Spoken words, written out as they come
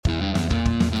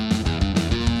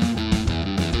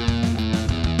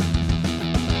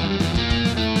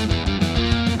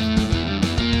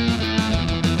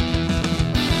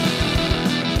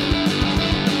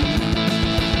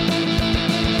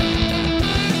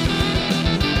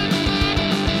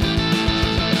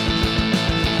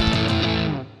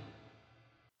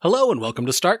Hello and welcome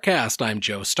to StarkCast. I'm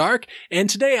Joe Stark, and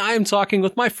today I am talking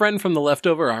with my friend from the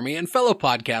Leftover Army and fellow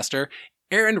podcaster,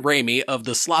 Aaron Ramey of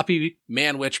the Sloppy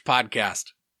Man-Witch podcast.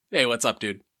 Hey, what's up,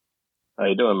 dude? How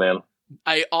you doing, man?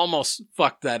 I almost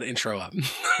fucked that intro up.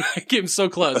 I came so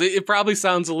close. It probably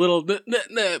sounds a little, but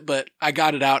I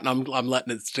got it out and I'm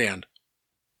letting it stand.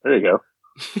 There you go.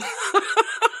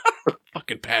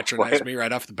 Fucking patronize me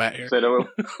right off the bat here. So, no,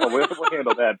 we'll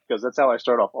handle that because that's how I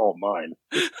start off all mine.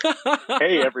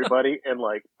 Hey, everybody. And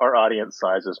like our audience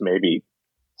size is maybe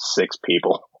 6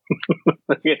 people,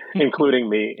 including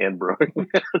me and Brooke.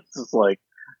 It's just like,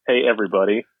 hey,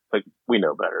 everybody. Like, we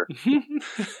know better.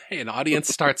 Hey, an audience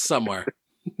starts somewhere.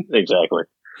 Exactly.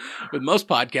 With most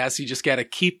podcasts, you just got to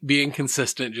keep being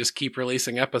consistent, just keep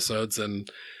releasing episodes,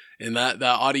 and that the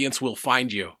audience will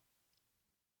find you.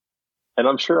 And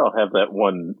I'm sure we'll have that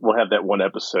one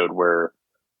episode where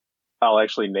I'll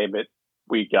actually name it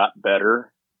We Got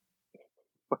Better.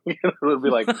 It'll be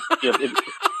like,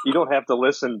 you don't have to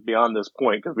listen beyond this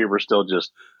point because we were still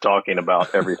just talking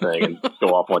about everything and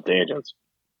go off on tangents.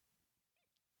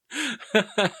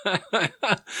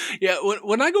 Yeah,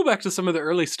 when I go back to some of the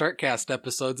early StarkCast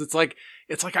episodes, it's like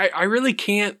I really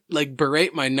can't like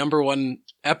berate my number one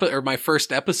my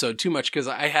first episode too much because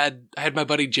I had my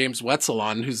buddy James Wetzel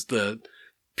on, who's the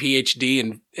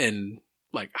PhD in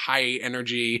like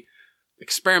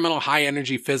experimental high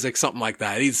energy physics, something like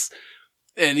that. He's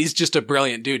just a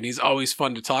brilliant dude, and he's always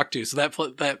fun to talk to. So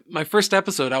that my first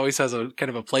episode always has a kind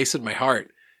of a place in my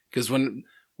heart because when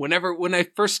I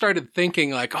first started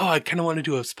thinking like, oh, I kind of want to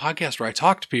do a podcast where I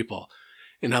talk to people,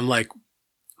 and I'm like,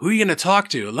 who are you going to talk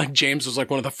to? And like James was like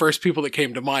one of the first people that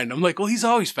came to mind. I'm like, well, he's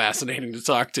always fascinating to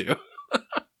talk to.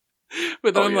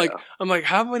 But then I'm like,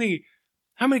 how many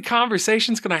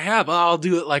conversations can I have? Oh, I'll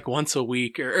do it like once a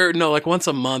week or no, like once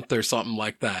a month or something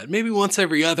like that. Maybe once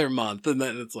every other month. And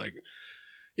then it's like,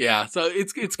 yeah. So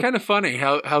it's kind of funny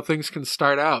how things can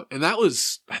start out. And that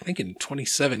was, I think, in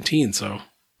 2017. So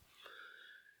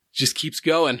just keeps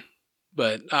going.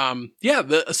 But yeah,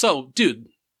 so dude,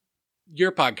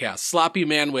 your podcast, Sloppy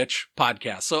Man-Witch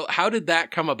podcast. So how did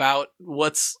that come about?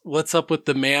 What's up with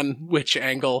the man-witch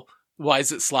angle? Why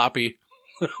is it sloppy?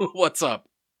 What's up?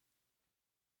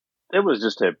 It was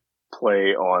just a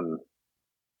play on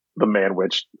the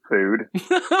man-witch food.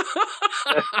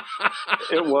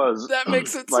 It was. That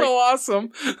makes it like, so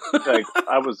awesome. Like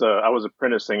I was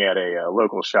apprenticing at a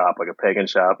local shop, like a pagan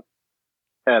shop,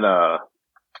 and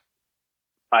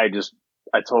I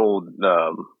told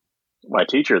my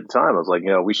teacher at the time, I was like,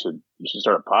 you should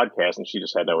start a podcast, and she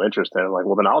just had no interest in it. I'm like,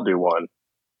 well, then I'll do one.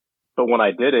 But when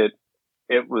I did it,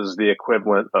 it was the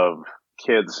equivalent of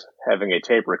kids having a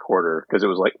tape recorder because it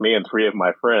was like me and 3 of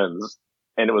my friends,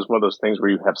 and it was one of those things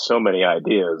where you have so many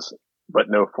ideas but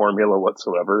no formula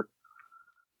whatsoever.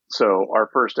 So our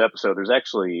first episode, there's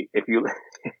actually, if you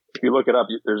look it up,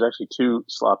 there's actually 2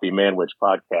 Sloppy Man-Witch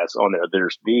podcasts on there.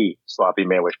 There's the Sloppy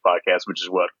Man-Witch podcast, which is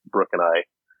what Brooke and I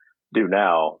do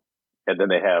now. And then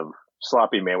they have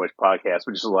Sloppy Man-Witch podcast,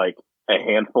 which is like a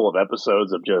handful of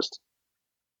episodes of just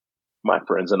my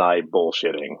friends and I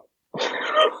bullshitting.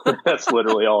 That's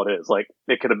literally all it is. Like,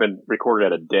 it could have been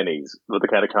recorded at a Denny's with the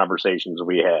kind of conversations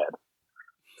we had.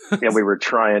 And we were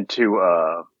trying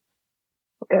to,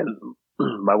 and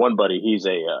my one buddy, he's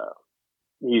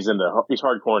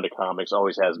hardcore into comics,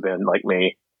 always has been, like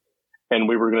me. And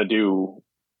we were going to do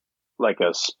like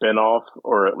a spin-off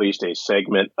or at least a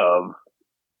segment of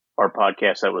our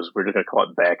podcast we're just going to call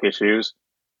it Back Issues,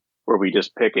 where we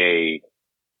just pick a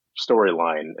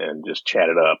storyline and just chat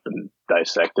it up and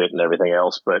dissect it and everything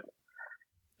else. But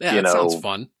yeah, that sounds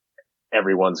fun.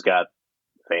 Everyone's got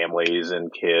families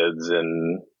and kids,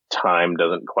 and time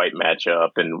doesn't quite match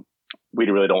up, and we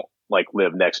really don't like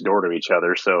live next door to each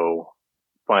other, so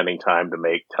finding time to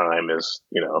make time is,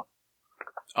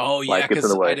 Oh yeah,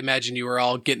 because I'd imagine you were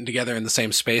all getting together in the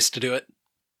same space to do it.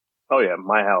 Oh yeah,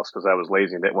 my house, because I was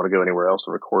lazy and didn't want to go anywhere else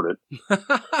to record it.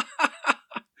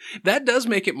 That does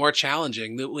make it more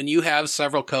challenging. That when you have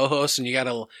several co-hosts and you got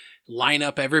to line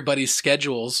up everybody's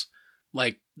schedules,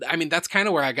 like, I mean, that's kind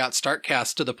of where I got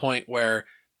StarkCast to the point where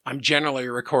I'm generally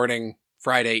recording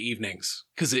Friday evenings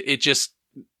because it just,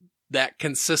 that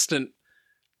consistent,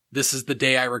 this is the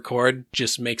day I record,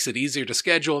 just makes it easier to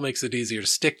schedule, makes it easier to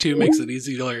stick to, makes it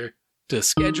easier to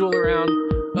schedule around.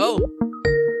 Oh.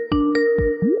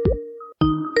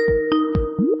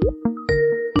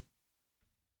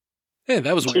 Hey,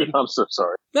 that was weird. Dude, I'm so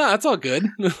sorry. No, that's all good.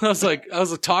 I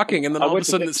was talking, and then all of a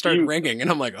sudden it started ringing,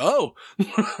 and I'm like, oh.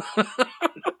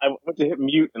 I went to hit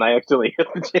mute, and I accidentally hit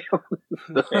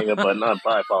the hang up button. I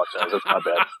apologize. That's my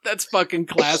bad. That's fucking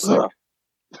classic.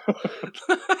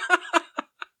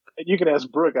 You can ask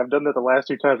Brooke. I've done that the last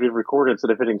 2 times we've recorded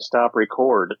instead of hitting stop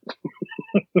record.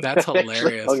 That's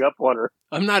hilarious. Hung up on her.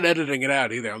 I'm not editing it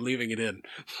out either. I'm leaving it in.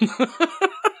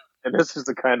 And this is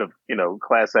the kind of,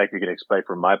 class act you can expect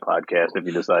from my podcast if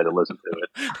you decide to listen to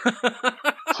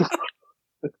it.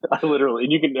 I literally,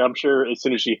 and I'm sure as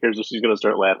soon as she hears it, she's going to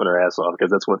start laughing her ass off,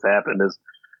 because that's what's happened is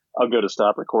I'll go to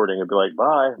stop recording and be like,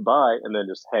 bye, and then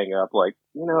just hang up like,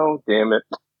 damn it.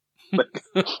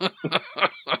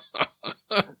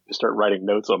 Start writing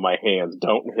notes on my hands.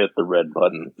 Don't hit the red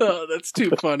button. Oh, that's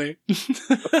too funny.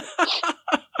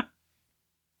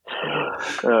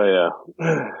 Oh,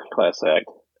 yeah. Class act.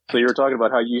 So you were talking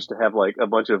about how you used to have like a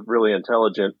bunch of really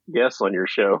intelligent guests on your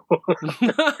show.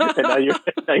 And now you have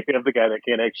the guy that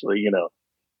can't actually,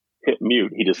 hit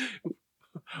mute. He just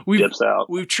dips out.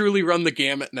 We've truly run the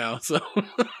gamut now. So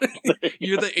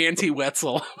you're the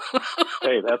anti-Wetzel.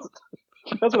 Hey, that's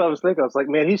what I was thinking. I was like,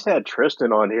 man, he's had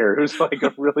Tristan on here, who's like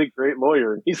a really great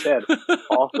lawyer. And he's had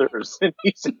authors, and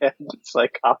he's had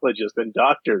psychologists and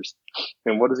doctors.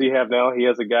 And what does he have now? He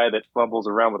has a guy that fumbles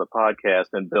around with a podcast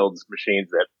and builds machines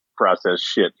that process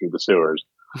shit through the sewers.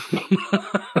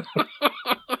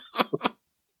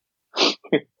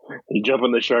 You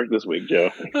jumping the shark this week,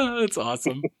 Joe. Oh, that's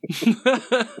awesome.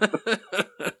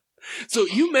 So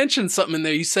you mentioned something in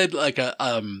there. You said like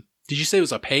did you say it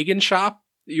was a pagan shop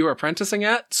you were apprenticing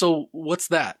at? So what's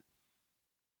that?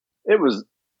 It was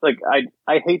like,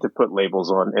 I hate to put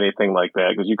labels on anything like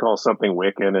that, because you call something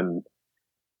Wiccan and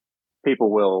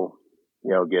people will,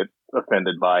 get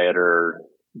offended by it or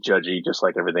judgy, just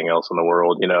like everything else in the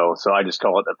world, So I just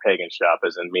call it a pagan shop,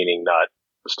 as in meaning not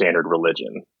standard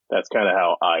religion. That's kind of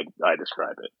how I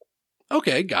describe it.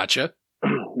 Okay, gotcha.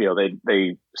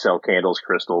 They sell candles,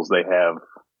 crystals. They have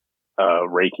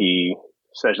Reiki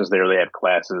sessions there. They have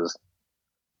classes.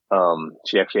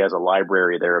 She actually has a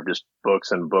library there of just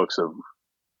books and books of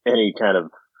any kind of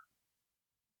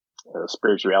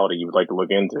spirituality you would like to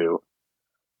look into.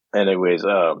 And anyways,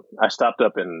 I stopped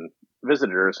up and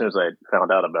visited her as soon as I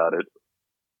found out about it.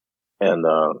 And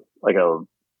like a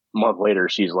month later,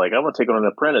 she's like, "I'm going to take on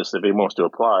an apprentice if he wants to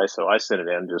apply." So I sent it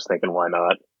in, just thinking, why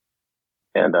not?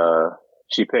 And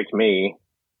she picked me.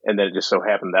 And then it just so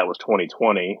happened that was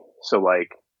 2020. So like,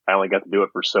 I only got to do it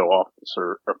for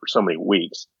so many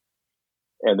weeks.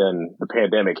 And then the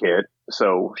pandemic hit,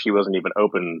 so she wasn't even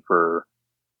open for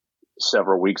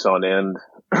several weeks on end.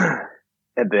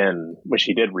 And then when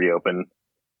she did reopen,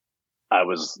 I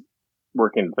was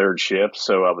working third shift,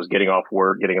 so I was getting off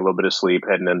work, getting a little bit of sleep,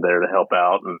 heading in there to help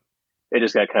out, and it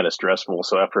just got kind of stressful.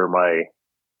 So after my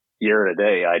year and a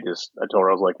day, I told her,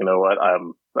 I was like, you know what, I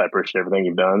appreciate everything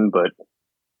you've done, but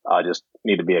I just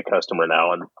need to be a customer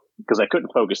now, and because I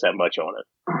couldn't focus that much on it.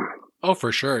 Oh,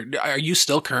 for sure. Are you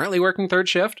still currently working third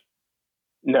shift?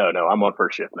 No, I'm on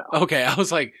first shift now. Okay, I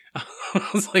was like,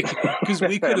 because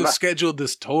we could have scheduled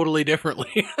this totally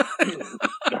differently.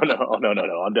 No.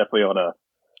 I'm definitely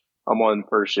I'm on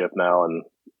first shift now, and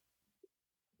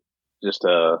just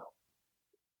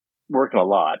working a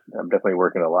lot. I'm definitely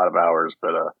working a lot of hours,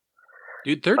 but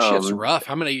dude, third shift's rough.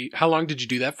 How long did you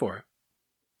do that for?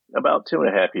 About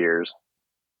 2.5 years.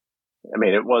 I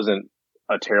mean, it wasn't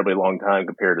a terribly long time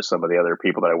compared to some of the other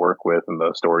people that I work with and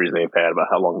the stories they've had about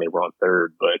how long they were on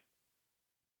third. But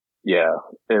yeah,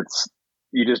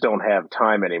 you just don't have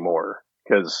time anymore,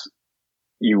 because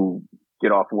you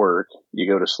get off work, you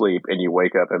go to sleep, and you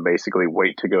wake up and basically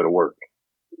wait to go to work.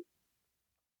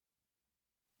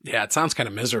 Yeah, it sounds kind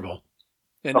of miserable.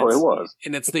 And it was.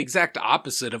 And it's the exact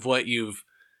opposite of what you've,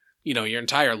 your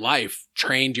entire life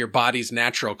trained your body's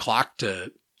natural clock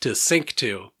to sync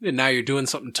to. And now you're doing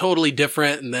something totally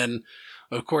different. And then,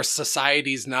 of course,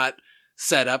 society's not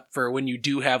set up for when you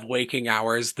do have waking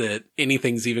hours that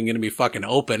anything's even going to be fucking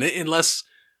open. Unless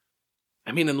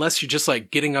you're just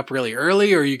like getting up really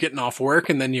early, or you're getting off work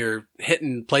and then you're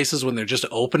hitting places when they're just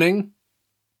opening.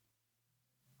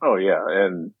 Oh, yeah.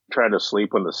 And trying to sleep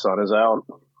when the sun is out.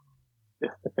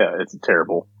 Yeah, it's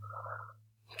terrible.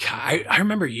 God, I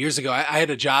remember years ago, I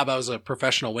had a job. I was a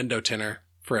professional window tinner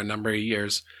for a number of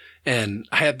years. And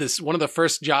I had one of the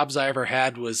first jobs I ever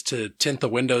had was to tint the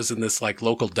windows in this like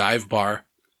local dive bar.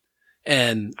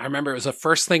 And I remember it was a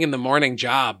first thing in the morning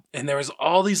job. And there was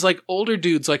all these like older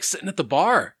dudes like sitting at the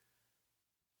bar.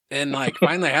 And like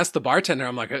finally I asked the bartender,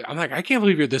 I'm like, I can't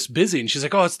believe you're this busy. And she's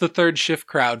like, oh, it's the third shift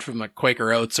crowd from like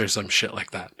Quaker Oats or some shit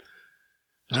like that.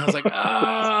 And I was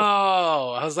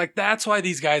like, that's why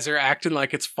these guys are acting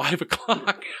like it's 5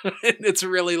 o'clock. And it's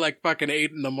really like fucking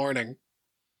 8 in the morning.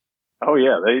 Oh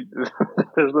yeah.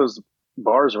 There's those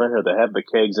bars around here that have the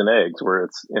kegs and eggs where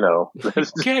it's,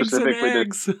 kegs and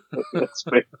eggs. It's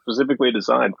specifically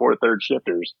designed for third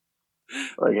shifters.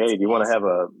 Like, hey, do you want to have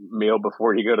a meal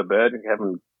before you go to bed?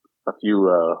 Having a few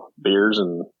beers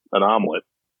and an omelet.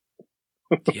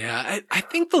 Yeah, I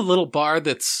think the little bar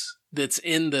that's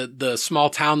in the small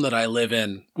town that I live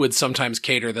in would sometimes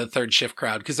cater the third shift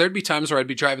crowd, because there'd be times where I'd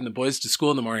be driving the boys to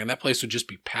school in the morning and that place would just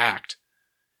be packed.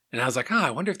 And I was like,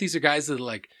 I wonder if these are guys that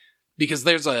like, because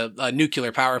there's a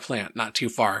nuclear power plant not too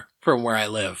far from where I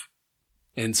live.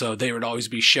 And so they would always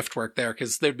be shift work there,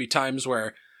 because there'd be times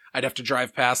where I'd have to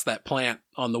drive past that plant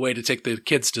on the way to take the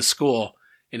kids to school.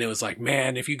 And it was like,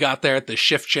 man, if you got there at the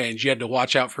shift change, you had to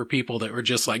watch out for people that were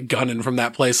just like gunning from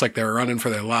that place like they were running for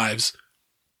their lives.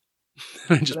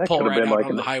 And just pull right out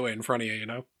on the highway in front of you, you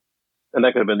know? And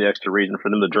that could have been the extra reason for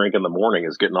them to drink in the morning,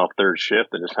 is getting off third shift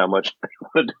and just how much they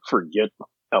wanted to forget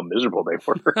how miserable they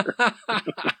were.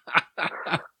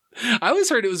 I always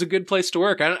heard it was a good place to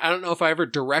work. I don't know if I ever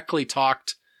directly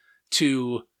talked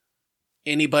to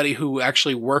anybody who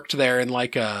actually worked there in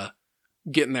like a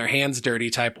getting their hands dirty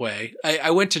type way.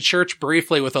 I went to church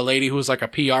briefly with a lady who was like a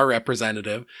PR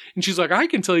representative, and she's like, I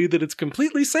can tell you that it's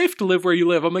completely safe to live where you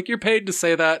live. I'm like, you're paid to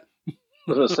say that.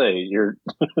 I was gonna say,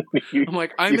 I'm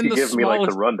like, I'm in the give me like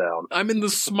the rundown. I'm in the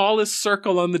smallest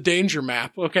circle on the danger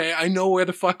map. Okay, I know where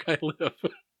the fuck I live.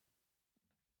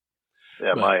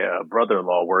 Yeah, my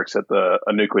brother-in-law works at a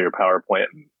nuclear power plant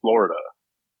in Florida.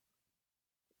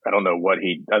 I don't know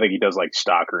I think he does like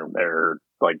stockroom there,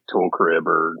 like tool crib,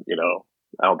 or, you know,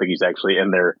 I don't think he's actually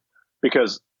in there,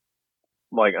 because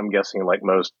like, I'm guessing like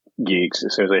most geeks,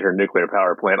 as soon as I hear nuclear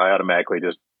power plant, I automatically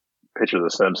just picture The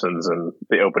Simpsons and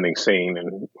the opening scene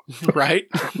and right,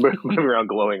 moving around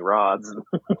glowing rods and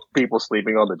people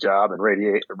sleeping on the job and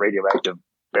radioactive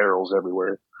barrels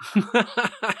everywhere.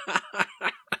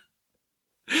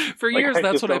 For years,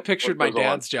 that's what I pictured my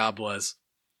dad's job was.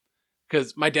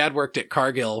 Because my dad worked at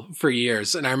Cargill for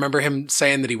years, and I remember him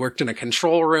saying that he worked in a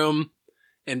control room,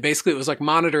 and basically it was like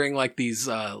monitoring like these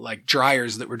like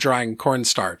dryers that were drying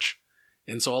cornstarch.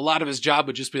 And so a lot of his job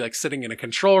would just be like sitting in a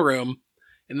control room,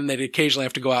 and then they'd occasionally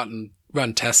have to go out and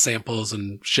run test samples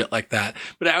and shit like that.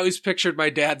 But I always pictured my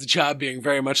dad's job being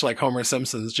very much like Homer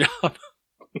Simpson's job.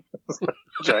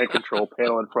 Giant control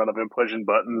panel in front of him, pushing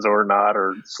buttons or not,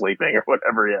 or sleeping or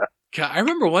whatever. Yeah. God, I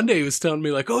remember one day he was telling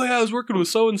me like, oh yeah, I was working with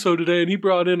so-and-so today and he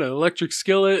brought in an electric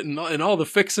skillet and all the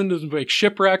fixing to make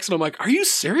shipwrecks. And I'm like, are you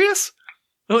serious?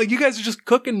 I'm like, you guys are just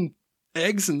cooking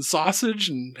eggs and sausage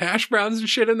and hash browns and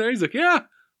shit in there? He's like, yeah.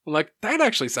 I'm like, that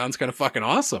actually sounds kind of fucking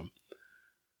awesome.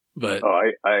 But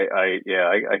I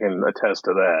can attest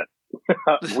to that.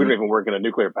 We don't even work in a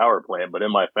nuclear power plant, but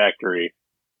in my factory,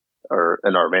 or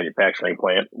in our manufacturing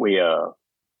plant, we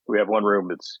have one room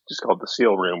that's just called the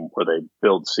seal room, where they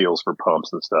build seals for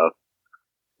pumps and stuff.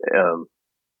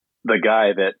 The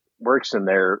guy that works in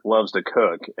there loves to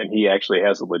cook, and he actually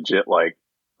has a legit like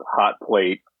hot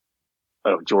plate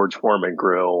of George Foreman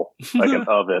grill, like an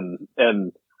oven,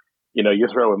 and you know, you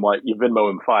throw him like, you Venmo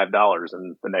him $5,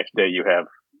 and the next day you have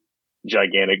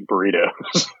gigantic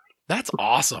burritos. That's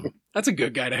awesome. That's a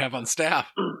good guy to have on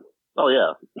staff. Oh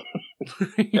yeah.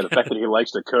 And the fact that he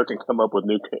likes to cook and come up with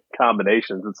new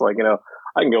combinations, it's like, you know,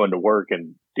 I can go into work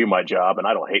and do my job, and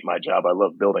I don't hate my job. I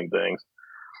love building things.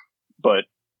 But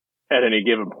at any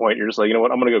given point, you're just like, you know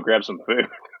what, I'm going to go grab some food.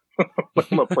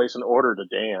 I'm going to place an order to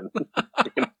Dan. He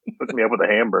can hook me up with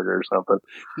a hamburger or something.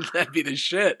 That'd be the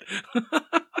shit.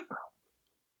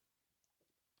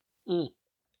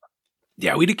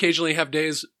 Yeah, we'd occasionally have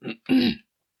days.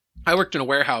 I worked in a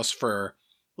warehouse for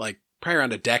like probably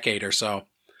around a decade or so.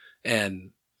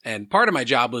 And part of my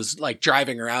job was like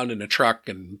driving around in a truck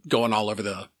and going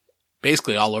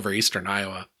basically all over Eastern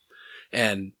Iowa.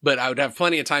 But I would have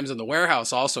plenty of times in the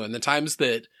warehouse also. And the times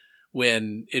that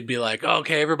when it'd be like, oh,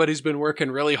 okay, everybody's been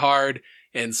working really hard.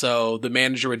 And so the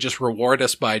manager would just reward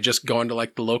us by just going to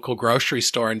like the local grocery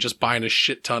store and just buying a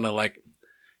shit ton of like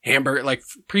hamburger, like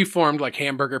preformed like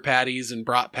hamburger patties and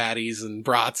brat patties and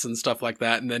brats and stuff like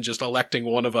that. And then just electing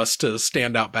one of us to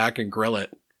stand out back and grill it.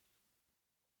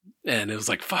 And it was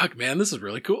like, fuck, man, this is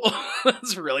really cool.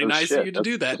 That's really nice of you to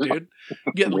do that, dude.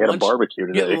 We had a barbecue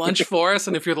today. Get lunch for us,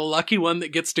 and if you're the lucky one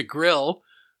that gets to grill,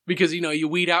 because, you know, you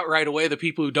weed out right away the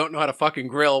people who don't know how to fucking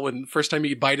grill when first time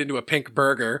you bite into a pink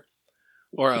burger,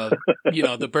 or, you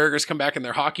know, the burgers come back in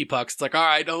their hockey pucks. It's like, all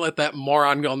right, don't let that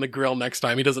moron go on the grill next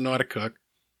time. He doesn't know how to cook.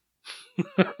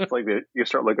 It's like you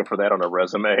start looking for that on a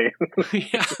resume.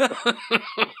 Yeah.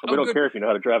 We don't care if you know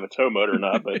how to drive a tow motor or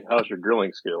not, but how's your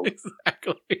grilling skills?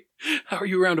 Exactly. How are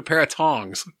you around a pair of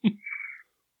tongs?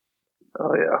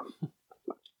 Oh yeah.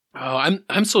 Oh,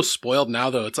 I'm so spoiled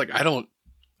now though. It's like I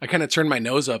kind of turn my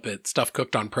nose up at stuff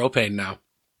cooked on propane now.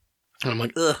 And I'm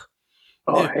like, ugh.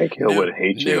 Oh, Hank Hill would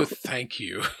hate you. No, thank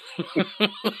you.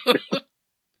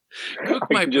 Cook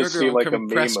my just burger see on like a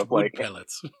compressed meme of wood like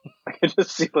pellets. I can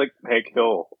just see like Hank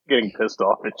Hill getting pissed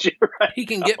off at you. Right He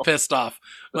can now. get pissed off.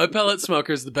 My pellet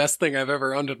smoker is the best thing I've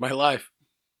ever owned in my life.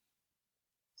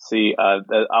 See,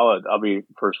 I'll be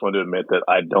first one to admit that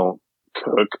I don't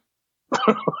cook.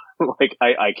 Like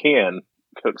I can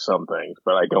cook some things,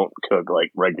 but I don't cook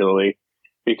like regularly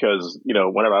because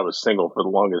whenever I was single for the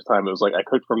longest time, it was like I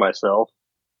cooked for myself,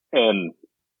 and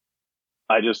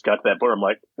I just got to that point. I'm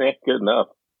like, good enough.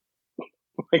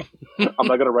 Like, I'm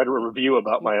not gonna write a review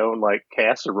about my own like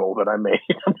casserole that I made.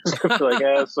 I'm just gonna be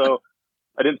like, so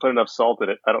I didn't put enough salt in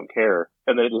it. I don't care.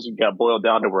 And then it just got boiled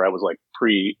down to where I was like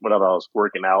whenever I was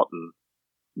working out and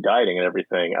dieting and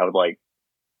everything, I would like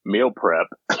meal prep.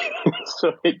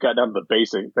 So it got down to the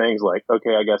basic things like,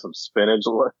 okay, I got some spinach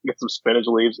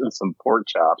leaves and some pork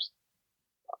chops.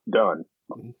 Done.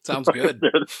 Sounds good.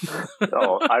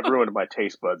 Oh, I've ruined my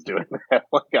taste buds doing that.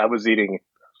 Like I was eating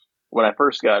when I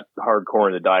first got hardcore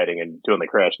into dieting and doing the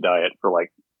crash diet for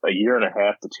like a year and a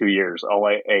half to 2 years. All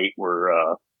I ate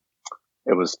were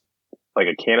it was like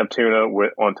a can of tuna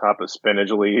on top of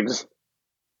spinach leaves,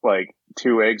 like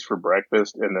 2 eggs for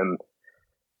breakfast, and then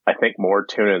I think more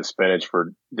tuna and spinach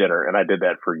for dinner. And I did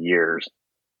that for years.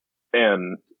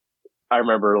 And I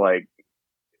remember like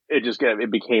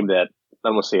it became that, I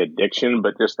don't want to say addiction,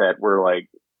 but just that where like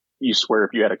you swear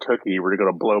if you had a cookie, you were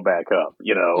going to blow back up,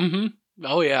 Mm-hmm.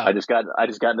 Oh yeah. I just got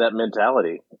that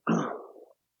mentality,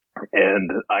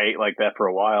 and I ate like that for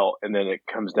a while, and then it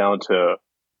comes down to,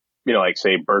 like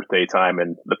say birthday time,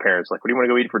 and the parents like, what do you want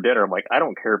to go eat for dinner? I'm like, I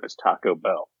don't care if it's Taco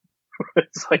Bell.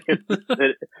 It's like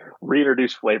it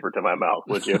reintroduced flavor to my mouth,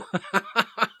 would you?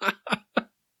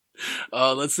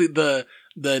 Let's see the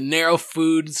narrow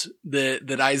foods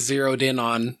that I zeroed in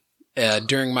on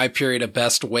during my period of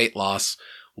best weight loss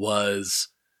was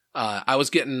I was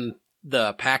getting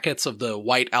the packets of the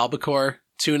white albacore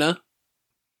tuna,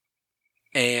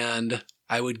 and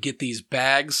I would get these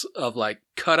bags of like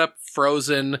cut up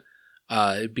frozen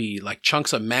it'd be like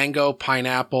chunks of mango,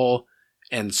 pineapple,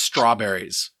 and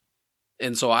strawberries.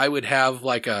 And so I would have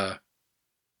like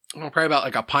probably about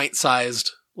like a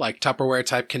pint-sized like Tupperware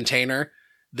type container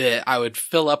that I would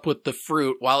fill up with the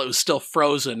fruit while it was still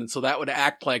frozen. And so that would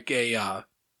act like a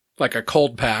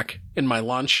cold pack in my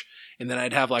lunch. And then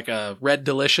I'd have like a Red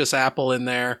Delicious apple in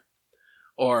there,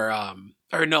 or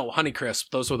no, Honeycrisp.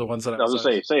 Those were the ones that I was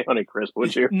going to say Honeycrisp,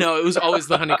 would you? No, it was always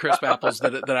the Honeycrisp apples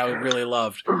that I really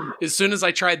loved. As soon as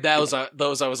I tried those, I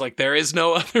was like, there is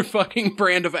no other fucking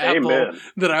brand of apple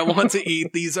that I want to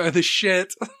eat. These are the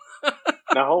shit.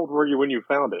 Now, how old were you when you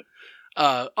found it?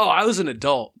 I was an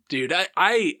adult, dude.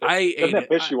 I ate Doesn't that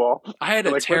piss you off? I had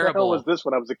a like, terrible. What the hell was this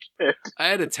when I was a kid? I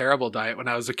had a terrible diet when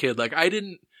I was a kid. Like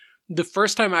the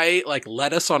first time I ate like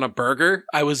lettuce on a burger,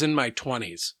 I was in my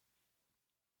 20s.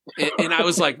 And I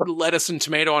was like lettuce and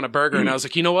tomato on a burger, and I was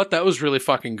like, you know what? That was really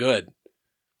fucking good.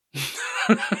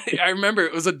 I remember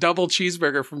it was a double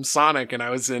cheeseburger from Sonic, and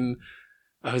I was in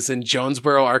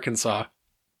Jonesboro, Arkansas.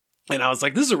 And I was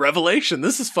like, this is a revelation.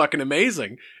 This is fucking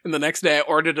amazing. And the next day I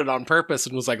ordered it on purpose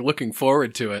and was like looking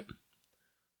forward to it.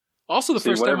 Also, the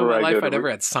first time in my life I'd ever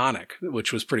had Sonic,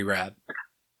 which was pretty rad.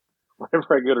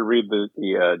 Whenever I go to read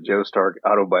the Joe Stark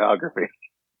autobiography,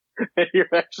 you're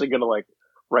actually going to like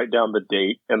write down the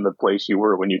date and the place you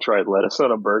were when you tried lettuce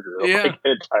on a burger. Yeah. Like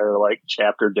an entire like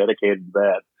chapter dedicated to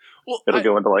that. Well, it'll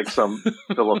go into like some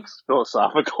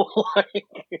philosophical like.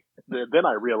 Then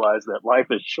I realized that life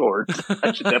is short.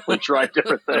 I should definitely try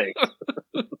different things.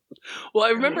 Well,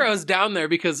 I remember I was down there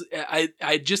because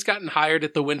I'd just gotten hired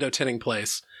at the window tinting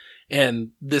place, and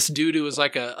this dude who was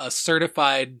like a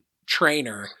certified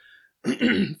trainer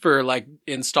for like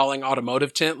installing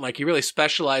automotive tint, like he really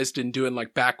specialized in doing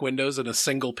like back windows in a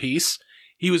single piece.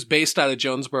 He was based out of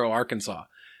Jonesboro, Arkansas.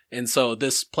 And so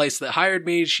this place that hired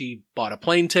me, she bought a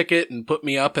plane ticket and put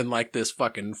me up in like this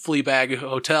fucking flea bag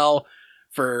hotel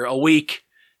for a week,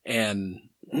 and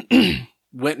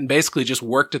went and basically just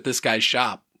worked at this guy's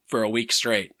shop for a week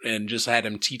straight and just had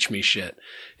him teach me shit.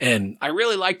 And I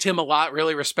really liked him a lot,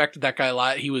 really respected that guy a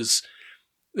lot. He was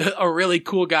a really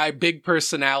cool guy, big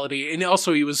personality, and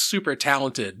also he was super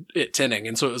talented at tinning.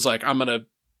 And so it was like, I'm going to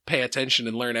pay attention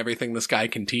and learn everything this guy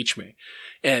can teach me.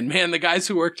 And man, the guys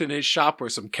who worked in his shop were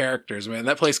some characters, man.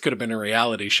 That place could have been a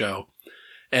reality show.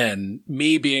 And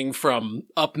me being from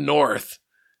up north,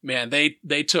 man,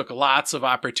 they took lots of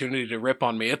opportunity to rip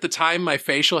on me. At the time, my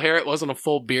facial hair, it wasn't a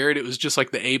full beard. It was just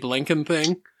like the Abe Lincoln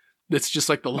thing. It's just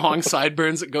like the long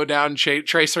sideburns that go down,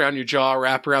 trace around your jaw,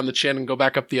 wrap around the chin, and go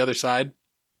back up the other side.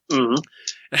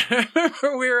 Mm-hmm. I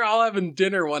remember we were all having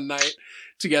dinner one night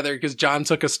together because John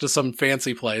took us to some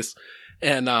fancy place,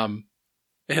 and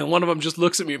one of them just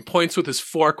looks at me and points with his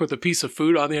fork with a piece of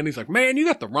food on the end. He's like, "Man, you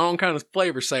got the wrong kind of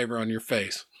flavor saver on your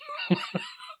face."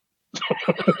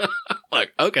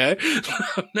 Like, okay.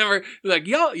 Never like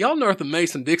y'all north of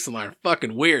Mason-Dixon line are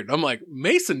fucking weird. I'm like,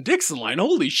 Mason-Dixon line,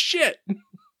 holy shit. I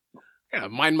gotta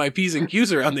mind my P's and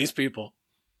Q's around these people.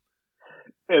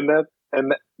 And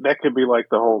that could be like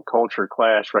the whole culture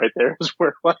clash right there, is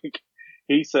where like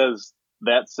he says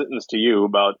that sentence to you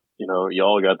about,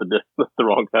 y'all got the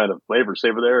wrong kind of flavor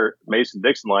saver there,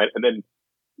 Mason-Dixon line, and then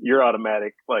your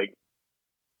automatic like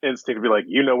instinct to be like,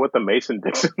 what the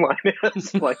Mason-Dixon line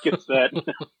is? Like, it's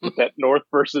that North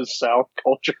versus South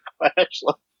culture clash.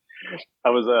 Like, I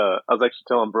was actually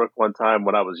telling Brooke one time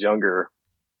when I was younger,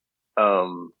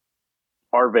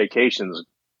 our vacations,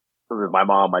 my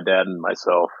mom, my dad, and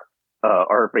myself,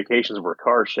 our vacations were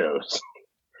car shows.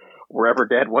 Wherever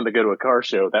Dad wanted to go to a car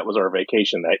show, that was our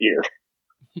vacation that year.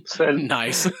 So,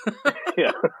 nice.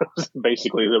 Yeah.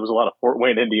 Basically, there was a lot of Fort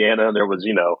Wayne, Indiana, and there was,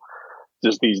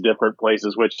 just these different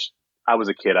places, which I was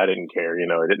a kid. I didn't care. It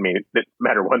didn't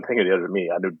matter one thing or the other to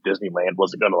me. I knew Disneyland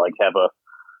wasn't going to like have a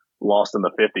Lost in the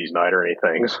 50s night or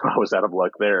anything. So I was out of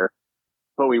luck there.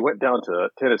 But we went down to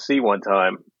Tennessee one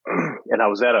time, and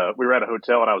we were at a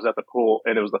hotel, and I was at the pool,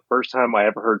 and it was the first time I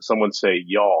ever heard someone say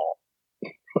y'all.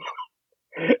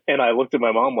 And I looked at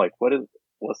my mom like,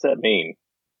 what's that mean?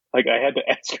 Like, I had to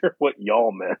ask her what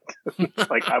y'all meant.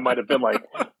 Like, I might have been like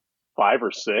 5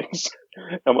 or 6.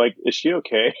 I'm like, is she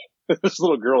okay? This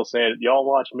little girl saying, y'all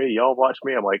watch me, y'all watch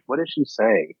me. I'm like, what is she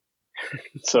saying?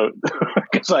 So,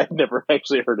 because I had never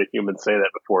actually heard a human say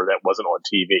that before that wasn't on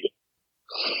TV.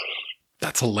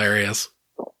 That's hilarious.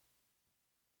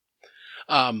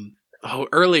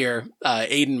 Earlier,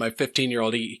 Aiden, my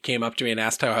 15-year-old, he came up to me and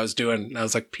asked how I was doing. And I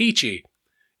was like, peachy.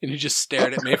 And he just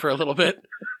stared at me for a little bit.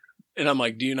 And I'm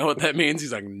like, do you know what that means?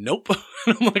 He's like, nope.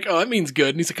 And I'm like, oh, that means good.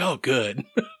 And he's like, oh, good.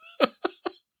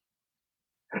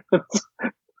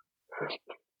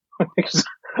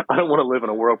 I don't want to live in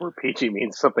a world where peachy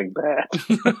means something bad.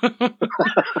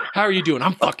 How are you doing?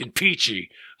 I'm fucking peachy.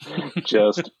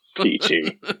 Just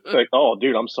peachy. Like, oh,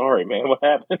 dude, I'm sorry, man. What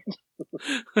happened?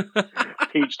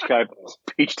 Peach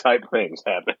type things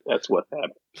happen. That's what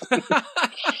happened.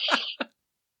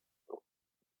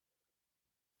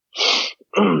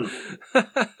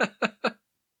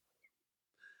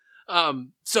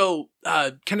 So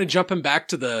kind of jumping back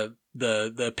to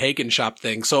the pagan shop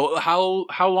thing. So how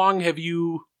long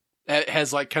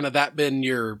has like kind of that been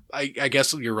your, I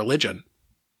guess, your religion?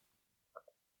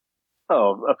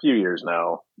 Oh, a few years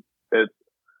now.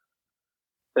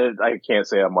 I can't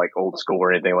say I'm like old school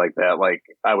or anything like that. Like,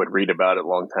 I would read about it a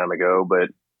long time ago, but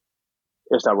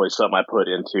it's not really something I put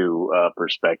into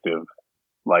perspective,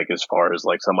 like as far as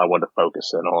like something I want to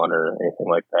focus in on or anything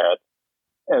like that.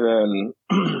 And then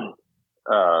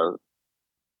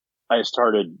I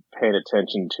started paying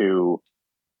attention to,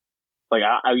 like,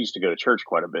 I used to go to church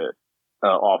quite a bit,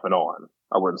 off and on.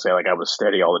 I wouldn't say like I was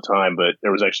steady all the time, but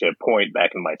there was actually a point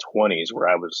back in my 20s where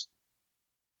I was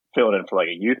filling in for like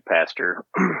a youth pastor.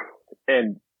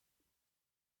 And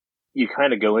you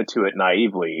kind of go into it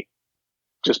naively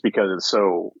just because it's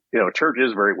so, church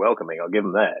is very welcoming. I'll give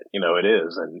them that. It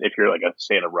is. And if you're like,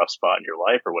 say, in a rough spot in your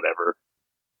life or whatever,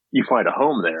 you find a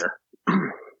home there.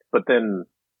 But then,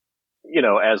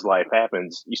 as life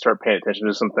happens, you start paying attention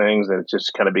to some things, and it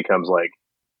just kind of becomes like,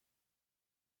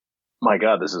 my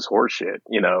God, this is horseshit.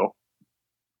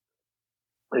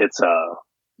 It's,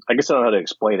 I guess I don't know how to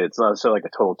explain it. It's not necessarily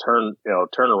like a total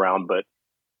turnaround, but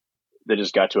they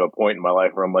just got to a point in my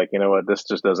life where I'm like, you know what, this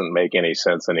just doesn't make any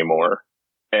sense anymore.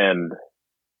 And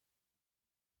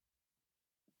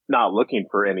not looking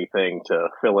for anything to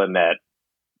fill in that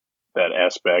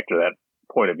aspect or that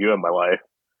point of view in my life,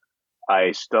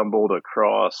 I stumbled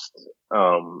across, I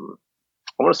want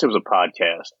to say it was a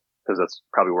podcast, because that's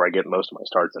probably where I get most of my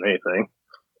starts in anything.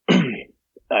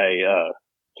 I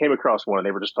came across one, and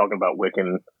they were just talking about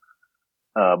Wiccan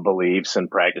beliefs and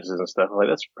practices and stuff. Like,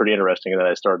 that's pretty interesting. And then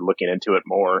I started looking into it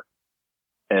more.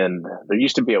 And there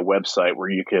used to be a website where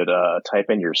you could type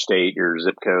in your state, your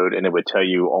zip code, and it would tell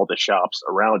you all the shops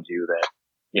around you that,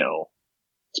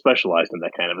 specialized in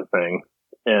that kind of a thing.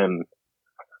 And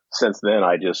since then,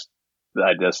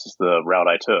 that's the route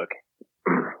I took.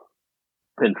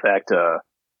 In fact,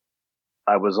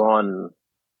 I was on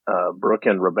Brooke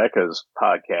and Rebecca's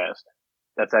podcast.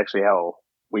 That's actually how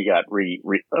we got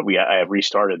I have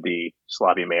restarted the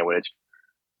Sloppy Manwich.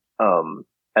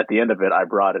 At the end of it, I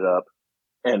brought it up,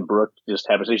 and Brooke just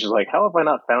happened to say, she's like, how have I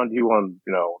not found you on,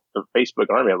 the Facebook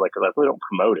Army? I'm like, 'cause I really don't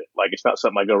promote it. Like, it's not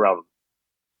something I go around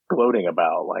gloating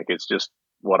about. Like, it's just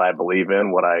what I believe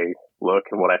in, what I look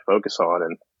and what I focus on.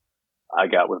 And I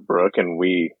got with Brooke and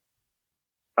we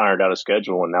ironed out a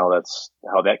schedule, and now that's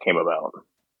how that came about.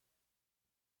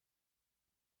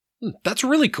 That's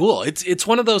really cool. It's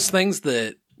one of those things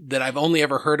that I've only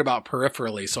ever heard about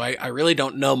peripherally, so I really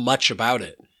don't know much about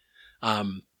it.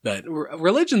 But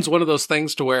religion's one of those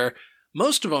things to where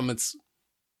most of them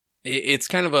it's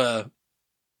kind of a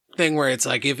thing where it's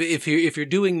like if you're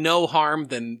doing no harm,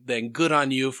 then good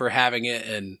on you for having it,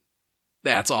 and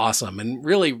that's awesome. And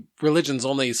really, religion's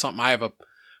only something I have a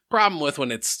problem with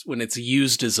when it's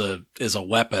used as a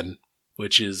weapon,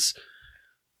 which is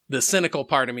the cynical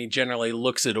part of me generally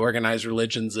looks at organized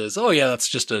religions as, oh yeah, that's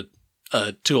just a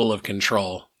tool of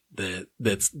control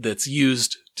that's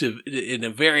used to in a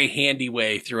very handy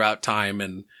way throughout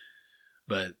time.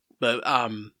 But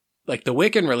like the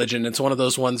Wiccan religion, it's one of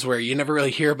those ones where you never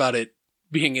really hear about it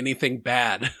being anything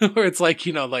bad, where it's like,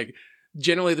 like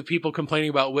generally the people complaining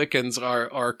about Wiccans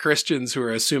are Christians who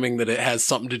are assuming that it has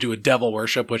something to do with devil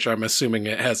worship, which I'm assuming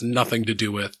it has nothing to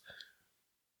do with.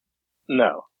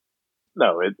 No,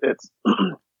 it's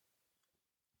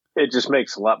it just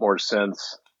makes a lot more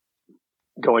sense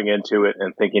going into it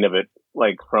and thinking of it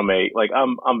like from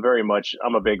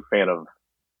I'm a big fan of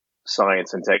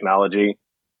science and technology.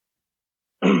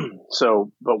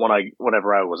 So, but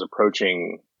whenever I was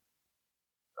approaching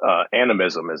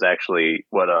animism is actually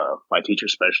what my teacher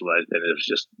specialized in. It was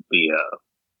just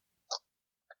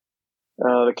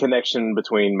the connection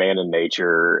between man and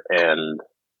nature, and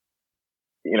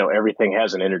everything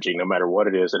has an energy. No matter what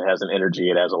it is, it has an energy.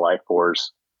 It has a life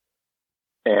force,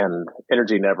 and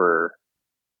energy never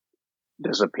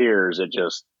disappears. It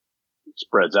just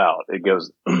spreads out. It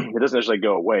goes. It doesn't actually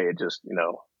go away. It just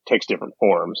takes different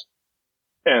forms.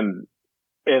 And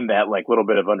in that little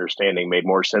bit of understanding made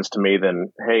more sense to me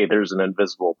than, hey, there's an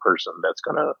invisible person that's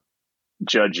going to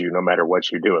judge you no matter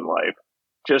what you do in life.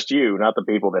 Just you, not the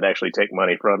people that actually take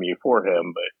money from you for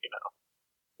him,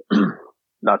 but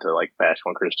not to bash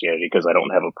on Christianity, because I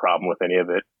don't have a problem with any of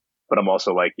it. But I'm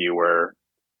also like you, where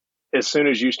as soon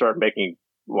as you start making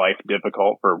life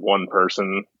difficult for one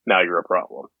person, now you're a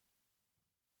problem.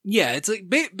 Yeah, it's like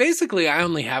basically I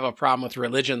only have a problem with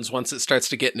religions once it starts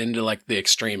to get into the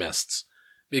extremists,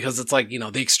 because it's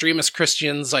the extremist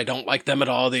Christians, I don't like them at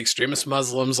all. The extremist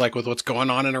Muslims, with what's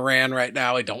going on in Iran right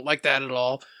now, I don't like that at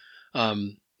all.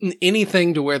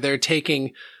 Anything to where they're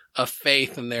taking a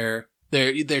faith and they're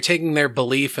taking their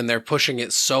belief and they're pushing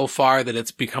it so far that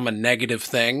it's become a negative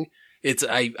thing.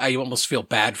 I almost feel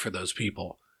bad for those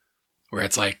people, where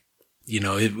it's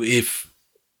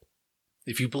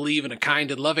if you believe in a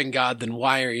kind and loving God, then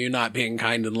why are you not being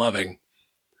kind and loving?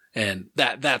 And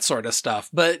that sort of stuff.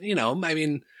 But, I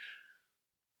mean,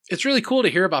 it's really cool to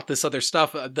hear about this other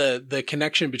stuff. The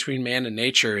connection between man and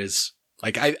nature is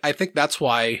I think that's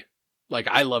why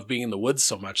I love being in the woods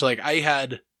so much. I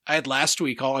had last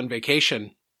week all on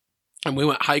vacation, and we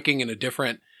went hiking in a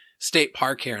different state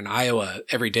park here in Iowa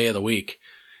every day of the week.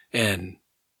 And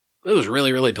it was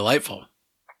really, really delightful.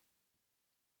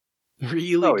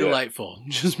 Really delightful.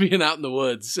 Just being out in the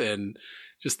woods and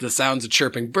just the sounds of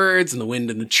chirping birds and the wind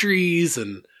in the trees.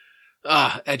 And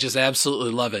I just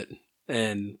absolutely love it.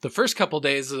 And the first couple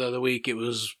days of the week, it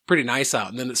was pretty nice out.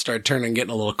 And then it started getting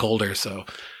a little colder. So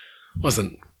it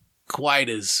wasn't quite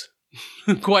as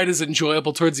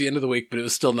enjoyable towards the end of the week, but it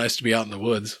was still nice to be out in the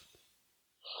woods.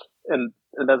 And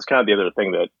that's kind of the other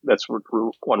thing that's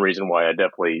one reason why I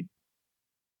definitely,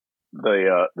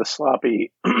 the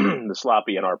sloppy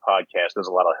in our podcast does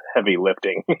a lot of heavy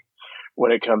lifting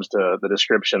when it comes to the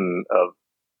description of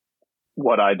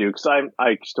what I do, because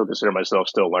I still consider myself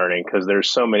still learning, because there's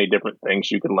so many different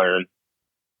things you can learn,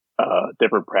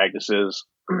 different practices.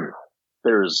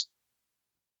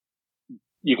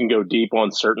 You can go deep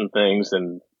on certain things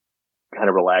and kind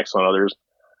of relax on others.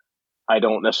 I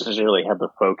don't necessarily have the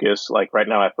focus. Right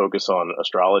now I focus on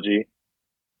astrology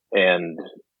and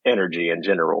energy in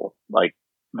general.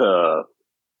 The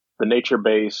nature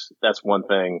base, that's one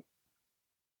thing.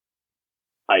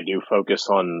 I don't focus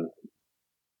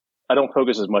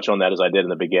as much on that as I did in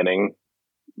the beginning,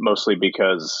 mostly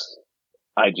because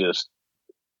I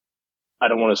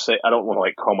don't want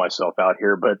to call myself out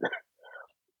here, but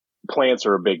plants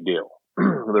are a big deal.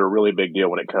 They're a really big deal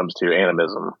when it comes to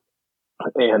animism.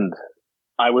 And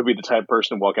I would be the type of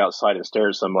person to walk outside and stare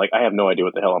at something I have no idea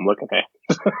what the hell I'm looking at.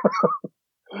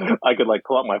 I could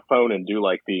pull out my phone and do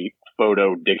the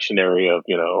photo dictionary of,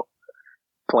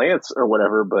 plants or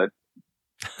whatever, but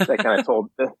that kind of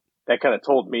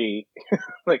told me,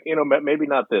 maybe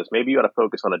not this. Maybe you got to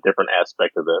focus on a different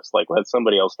aspect of this. Let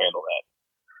somebody else handle that.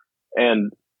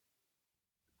 And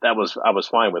I was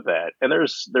fine with that. And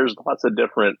there's lots of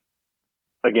different,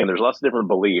 again, there's lots of different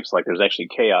beliefs. Like there's actually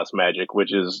chaos magic,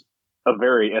 which is a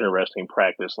very interesting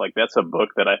practice. Like that's a book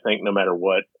that I think no matter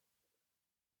what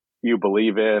you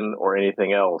believe in or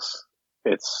anything else,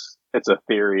 it's a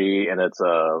theory and it's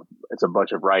a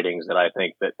bunch of writings that I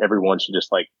think that everyone should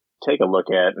just like take a look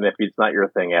at. And if it's not your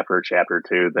thing after a chapter or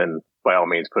two, then by all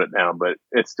means put it down. But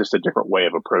it's just a different way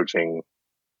of approaching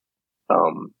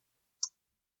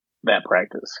that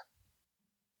practice.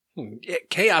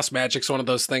 Chaos magic's one of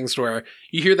those things where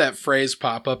you hear that phrase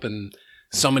pop up in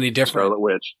so many different Scarlet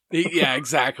Witch. Yeah,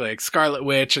 exactly. Like Scarlet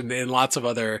Witch and lots of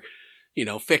other,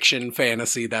 fiction,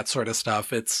 fantasy, that sort of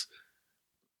stuff. It's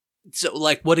so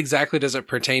like, what exactly does it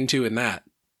pertain to in that?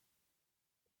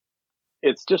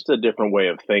 It's just a different way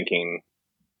of thinking.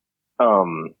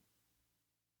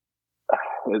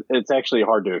 It's actually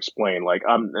hard to explain. Like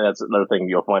that's another thing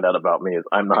you'll find out about me is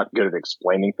I'm not good at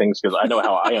explaining things because I know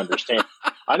how I understand.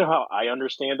 I know how I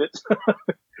understand it.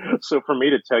 So for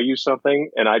me to tell you something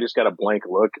and I just got a blank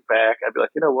look back, I'd be like,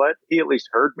 you know what? He at least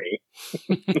heard me.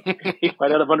 He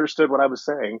might not have understood what I was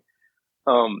saying.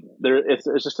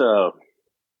 It's just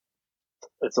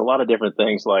it's a lot of different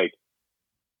things. Like,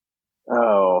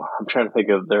 I'm trying to think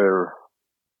of there's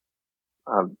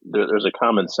a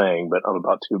common saying, but I'm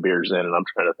about 2 beers in and I'm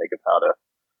trying to think of how to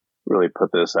really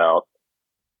put this out.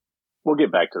 We'll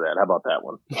get back to that. How about that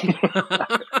one?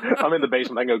 I'm in the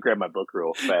basement. I can go grab my book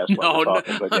real fast while we're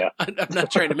talking, but yeah. I'm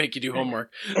not trying to make you do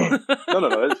homework. No.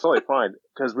 It's totally fine.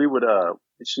 Because we would,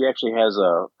 she actually has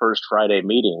First Friday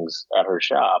meetings at her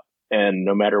shop. And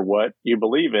no matter what you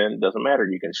believe in, doesn't matter.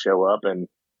 You can show up and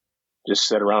just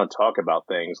sit around and talk about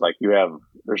things. Like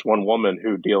there's one woman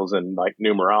who deals in like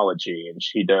numerology and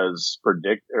she does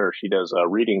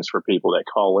readings for people that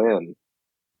call in.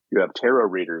 You have tarot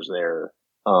readers there.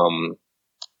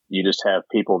 You just have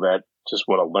people that just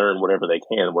want to learn whatever they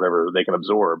can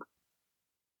absorb.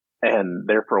 And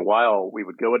there for a while, we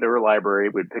would go into her library,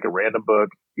 we'd pick a random book,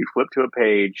 you'd flip to a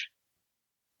page,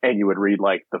 and you would read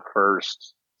like the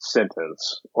first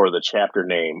sentence or the chapter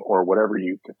name or whatever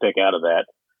you could pick out of that.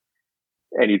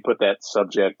 And you'd put that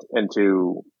subject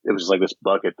into, it was like this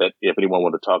bucket that if anyone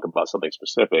wanted to talk about something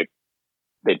specific,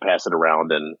 they'd pass it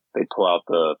around and they'd pull out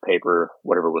the paper,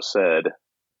 whatever was said.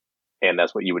 And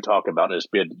that's what you would talk about. And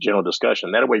it'd be a general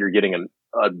discussion. That way you're getting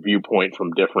a viewpoint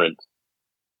from different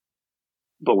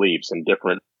beliefs and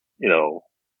different,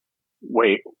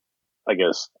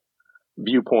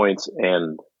 viewpoints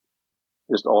and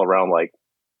just all around. Like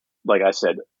I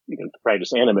said, you can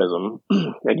practice animism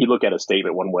and you look at a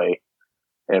statement one way.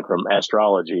 And from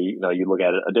astrology, you look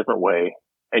at it a different way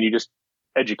and you just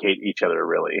educate each other,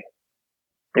 really.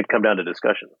 It'd come down to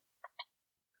discussion.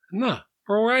 No,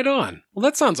 we're right on. Well,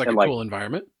 that sounds like a cool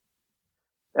environment.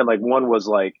 And like one was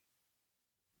like,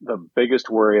 the biggest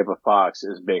worry of a fox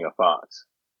is being a fox.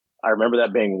 I remember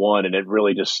that being one and it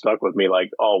really just stuck with me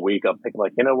like all week. I'm thinking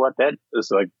like, you know what? That is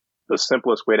like the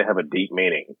simplest way to have a deep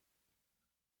meaning.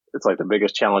 It's like the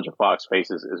biggest challenge a fox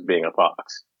faces is being a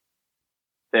fox.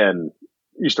 And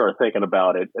you start thinking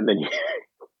about it and then you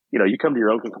come to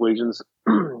your own conclusions.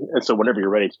 And so whenever you're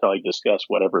ready to like discuss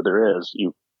whatever there is,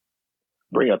 you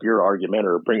bring up your argument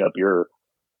or bring up your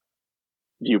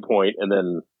viewpoint and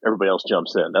then everybody else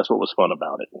jumps in. That's what was fun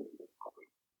about it.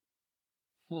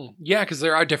 Yeah, because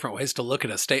there are different ways to look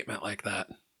at a statement like that.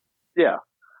 Yeah.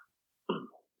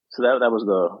 So that was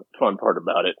the fun part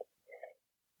about it.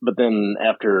 But then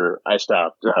after I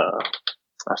stopped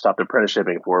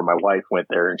apprenticeshiping for her, my wife went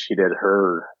there and she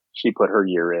put her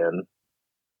year in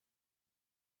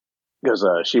because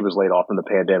she was laid off from the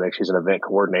pandemic. She's an event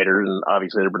coordinator and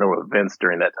obviously there were no events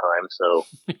during that time. So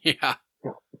yeah,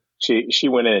 she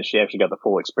went in and she actually got the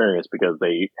full experience because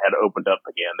they had opened up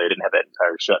again. They didn't have that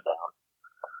entire shutdown.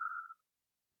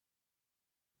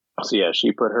 So yeah,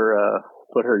 she put her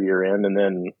year in and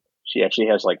then she actually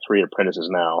has like 3 apprentices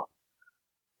now.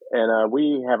 And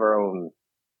we have our own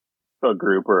a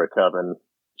group or a coven.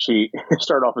 She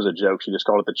started off as a joke. She just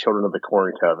called it the Children of the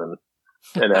Corn Coven.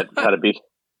 And that that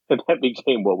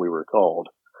became what we were called.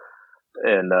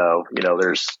 And,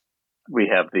 we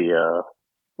have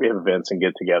events and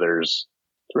get-togethers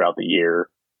throughout the year.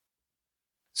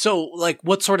 So, like,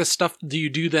 what sort of stuff do you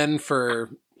do then for,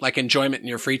 like, enjoyment in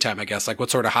your free time, I guess? Like,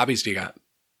 what sort of hobbies do you got?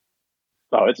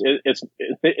 Oh,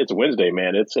 it's Wednesday,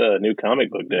 man. It's a new comic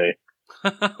book day.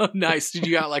 Nice. Did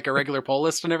you got, like, a regular pull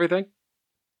list and everything?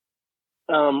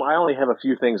 I only have a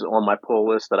few things on my pull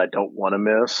list that I don't want to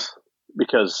miss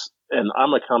and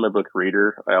I'm a comic book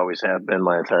reader. I always have been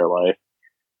my entire life,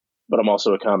 but I'm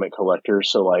also a comic collector.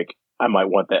 So like I might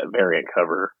want that variant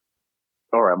cover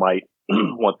or I might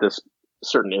want this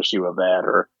certain issue of that,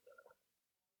 or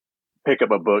pick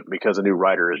up a book because a new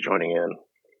writer is joining in.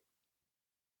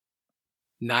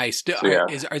 Nice. So, yeah.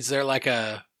 Is there like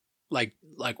a like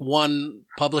one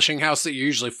publishing house that you're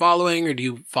usually following, or do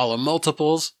you follow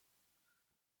multiples?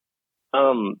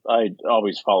 I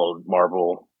always followed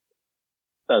Marvel.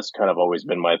 That's kind of always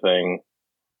been my thing.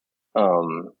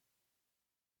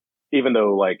 Even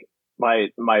though like my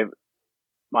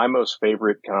most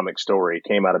favorite comic story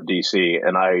came out of DC,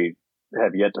 and I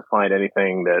have yet to find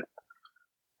anything that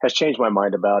has changed my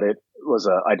mind about it, was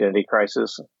Identity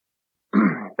Crisis.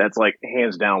 That's like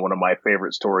hands down one of my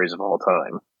favorite stories of all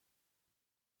time.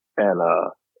 And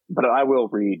but I will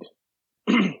read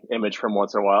Image from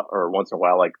once in a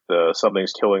while, like the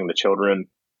Something's Killing the Children.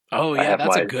 Oh yeah,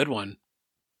 that's a good one.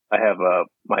 I have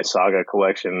my Saga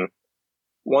collection.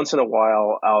 Once in a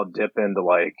while, I'll dip into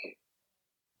like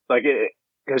it,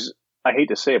 because I hate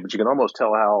to say it, but you can almost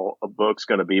tell how a book's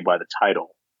going to be by the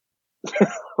title.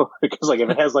 Because like if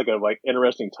it has like a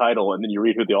interesting title, and then you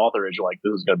read who the author is, you're like,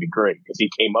 this is going to be great because he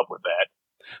came up with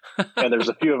that. And there's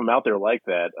a few of them out there like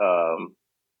that. I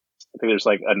think there's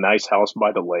like A Nice House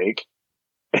by the Lake.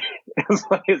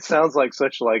 It sounds like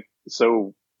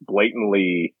so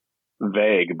blatantly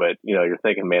vague, but you're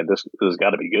thinking, man, this has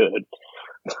got to be good.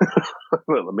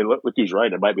 I mean, look who's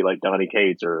writing. It might be like Donny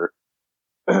Cates or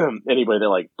anybody that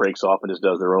like breaks off and just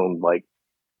does their own like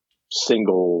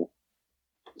single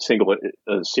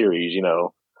series.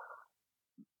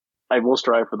 I will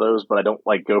strive for those, but I don't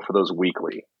like go for those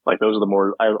weekly. Like those are the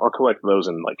more I'll collect those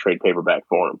in like trade paperback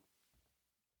form.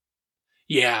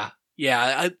 Yeah.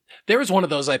 There was one of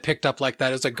those I picked up like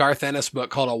that. It was a Garth Ennis book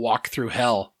called A Walk Through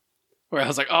Hell, where I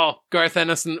was like, oh, Garth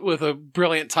Ennis with a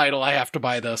brilliant title. I have to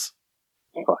buy this.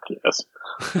 Fuck yes.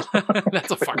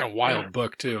 That's a fucking wild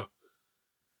book too.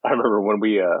 I remember when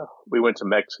we went to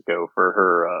Mexico for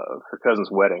her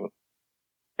cousin's wedding,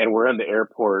 and we're in the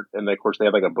airport, and of course they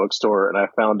had like a bookstore, and I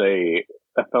found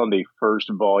the first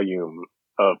volume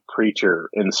of Preacher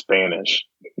in Spanish.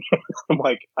 I'm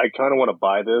like, I kind of want to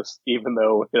buy this, even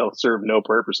though it'll serve no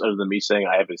purpose other than me saying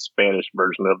I have a Spanish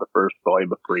version of the first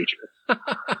volume of Preacher.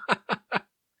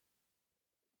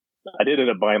 I did end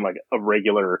up buying like a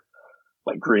regular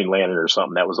like Green Lantern or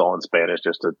something that was all in Spanish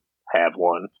just to have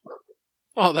one.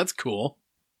 Oh, that's cool.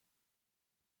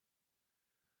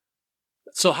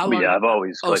 So how long? Yeah, I've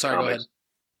always collected comics. Go ahead.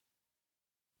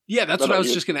 Yeah, that's what I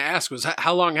was just going to ask was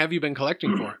how long have you been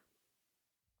collecting for?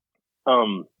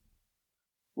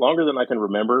 Longer than I can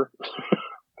remember,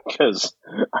 because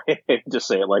I hate to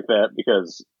say it like that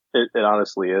because it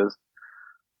honestly is.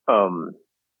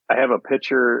 I have a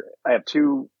picture. I have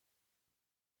two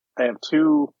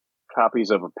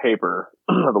copies of a paper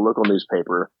of a local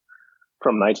newspaper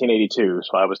from 1982.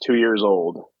 So I was 2 years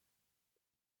old,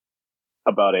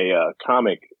 about a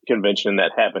comic convention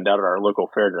that happened out at our local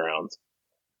fairgrounds.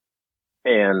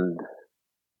 And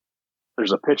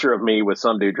there's a picture of me with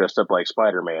some dude dressed up like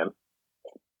Spider-Man.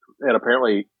 And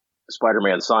apparently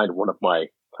Spider-Man signed one of my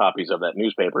copies of that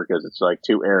newspaper because it's like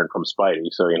to Aaron from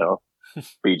Spidey. So,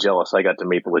 be jealous. I got to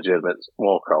meet the legitimate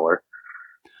wall crawler.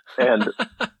 And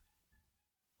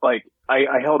like,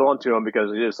 I held on to them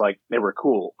because it is like, they were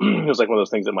cool. It was like one of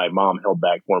those things that my mom held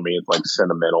back for me. It's like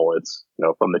sentimental. It's,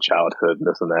 from the childhood and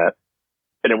this and that.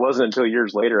 And it wasn't until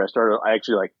years later I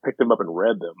actually like picked them up and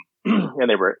read them. And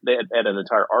they had an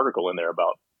entire article in there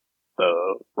about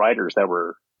the writers that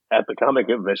were at the comic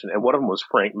convention. And one of them was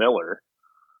Frank Miller.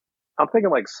 I'm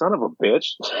thinking like, son of a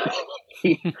bitch.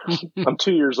 I'm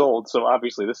 2 years old. So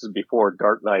obviously this is before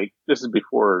Dark Knight. This is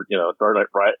before, Dark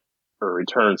Knight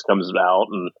Returns comes out.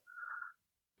 And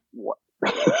what?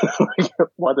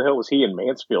 Why the hell was he in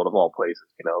Mansfield of all places?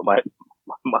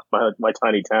 My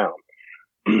tiny town.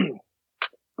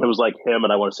 It was like him,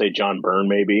 and I want to say John Byrne,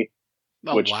 maybe.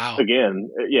 Oh, which, wow. Again,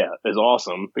 yeah, is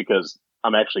awesome because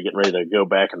I'm actually getting ready to go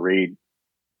back and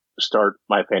start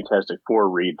my Fantastic Four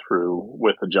read through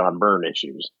with the John Byrne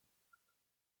issues.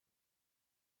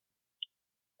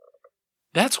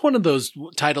 That's one of those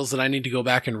titles that I need to go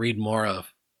back and read more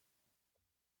of.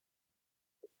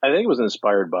 I think it was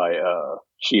inspired by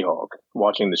She-Hulk,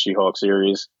 watching the She-Hulk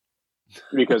series,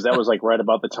 because that was like right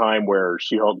about the time where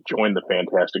She-Hulk joined the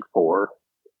Fantastic Four.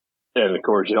 And of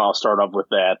course, I'll start off with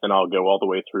that, then I'll go all the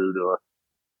way through to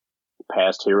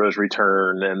Past Heroes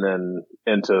Return, and then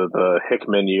into the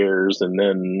Hickman years, and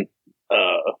then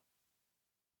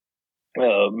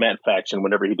Matt Faction,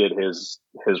 whenever he did his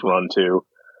run too.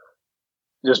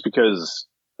 Just because,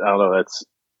 I don't know, that's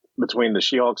between the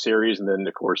She-Hulk series and then,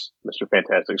 of course, Mr.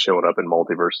 Fantastic showing up in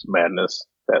Multiverse Madness.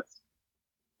 That's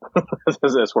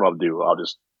what I'll do. I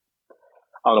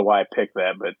don't know why I picked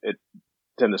that, but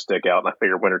tend to stick out, and I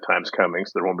figure wintertime's coming,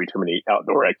 so there won't be too many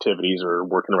outdoor activities or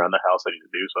working around the house I need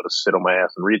to do, so I'll just sit on my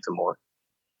ass and read some more,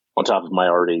 on top of my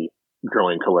already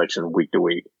growing collection week to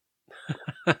week.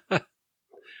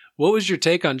 What was your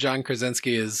take on John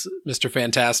Krasinski as Mr.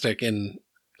 Fantastic in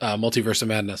Multiverse of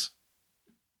Madness?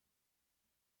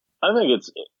 I think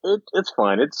it's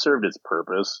fine. It served its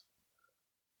purpose.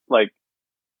 Like,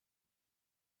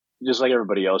 just like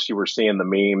everybody else, you were seeing the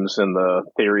memes and the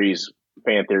theories,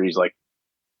 fan theories, like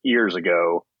years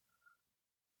ago.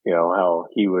 You know, how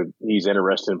he's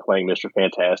interested in playing Mr.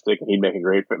 Fantastic, and he'd make a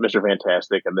great Mr.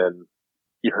 Fantastic, and then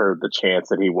you heard the chance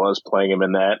that he was playing him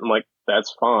in that. I'm like,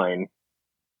 that's fine.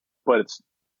 But it's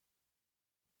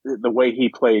the way he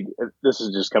played, this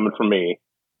is just coming from me,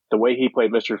 the way he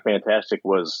played Mr. Fantastic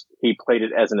was he played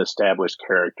it as an established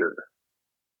character.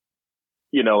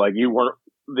 You know, like you weren't,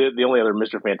 the only other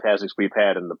Mr. Fantastics we've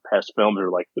had in the past films are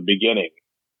like the beginning.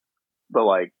 But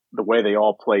like the way they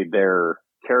all played their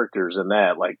characters in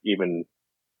that, like even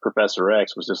Professor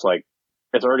X was just like,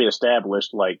 it's already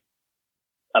established, like,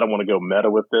 I don't want to go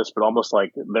meta with this, but almost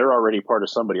like they're already part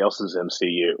of somebody else's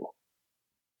MCU.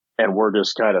 And we're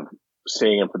just kind of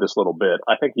seeing him for this little bit.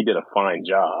 I think he did a fine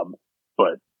job,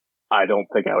 but I don't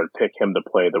think I would pick him to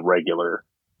play the regular,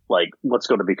 like, what's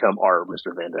going to become our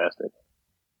Mr. Fantastic.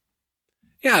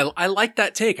 Yeah, I like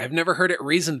that take. I've never heard it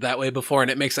reasoned that way before, and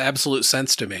it makes absolute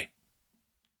sense to me.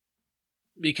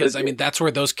 Because, I mean, that's where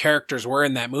those characters were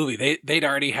in that movie. They'd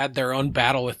already had their own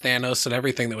battle with Thanos and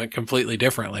everything that went completely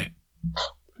differently.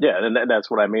 Yeah, and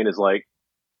that's what I mean is, like,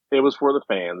 it was for the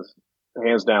fans,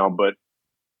 hands down, but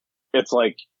it's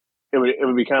like, it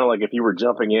would be kind of like if you were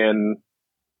jumping in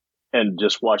and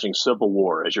just watching Civil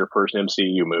War as your first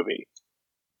MCU movie.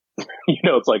 You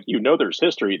know, it's like, you know there's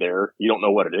history there, you don't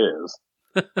know what it is.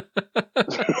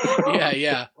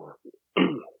 Yeah.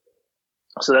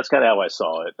 So that's kind of how I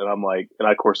saw it. And I'm like, and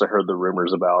of course I heard the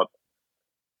rumors about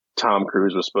Tom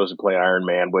Cruise was supposed to play Iron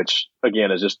Man, which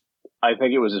again is just, I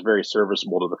think it was just very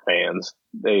serviceable to the fans.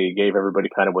 They gave everybody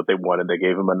kind of what they wanted. They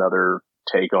gave him another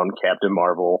take on Captain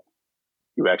Marvel.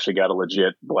 You actually got a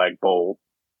legit Black Bolt,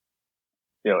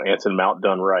 you know, Anson Mount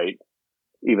done right,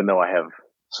 even though I have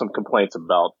some complaints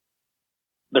about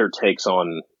their takes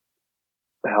on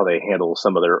how they handle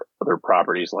some of their other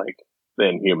properties like the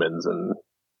Inhumans and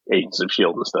Agents of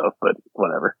S.H.I.E.L.D. and stuff, but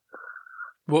whatever.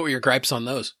 What were your gripes on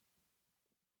those?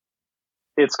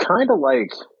 It's kind of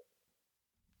like,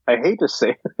 I hate to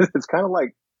say it, it's kind of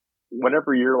like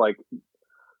whenever you're like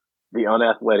the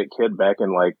unathletic kid back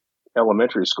in like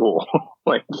elementary school,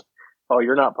 like, oh,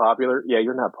 you're not popular? Yeah,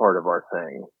 you're not part of our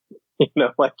thing. You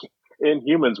know, like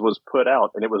Inhumans was put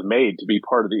out and it was made to be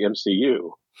part of the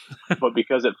MCU. But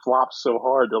because it flops so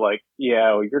hard, they're like,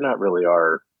 yeah, well, you're not really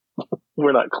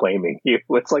we're not claiming you.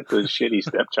 It's like the shitty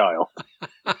stepchild.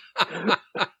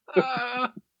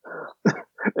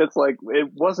 It's like, it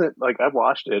wasn't like, I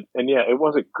watched it and yeah, it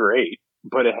wasn't great,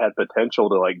 but it had potential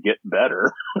to like get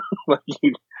better.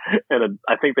 And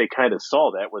I think they kind of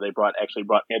saw that where they actually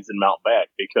brought Anson Mount back,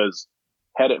 because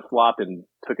had it flopped and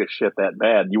took a shit that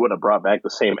bad, you wouldn't have brought back the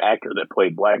same actor that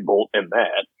played Black Bolt in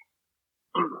that.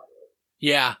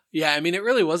 Yeah. I mean, it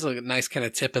really was a nice kind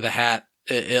of tip of the hat,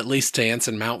 at least to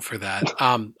Anson Mount for that.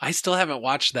 I still haven't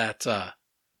watched that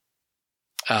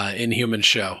Inhuman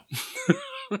show.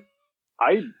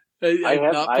 I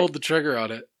have not pulled the trigger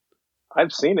on it.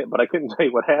 I've seen it, but I couldn't tell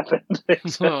you what happened,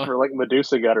 except for like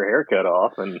Medusa got her hair cut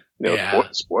off, and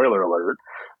spoiler alert.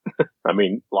 I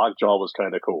mean, Lockjaw was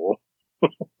kind of cool.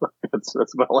 That's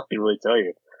about all I can really tell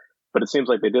you. But it seems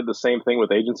like they did the same thing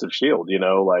with Agents of S.H.I.E.L.D., you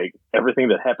know, like everything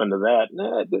that happened to that,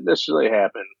 it didn't necessarily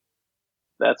happen.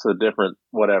 That's a different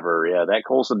whatever. Yeah, that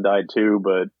Coulson died too,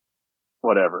 but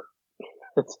whatever.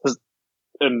 It's just,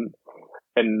 and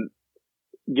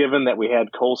given that we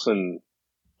had Coulson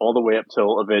all the way up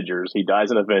till Avengers, he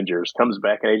dies in Avengers, comes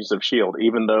back in Agents of S.H.I.E.L.D.,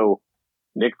 even though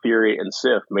Nick Fury and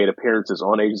Sif made appearances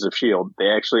on Agents of S.H.I.E.L.D., they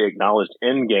actually acknowledged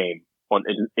Endgame on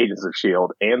Agents of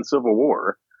S.H.I.E.L.D. and Civil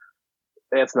War.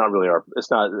 That's not really it's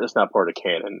not part of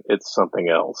canon. It's something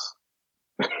else.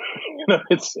 You know,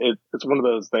 it's one of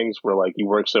those things where like you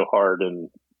work so hard and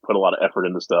put a lot of effort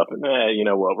into stuff, and you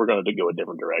know what, we're going to go a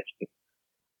different direction.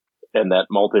 And that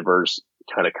multiverse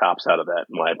kind of cops out of that,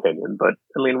 in my opinion. But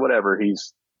I mean, whatever.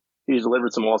 He's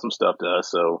delivered some awesome stuff to us,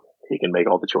 so he can make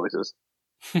all the choices.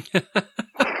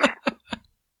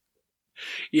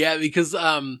 Yeah, because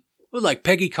like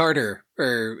Peggy Carter,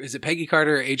 or is it Peggy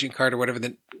Carter or Agent Carter, whatever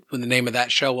the name of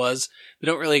that show was, they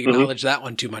don't really acknowledge that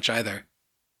one too much either.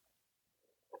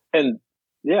 And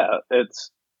yeah,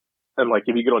 and like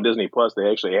if you go on Disney Plus, they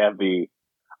actually have the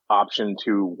option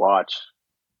to watch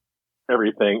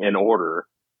everything in order.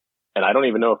 and I don't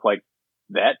even know if like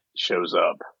that shows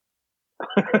up.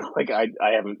 Like I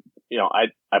haven't,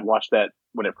 I've watched that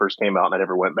when it first came out and I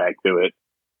never went back to it.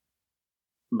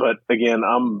 But again,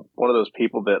 I'm one of those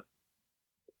people that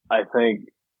I think,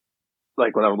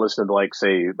 like when I'm listening to like,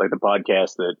 say, like the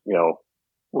podcast that,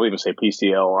 we'll even say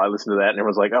PCL, I listen to that and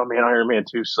everyone's like, oh man, Iron Man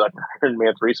 2 sucked, Iron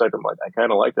Man 3 sucked. I'm like, I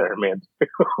kind of liked Iron Man 2.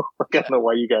 Like, I don't know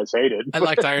why you guys hate it. I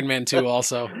liked Iron Man 2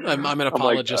 also. I'm an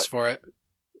apologist for it.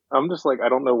 I'm just like, I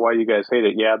don't know why you guys hate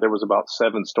it. Yeah, there was about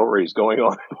 7 stories going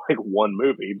on in like one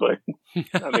movie, but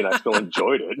I mean, I still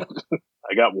enjoyed it.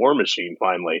 I got War Machine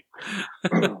finally.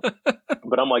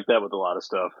 But I'm like that with a lot of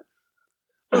stuff.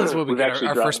 Well, that's what we got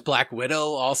our first Black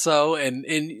Widow also. And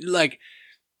like,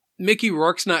 Mickey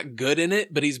Rourke's not good in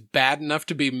it, but he's bad enough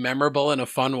to be memorable in a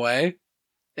fun way.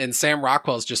 And Sam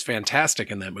Rockwell's just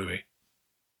fantastic in that movie.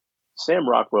 Sam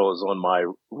Rockwell is on my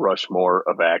Rushmore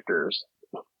of actors.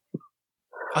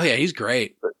 Oh yeah, he's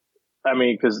great. I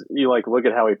mean, because you like look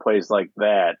at how he plays like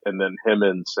that, and then him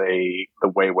in say The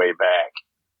Way Back,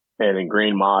 and in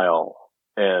Green Mile,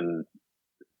 and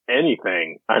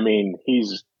anything. I mean,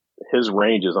 his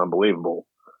range is unbelievable.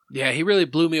 Yeah, he really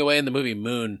blew me away in the movie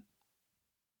Moon.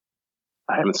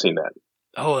 I haven't seen that.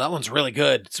 Oh, that one's really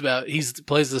good. It's about he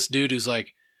plays this dude who's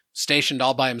like stationed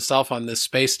all by himself on this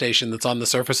space station that's on the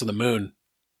surface of the moon,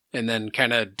 and then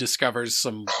kind of discovers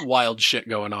some wild shit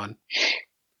going on.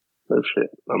 Oh shit!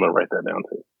 I'm gonna write that down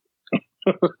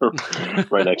too.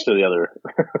 Right next to the other,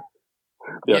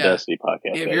 the Audacity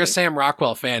podcast. If you're a Sam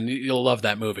Rockwell fan, you'll love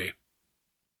that movie.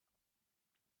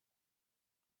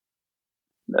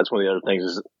 That's one of the other things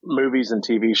is movies and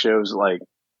TV shows. Like,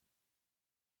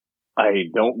 I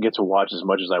don't get to watch as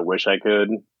much as I wish I could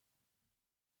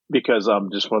because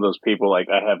I'm just one of those people. Like,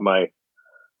 I have my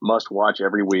must watch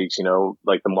every week.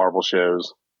 Like the Marvel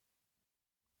shows.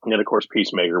 And then, of course,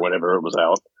 Peacemaker whenever it was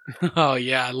out. Oh,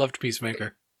 yeah. I loved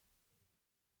Peacemaker.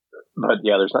 But,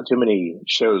 yeah, there's not too many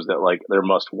shows that, like, they're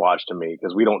must-watch to me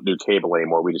because we don't do cable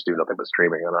anymore. We just do nothing but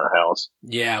streaming in our house.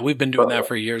 Yeah, we've been doing that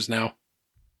for years now.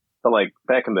 But, like,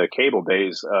 back in the cable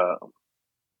days,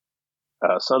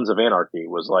 Sons of Anarchy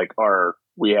was, like,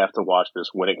 we have to watch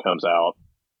this when it comes out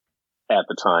at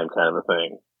the time kind of a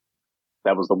thing.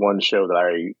 That was the one show that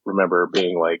I remember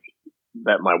being, like,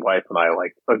 that my wife and I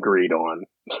like agreed on.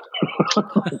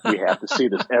 We have to see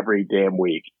this every damn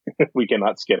week. We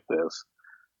cannot skip this.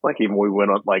 Like even when we went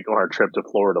on our trip to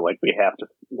Florida, like we have to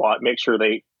make sure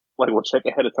they we'll check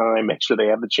ahead of time, make sure they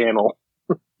have the channel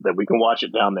that we can watch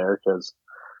it down there because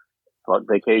on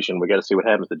vacation we got to see what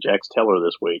happens to Jax Teller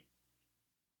this week.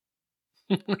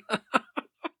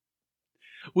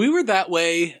 We were that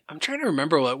way. I'm trying to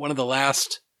remember what one of the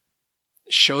last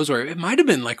shows where it might have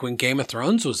been like when Game of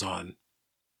Thrones was on.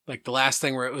 Like the last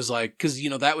thing where it was like, because,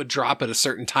 that would drop at a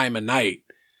certain time of night.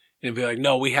 And it'd be like,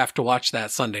 no, we have to watch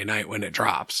that Sunday night when it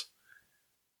drops.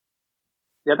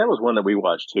 Yeah, that was one that we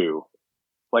watched too.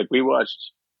 Like we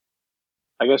watched,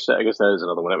 I guess that is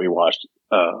another one that we watched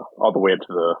all the way up to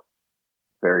the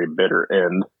very bitter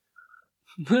end.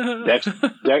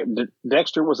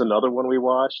 Dexter was another one we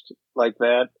watched like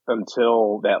that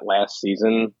until that last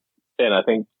season. And I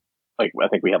think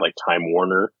we had like Time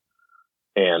Warner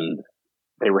and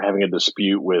they were having a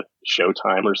dispute with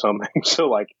Showtime or something. So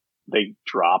like they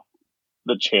dropped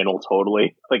the channel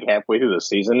totally like halfway through the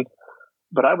season.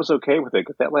 But I was okay with it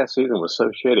because that last season was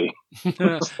so shitty.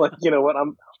 It's like, you know what?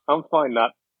 I'm fine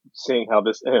not seeing how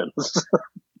this ends.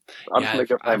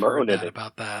 I've heard that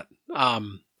about that. I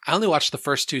only watched the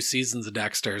first 2 seasons of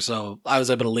Dexter, so I was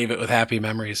able to leave it with happy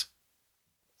memories.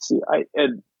 See,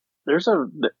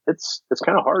 it's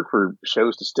kind of hard for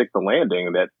shows to stick the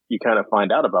landing that you kind of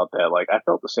find out about that. Like I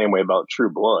felt the same way about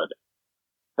True Blood.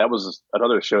 That was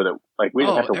another show that like we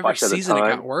didn't have to watch at the time. Every season it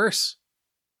got worse.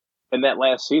 And that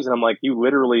last season, I'm like, you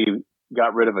literally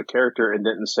got rid of a character and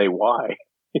didn't say why.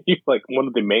 Like one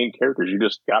of the main characters, you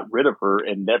just got rid of her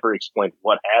and never explained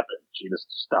what happened. She just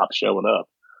stopped showing up.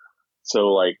 So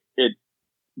like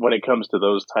when it comes to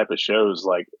those type of shows,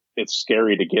 like it's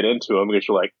scary to get into them because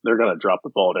you're like, they're going to drop the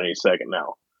ball at any second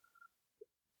now.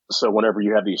 So whenever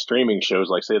you have these streaming shows,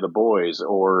 like say The Boys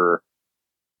or,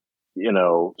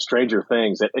 Stranger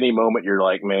Things, at any moment you're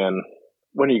like, man,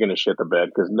 when are you going to shit the bed?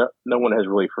 Because no one has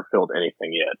really fulfilled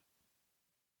anything yet.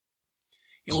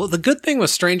 Well, the good thing with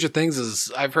Stranger Things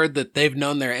is I've heard that they've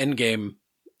known their end game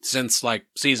since like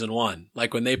season 1.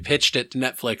 Like when they pitched it to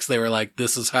Netflix, they were like,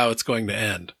 this is how it's going to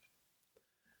end.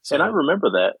 So, and I remember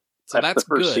that. So that's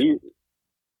good.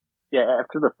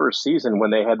 After the first season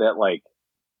when they had that like,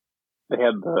 they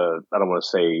had the, I don't want to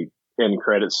say end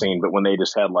credit scene, but when they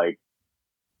just had like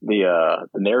the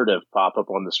narrative pop up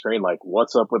on the screen, like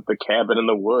what's up with the cabin in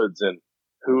the woods and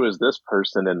who is this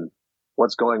person and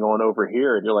what's going on over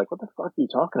here? And you're like, what the fuck are you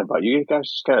talking about? You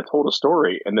guys just kind of told a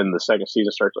story. And then the second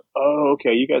season starts like, oh,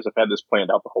 okay, you guys have had this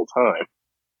planned out the whole time.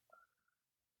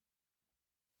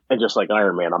 And just like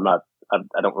Iron Man,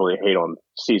 I don't really hate on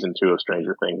season 2 of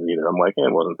Stranger Things either. I'm like,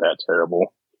 it wasn't that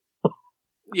terrible.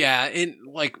 Yeah. And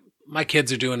like my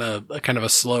kids are doing a kind of a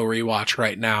slow rewatch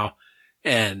right now.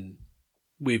 And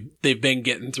they've been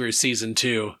getting through season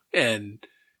 2 and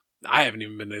I haven't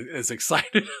even been as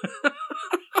excited.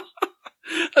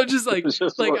 I'm just like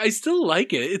I still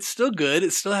like it. It's still good.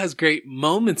 It still has great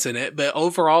moments in it. But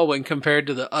overall, when compared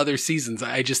to the other seasons,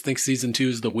 I just think season 2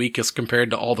 is the weakest compared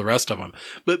to all the rest of them.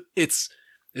 But it's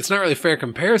not really a fair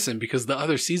comparison because the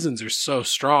other seasons are so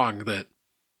strong that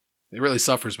it really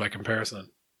suffers by comparison.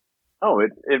 Oh,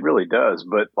 it really does.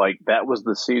 But like that was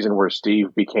the season where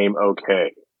Steve became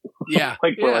okay. Yeah.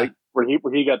 Where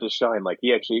he got to shine, like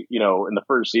he actually, in the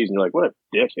first season, you're like, what a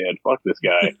dickhead, fuck this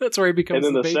guy. That's where he becomes.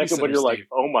 And then the second one, you're like,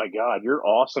 oh my god, you're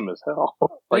awesome as hell.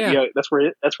 That's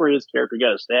where his character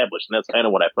got established, and that's kind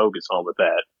of what I focus on with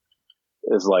that.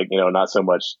 Is like, not so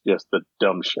much just the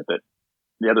dumb shit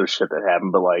the other shit that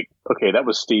happened, but like, okay, that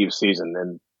was Steve's season,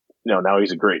 and now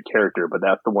he's a great character, but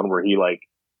that's the one where he like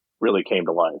really came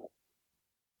to life.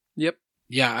 Yep.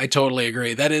 Yeah, I totally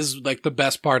agree. That is like the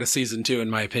best part of season 2, in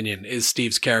my opinion, is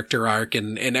Steve's character arc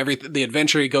and everything, the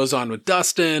adventure he goes on with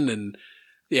Dustin. And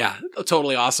yeah,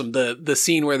 totally awesome. The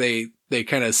scene where they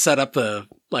kind of set up a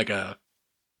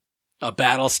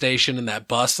battle station in that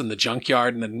bus in the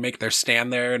junkyard and then make their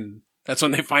stand there. And that's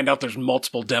when they find out there's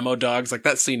multiple demo dogs. Like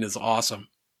that scene is awesome.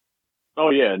 Oh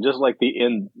yeah. Just like the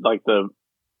end, like the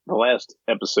last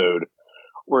episode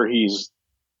where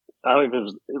I don't know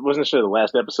if it wasn't necessarily the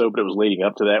last episode, but it was leading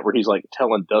up to that where he's like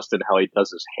telling Dustin how he does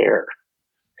his hair.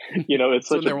 It's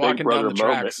such a big brother moment.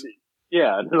 Tracks.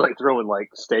 Yeah, and they're like throwing like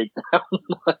steak down,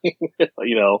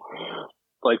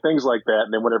 like things like that.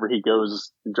 And then whenever he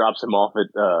goes and drops him off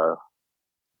at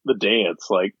the dance,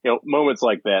 like moments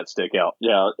like that stick out.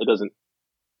 Yeah, it doesn't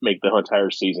make the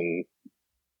entire season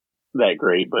that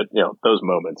great, but those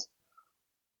moments.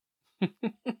 But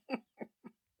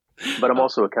I'm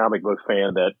also a comic book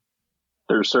fan that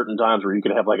there's certain times where you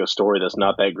can have like a story that's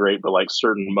not that great, but like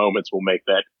certain moments will make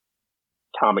that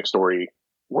comic story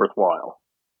worthwhile.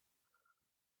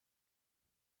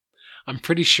 I'm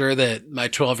pretty sure that my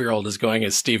 12-year-old is going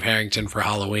as Steve Harrington for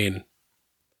Halloween.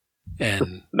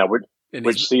 And now,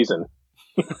 which season?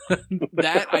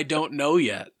 That I don't know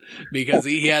yet because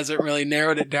he hasn't really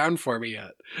narrowed it down for me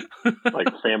yet. Like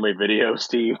Family Video,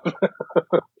 Steve.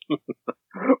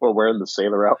 Or wearing the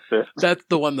sailor outfit. That's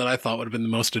the one that I thought would have been the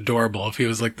most adorable if he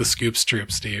was like the Scoops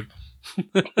Troop Steve. You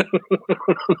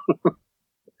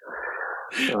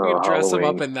could dress him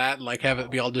up in that and like have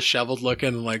it be all disheveled looking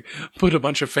and like put a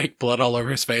bunch of fake blood all over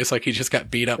his face like he just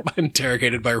got beat up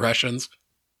interrogated by Russians.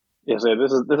 Yeah, so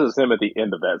this is him at the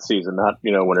end of that season, not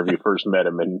whenever you first met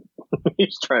him and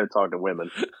he's trying to talk to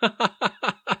women.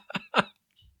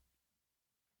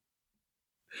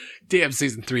 Damn,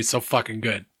 season 3 is so fucking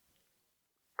good.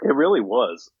 It really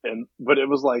was, but it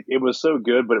was like it was so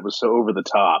good, but it was so over the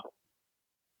top.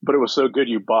 But it was so good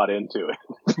you bought into it.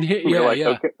 Yeah.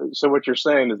 Okay, so what you're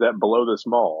saying is that below this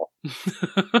mall.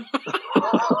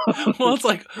 Well, it's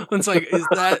like is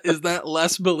that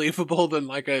less believable than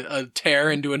like a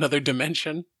tear into another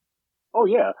dimension? Oh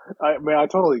yeah, I mean I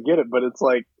totally get it, but it's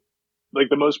like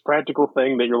the most practical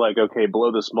thing that you're like, okay,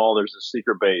 below this mall there's a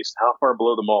secret base. How far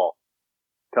below the mall?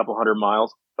 A couple 100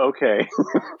 miles. Okay,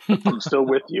 I'm still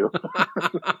with you. A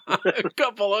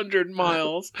couple 100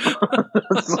 miles.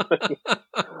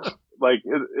 Like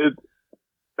it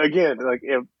again, like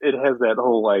it has that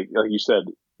whole like you said,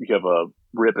 you have a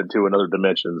rip into another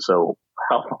dimension. So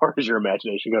how far is your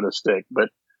imagination going to stick? But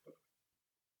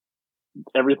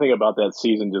everything about that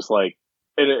season, just like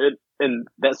and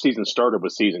that season started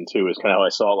with season 2 is kind of how I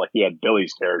saw it. Like you had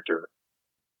Billy's character,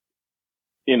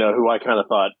 who I kind of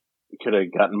thought could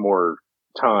have gotten more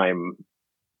time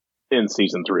in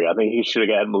season 3. I think he should have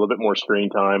gotten a little bit more screen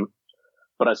time,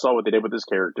 but I saw what they did with his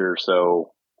character,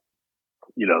 so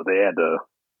they had to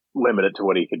limit it to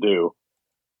what he could do.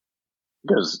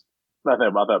 Because I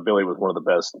thought Billy was one of the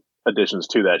best additions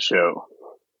to that show.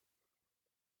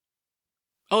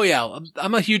 Oh yeah,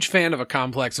 I'm a huge fan of a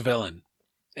complex villain,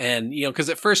 and because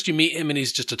at first you meet him and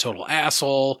he's just a total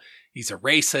asshole, he's a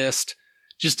racist,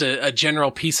 just a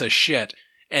general piece of shit.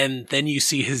 And then you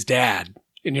see his dad,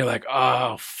 and you're like,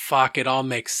 oh, fuck, it all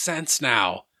makes sense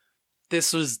now.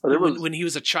 This was, when he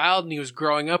was a child and he was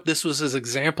growing up, this was his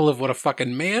example of what a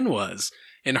fucking man was.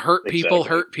 And hurt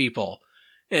people.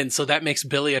 And so that makes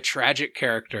Billy a tragic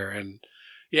character. And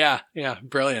yeah,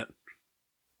 brilliant.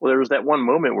 Well, there was that one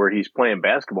moment where he's playing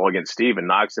basketball against Steve and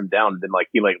knocks him down, and then like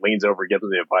he like leans over and gives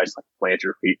him the advice like plant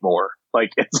your feet more.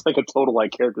 Like it's like a total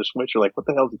like character switch. You're like, what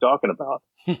the hell is he talking about?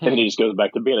 And then he just goes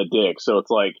back to being a dick. So it's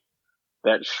like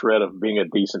that shred of being a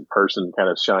decent person kind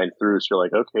of shines through. So you're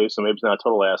like, okay, so maybe he's not a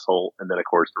total asshole. And then of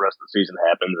course the rest of the season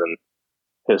happens, and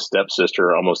his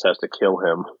stepsister almost has to kill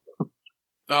him.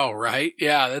 Oh, right.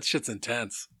 Yeah, that shit's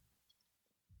intense.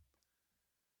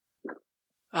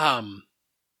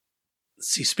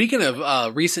 See, speaking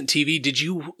of recent TV, did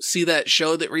you see that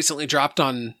show that recently dropped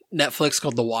on Netflix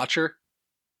called The Watcher?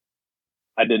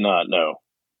 I did not know.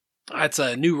 It's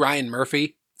a new Ryan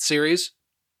Murphy series.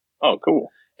 Oh, cool.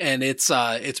 And it's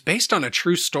based on a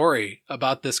true story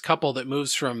about this couple that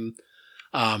moves from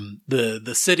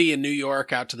the city in New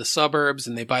York out to the suburbs,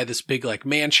 and they buy this big like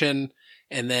mansion,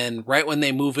 and then right when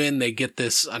they move in, they get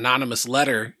this anonymous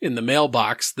letter in the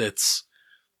mailbox that's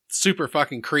super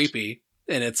fucking creepy,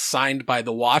 and it's signed by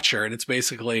the Watcher, and it's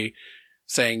basically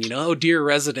saying, you know, oh, dear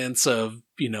residents of,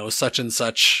 you know, such and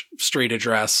such street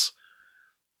address,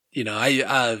 you know,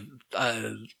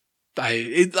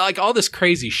 it, like all this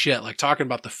crazy shit, like talking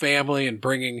about the family and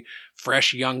bringing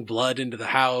fresh young blood into the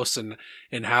house, and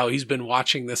how he's been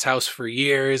watching this house for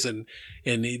years, and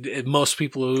most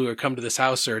people who come to this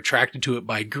house are attracted to it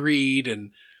by greed,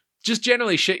 and just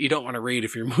generally shit you don't want to read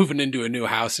if you're moving into a new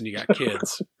house and you got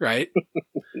kids, right?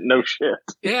 No shit.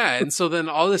 Yeah, and so then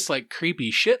all this like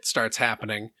creepy shit starts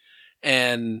happening,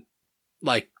 and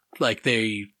their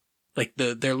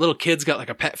little kid's got like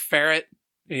a pet ferret.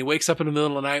 And he wakes up in the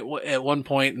middle of the night at one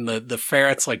point, and the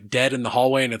ferret's like dead in the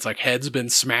hallway, and it's like head's been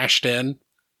smashed in.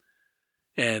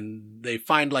 And they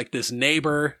find like this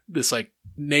neighbor that's like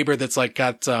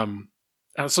got some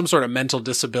sort of mental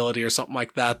disability or something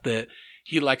like that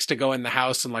he likes to go in the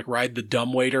house and like ride the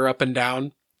dumbwaiter up and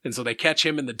down. And so they catch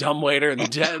him in the dumbwaiter, and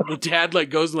the dad like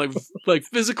goes and like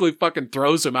physically fucking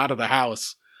throws him out of the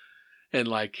house. And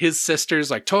like his sister's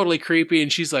like totally creepy,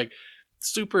 and she's like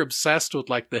super obsessed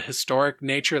with like the historic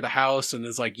nature of the house, and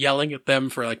is like yelling at them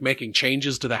for like making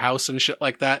changes to the house and shit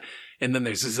like that. And then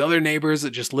there's these other neighbors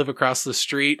that just live across the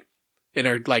street and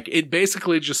are like it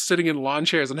basically just sitting in lawn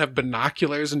chairs and have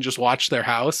binoculars and just watch their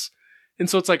house. And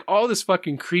so it's like all this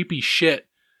fucking creepy shit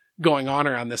going on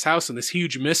around this house, and this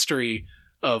huge mystery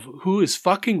of who is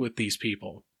fucking with these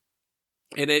people.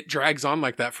 And it drags on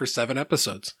like that for 7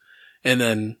 episodes. And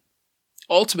then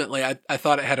ultimately, I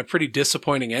thought it had a pretty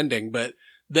disappointing ending, but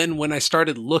then when I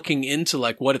started looking into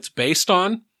like what it's based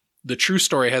on, the true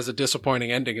story has a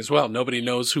disappointing ending as well. Nobody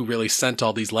knows who really sent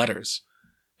all these letters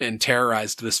and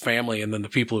terrorized this family and then the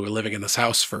people who were living in this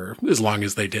house for as long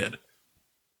as they did.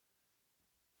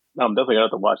 No, I'm definitely gonna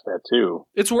have to watch that too.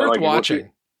 It's worth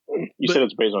watching. You said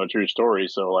it's based on a true story,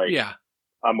 so like, yeah,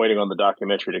 I'm waiting on the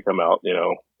documentary to come out, you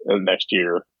know, next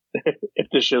year. If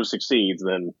this show succeeds,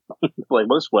 then like,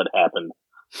 what's what happened?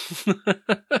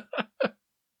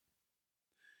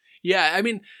 Yeah, I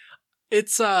mean,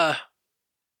 it's I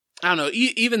don't know.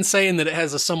 Even saying that it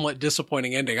has a somewhat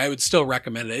disappointing ending, I would still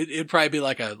recommend it. It'd probably be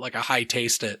like a high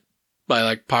taste it by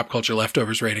like Pop Culture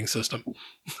Leftovers rating system.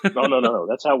 No.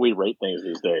 That's how we rate things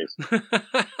these days.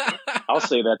 I'll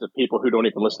say that to people who don't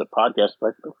even listen to podcasts.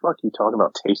 Like, what the fuck are you talking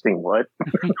about? Tasting what?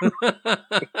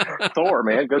 Thor,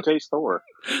 man. Go taste Thor.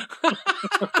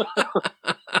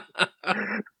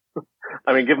 I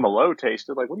mean, give them a low taste.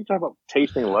 They're like, what are you talking about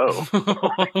tasting low?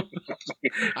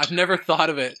 I've never thought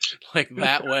of it like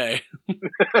that way.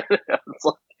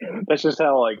 That's just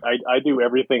how, like, I do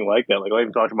everything like that. Like, I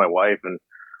even talk to my wife and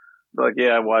be like,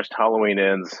 yeah, I watched Halloween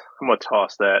Ends. I'm going to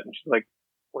toss that. And she's like,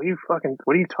 what are you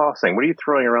tossing? What are you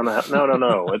throwing around the house? No.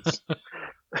 It's,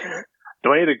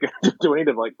 do I need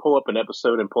to like pull up an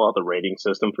episode and pull out the rating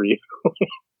system for you?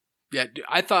 Yeah,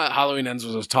 I thought Halloween Ends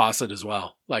was a toss it as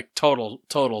well. Like total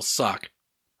suck.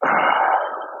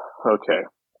 Okay.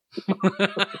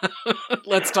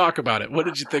 Let's talk about it. What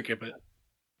did you think of it?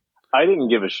 I didn't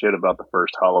give a shit about the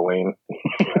first Halloween.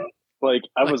 Like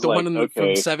I was the like, one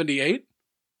from 78?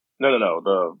 No.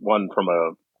 The one from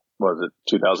what was it,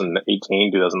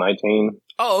 2018, 2019?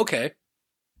 Oh, okay.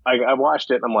 I watched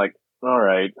it and I'm like, all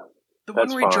right. The one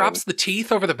where he drops the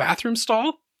teeth over the bathroom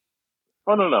stall?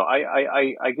 Oh, no.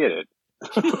 I get it.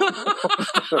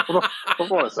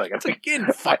 Hold on a second. It's again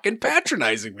fucking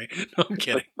patronizing me. No, I'm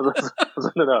kidding. No.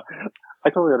 I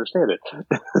totally understand it.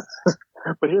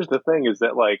 But here's the thing is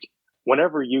that, like,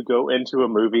 whenever you go into a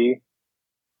movie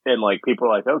and, like, people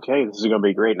are like, okay, this is going to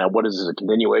be great. Now, what is this, a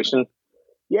continuation?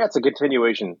 Yeah, it's a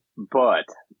continuation, but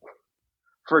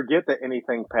forget that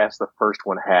anything past the first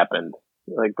one happened.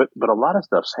 Like, but a lot of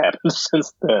stuff's happened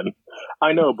since then.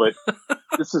 I know, but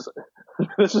this is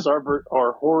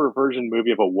our horror version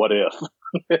movie of a what if.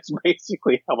 It's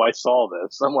basically how I saw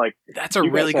this. I'm like, that's a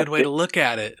really good way to look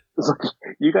at it.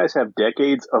 You guys have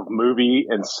decades of movie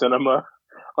and cinema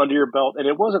under your belt, and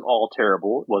it wasn't all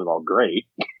terrible. It wasn't all great.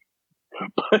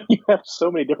 But you have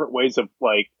so many different ways of,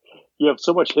 like, you have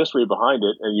so much history behind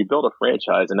it, and you build a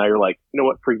franchise, and now you're like, you know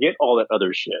what, forget all that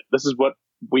other shit. This is what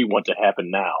we want to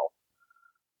happen now.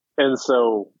 And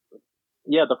so,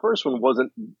 yeah, the first one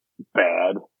wasn't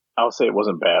bad. I'll say it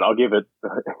wasn't bad. I'll give it,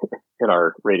 in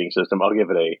our rating system, I'll give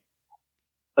it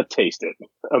a taste it,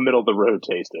 a middle of the road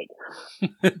taste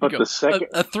it. But the second,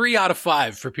 a 3 out of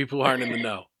 5 for people who aren't in the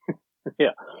know.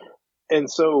 Yeah. And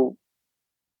so,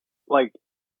 like,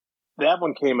 that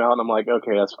one came out, and I'm like,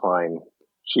 okay, that's fine.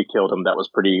 She killed him. That was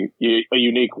a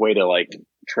unique way to, like,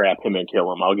 trap him and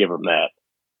kill him. I'll give him that.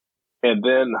 And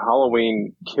then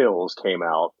Halloween Kills came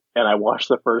out, and I watched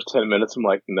the first 10 minutes. I'm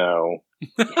like, no.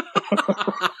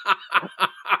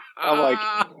 I'm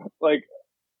like,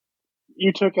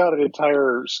 you took out an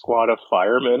entire squad of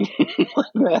firemen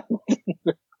like that.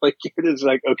 Like, it is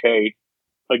like, okay,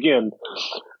 again.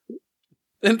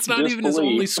 It's not even his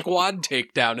only squad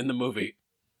takedown in the movie.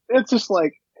 It's just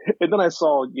like, and then I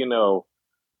saw,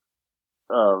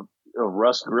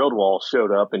 Russ Grildwall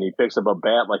showed up, and he picks up a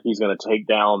bat like he's going to take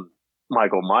down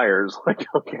Michael Myers. Like,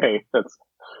 okay, that's,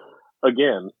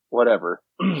 again, whatever.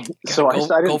 So I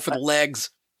didn't go for the legs.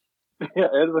 Yeah,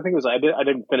 and the thing is, I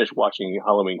didn't finish watching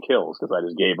Halloween Kills because I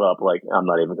just gave up. Like, I'm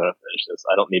not even going to finish this.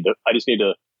 I don't need to. I just need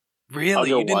to. Really,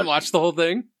 you didn't watch the whole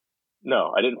thing?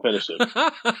 No, I didn't finish it.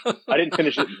 I didn't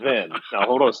finish it then. Now,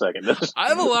 hold on a second. I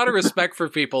have a lot of respect for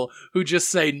people who just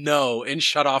say no and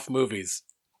shut off movies.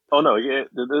 Oh, no. Yeah,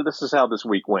 this is how this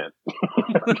week went.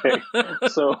 Okay.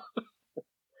 So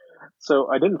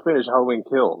I didn't finish Halloween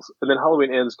Kills. And then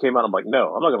Halloween Ends came out. I'm like,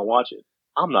 no, I'm not going to watch it.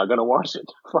 I'm not going to watch it.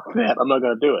 Fuck that. I'm not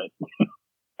going to do it.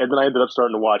 And then I ended up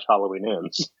starting to watch Halloween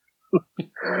Ends.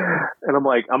 And I'm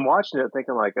like, I'm watching it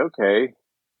thinking like, okay.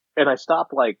 And I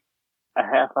stopped like a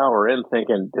half hour in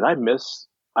thinking, did I miss?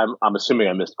 I'm assuming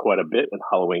I missed quite a bit in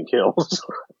Halloween Kills.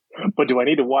 But do I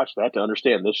need to watch that to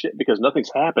understand this shit? Because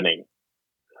nothing's happening.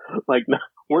 Like,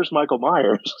 where's Michael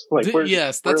Myers? Like,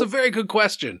 yes, that's a very good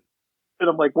question. And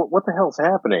I'm like, what the hell's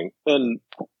happening? And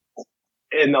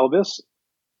now this,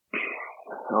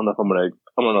 I don't know if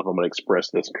I'm gonna express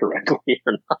this correctly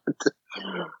or not.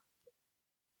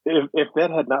 If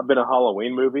that had not been a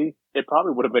Halloween movie, it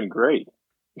probably would have been great.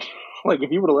 Like,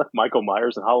 if you would have left Michael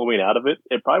Myers and Halloween out of it,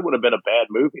 it probably would have been a bad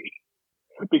movie.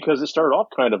 Because it started off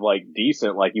kind of like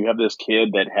decent. Like, you have this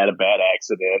kid that had a bad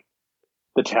accident.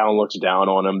 The town looks down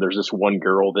on him. There's this one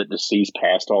girl that just sees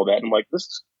past all that. And I'm like,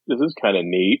 this is kind of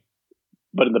neat.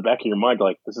 But in the back of your mind,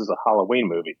 like, this is a Halloween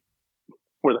movie.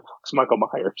 Where the fuck's Michael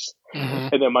Myers?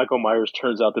 Mm-hmm. And then Michael Myers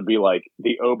turns out to be like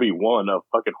the Obi-Wan of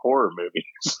fucking horror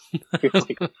movies. He's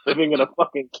like living in a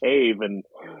fucking cave and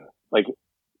like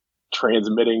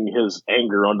transmitting his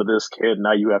anger onto this kid.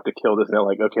 Now you have to kill this. And they're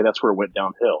like, okay, that's where it went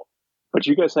downhill. But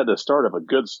you guys had the start of a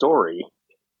good story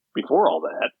before all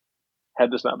that.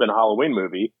 Had this not been a Halloween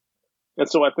movie. And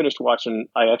so I finished watching,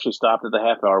 I actually stopped at the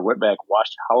half hour, went back,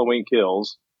 watched Halloween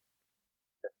Kills.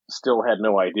 Still had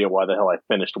no idea why the hell I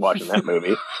finished watching that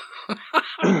movie.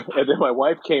 And then my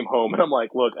wife came home, and I'm like,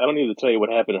 look, I don't need to tell you what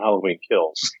happened in Halloween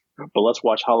Kills, but let's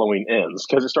watch Halloween Ends,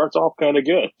 because it starts off kind of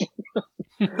good.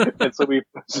 And so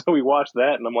we watched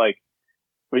that, and I'm like,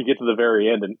 we get to the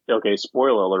very end, and okay,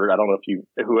 spoiler alert, I don't know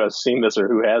who has seen this or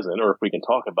who hasn't, or if we can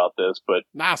talk about this, but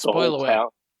spoil away.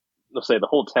 Let's say the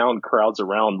whole town crowds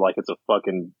around like it's a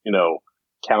fucking,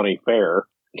 county fair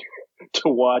to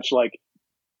watch, like,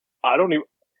 I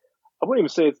wouldn't even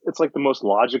say it's like the most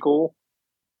logical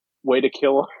way to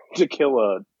kill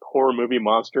a horror movie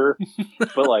monster,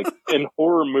 but like in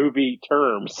horror movie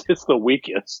terms, it's the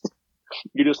weakest.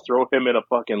 You just throw him in a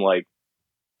fucking like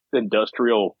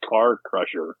industrial car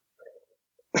crusher,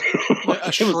 like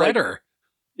a shredder.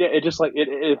 It just like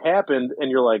it happened, and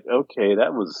you're like, okay,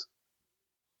 that was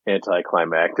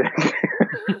anticlimactic.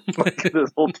 Like,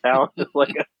 this whole town is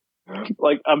like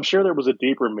I'm sure there was a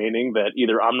deeper meaning that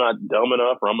either I'm not dumb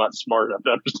enough or I'm not smart enough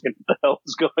to understand what the hell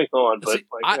is going on. But see,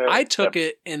 I took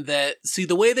it in that,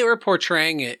 the way they were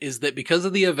portraying it is that because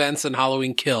of the events in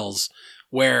Halloween Kills,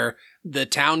 where the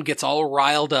town gets all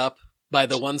riled up by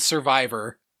the one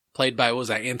survivor, played by, what was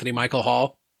that, Anthony Michael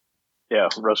Hall? Yeah,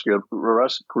 Russ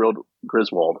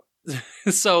Griswold.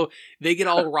 So they get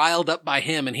all riled up by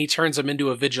him, and he turns them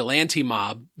into a vigilante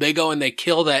mob. They go and they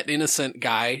kill that innocent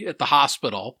guy at the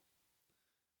hospital.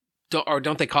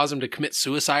 Don't they cause him to commit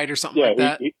suicide or something like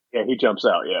that? He jumps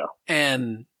out, yeah.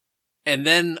 And And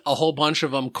then a whole bunch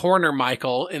of them corner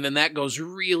Michael, and then that goes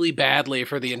really badly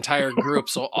for the entire group.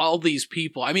 So all these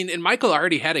people, I mean, and Michael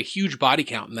already had a huge body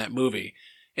count in that movie.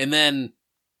 And then,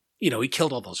 you know, he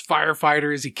killed all those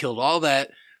firefighters. He killed all that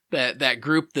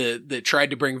group that tried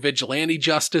to bring vigilante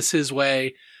justice his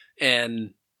way.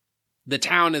 And the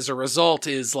town as a result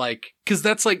is like, cause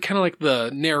that's like kind of like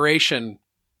the narration,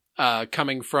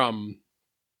 coming from,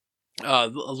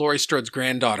 Laurie Strode's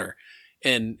granddaughter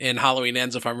in Halloween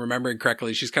Ends, if I'm remembering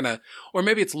correctly. She's kind of, or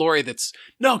maybe it's Laurie cause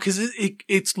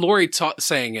it's Laurie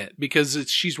saying it because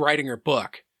she's writing her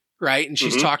book, right? And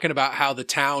she's talking about how the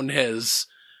town has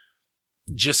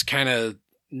just kind of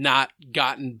not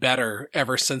gotten better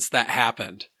ever since that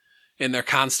happened. And they're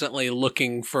constantly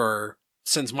looking for,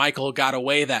 since Michael got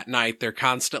away that night, they're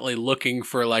constantly looking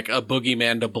for like a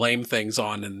boogeyman to blame things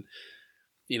on. And,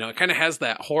 you know, it kind of has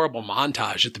that horrible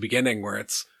montage at the beginning where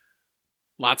it's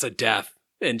lots of death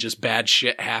and just bad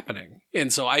shit happening.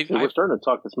 And so we're starting to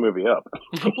talk this movie up.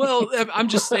 Well, I'm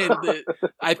just saying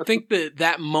that I think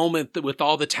that moment that with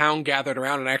all the town gathered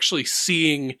around and actually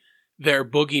seeing their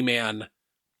boogeyman,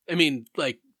 I mean,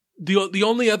 like the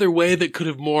only other way that could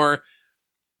have more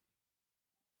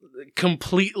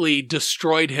completely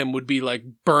destroyed him would be like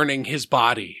burning his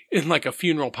body in like a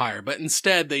funeral pyre. But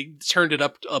instead they turned it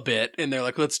up a bit and they're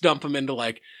like, let's dump him into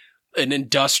like an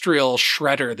industrial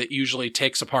shredder that usually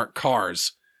takes apart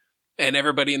cars. And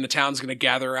everybody in the town's going to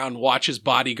gather around and watch his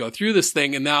body go through this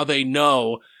thing. And now they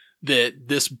know that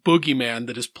this boogeyman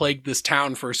that has plagued this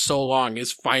town for so long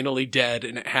is finally dead.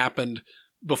 And it happened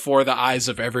before the eyes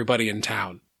of everybody in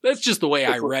town. That's just the way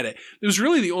I read it. It was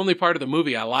really the only part of the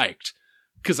movie I liked.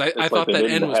 Because I thought that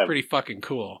end was pretty fucking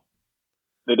cool.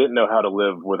 They didn't know how to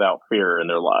live without fear in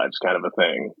their lives, kind of a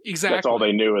thing. Exactly. That's all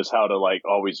they knew, is how to like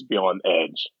always be on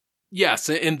edge. Yes,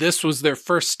 and this was their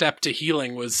first step to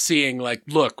healing, was seeing like,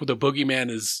 look, the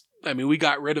boogeyman is, I mean, we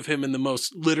got rid of him in the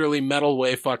most literally metal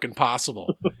way fucking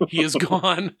possible. He is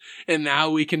gone, and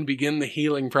now we can begin the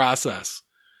healing process.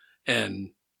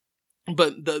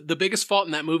 But the biggest fault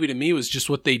in that movie to me was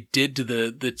just what they did to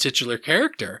the titular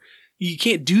character. You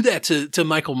can't do that to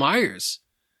Michael Myers.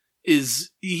 He's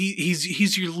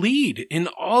your lead in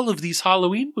all of these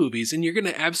Halloween movies, and you're going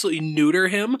to absolutely neuter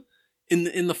him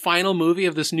in the final movie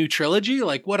of this new trilogy?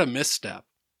 Like, what a misstep.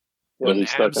 Yeah, what an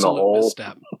absolute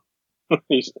misstep.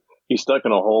 he's stuck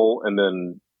in a hole, and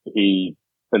then he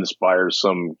inspires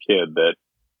some kid that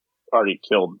already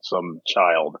killed some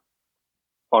child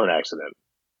on an accident.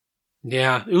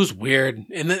 Yeah, it was weird.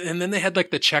 And then they had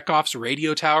like the Chekhov's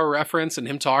radio tower reference and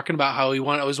him talking about how he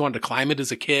always wanted to climb it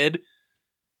as a kid.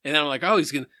 And then I'm like, oh,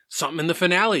 he's going to, something in the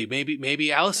finale.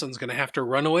 Maybe Allison's going to have to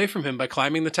run away from him by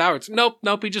climbing the tower. It's, nope,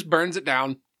 he just burns it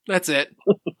down. That's it.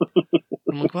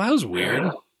 I'm like, well, that was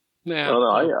weird.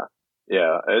 Yeah.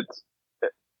 Yeah.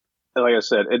 Like I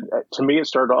said, to me, it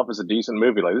started off as a decent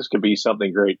movie. Like, this could be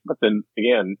something great. But then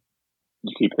again,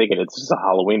 you keep thinking it's just a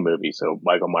Halloween movie, so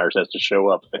Michael Myers has to show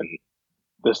up, and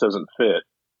this doesn't fit.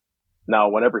 Now,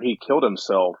 whenever he killed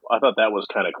himself, I thought that was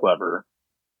kind of clever.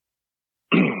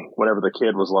 Whenever the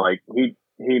kid was like,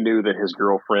 he knew that his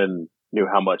girlfriend knew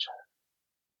how much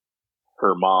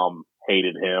her mom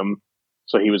hated him,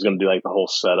 so he was going to do like the whole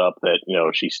setup that, you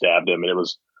know, she stabbed him, and it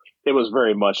was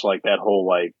very much like that whole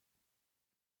like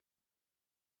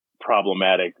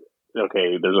problematic.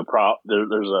 Okay, there's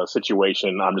a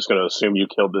situation. I'm just going to assume you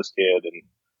killed this kid and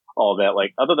all that.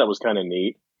 Like, I thought that was kind of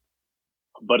neat,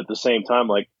 but at the same time,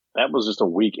 like, that was just a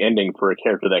weak ending for a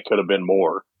character that could have been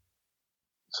more.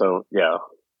 So yeah,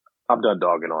 I'm done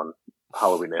dogging on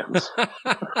Halloween Ends.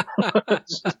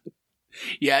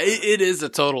 Yeah, it is a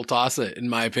total toss-it in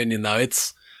my opinion, though.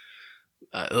 It's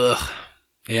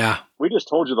yeah. We just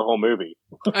told you the whole movie.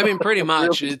 I mean, pretty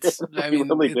much.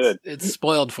 It's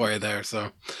spoiled for you there,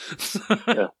 so.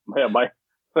 Yeah,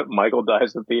 Michael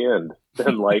dies at the end.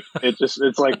 And like,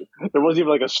 it's like, there wasn't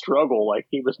even like a struggle. Like,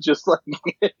 he was just like,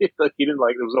 like he didn't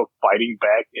like, there was no fighting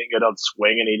back, he got up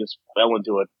swinging, he just fell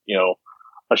into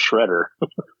a shredder.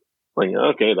 Like,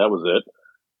 okay, that was it.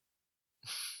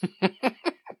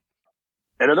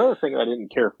 And another thing I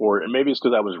didn't care for, and maybe it's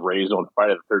because I was raised on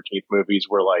Friday the 13th movies,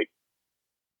 where like,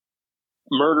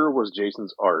 murder was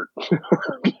Jason's art.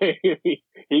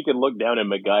 He could look down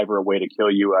and MacGyver a way to kill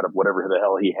you out of whatever the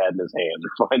hell he had in his hands,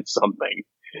 or find something.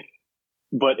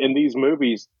 But in these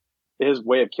movies, his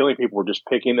way of killing people were just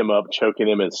picking them up, choking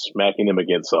them, and smacking them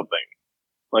against something.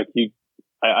 Like,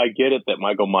 I get it that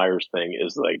Michael Myers' thing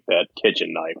is like that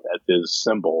kitchen knife. That's his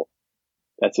symbol.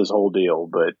 That's his whole deal.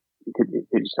 But he could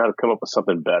just kind of come up with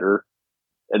something better.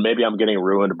 And maybe I'm getting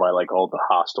ruined by like all the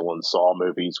Hostel and Saw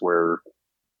movies where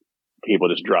people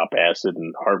just drop acid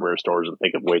in hardware stores and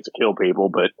think of ways to kill people.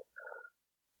 But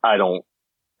I don't.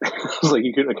 It's like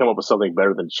you couldn't come up with something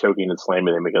better than choking and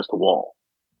slamming him against the wall.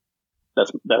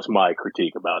 That's my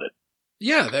critique about it.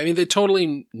 Yeah, I mean, they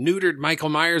totally neutered Michael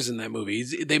Myers in that movie.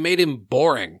 They made him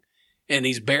boring, and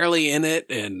he's barely in it.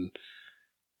 And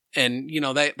you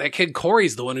know, that kid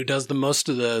Corey's the one who does the most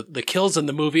of the kills in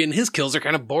the movie, and his kills are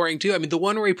kind of boring too. I mean, the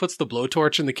one where he puts the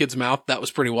blowtorch in the kid's mouth, that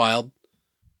was pretty wild.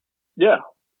 Yeah,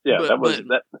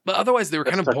 but otherwise they were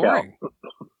kind of boring.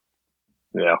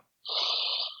 Yeah.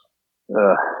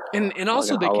 And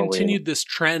also they continued this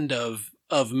trend of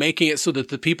making it so that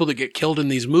the people that get killed in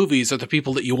these movies are the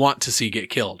people that you want to see get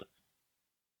killed.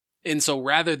 And so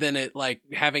rather than it like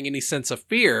having any sense of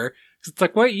fear, it's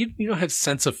like, what, you don't have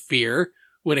sense of fear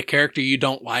when a character you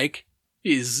don't like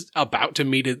is about to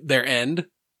meet their end,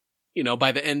 you know,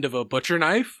 by the end of a butcher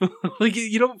knife. Like,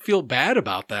 you don't feel bad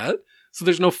about that. So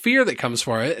there's no fear that comes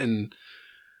for it. And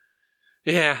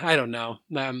yeah, I don't know.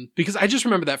 Because I just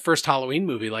remember that first Halloween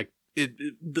movie, like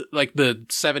like the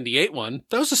 78 one,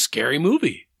 that was a scary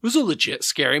movie. It was a legit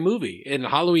scary movie. And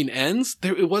Halloween Ends,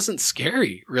 it wasn't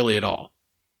scary really at all.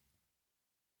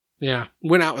 Yeah,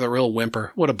 went out with a real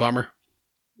whimper. What a bummer.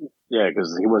 Yeah,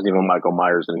 because he wasn't even Michael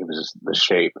Myers, and he was just the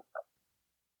shape.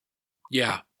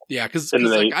 Yeah, because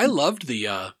like, I loved the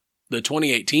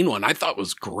 2018 one. I thought it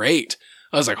was great.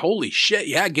 I was like, holy shit,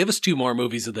 yeah, give us 2 more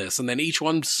movies of this. And then each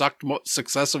one sucked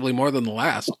successively more than the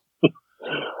last.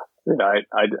 Yeah,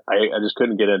 I just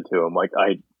couldn't get into them. Like,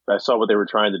 I saw what they were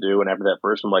trying to do, and after that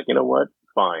first, I'm like, you know what?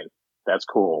 Fine. That's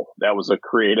cool. That was a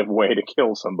creative way to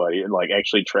kill somebody and, like,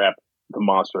 actually trap the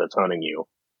monster that's hunting you.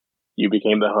 You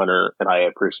became the hunter, and I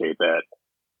appreciate that.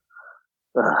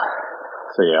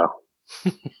 So, yeah.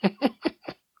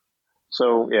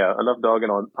 So, yeah, enough dogging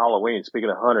on Halloween. Speaking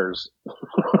of hunters,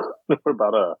 what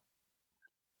about,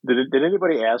 did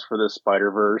anybody ask for this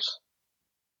Spider-Verse?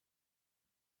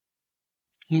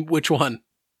 Which one?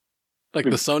 Like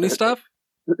the Sony stuff?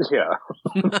 Yeah.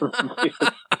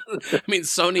 I mean,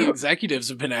 Sony executives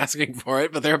have been asking for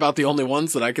it, but they're about the only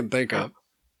ones that I can think of.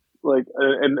 Like,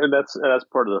 and that's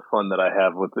part of the fun that I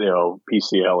have with, you know,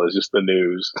 PCL is just the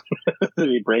news that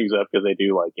he brings up, because they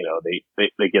do, like, you know,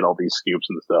 they get all these scoops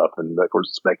and stuff, and of course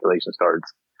the speculation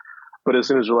starts. But as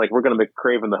soon as they're like, we're going to make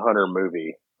Kraven the Hunter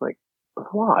movie, like,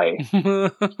 why?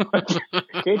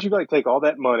 Can't you, like, take all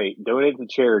that money, donate it to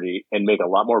charity, and make a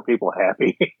lot more people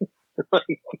happy?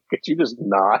 Like, could you just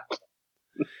not?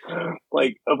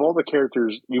 Like, of all the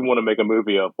characters you want to make a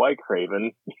movie of, why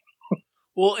Kraven?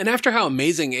 Well, and after how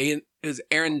amazing is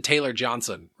Aaron Taylor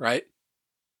Johnson, right?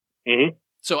 Mm-hmm.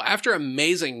 So after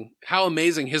how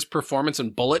amazing his performance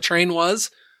in Bullet Train was,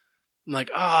 I'm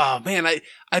like, oh man,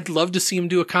 I'd love to see him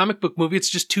do a comic book movie. It's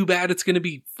just too bad it's going to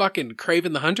be fucking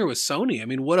Kraven the Hunter with Sony. I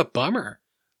mean, what a bummer.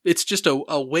 It's just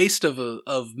a waste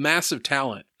of massive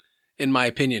talent, in my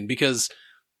opinion, because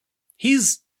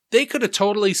they could have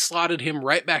totally slotted him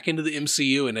right back into the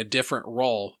MCU in a different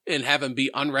role and have him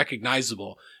be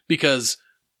unrecognizable. Because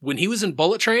when he was in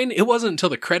Bullet Train, it wasn't until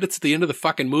the credits at the end of the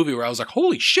fucking movie where I was like,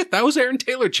 holy shit, that was Aaron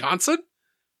Taylor Johnson?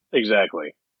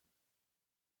 Exactly.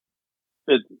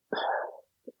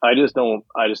 I just don't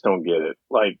get it.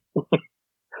 Like,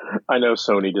 I know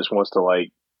Sony just wants to, like,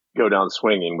 go down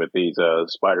swinging with these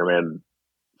Spider-Man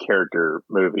character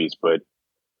movies, but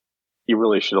you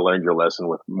really should have learned your lesson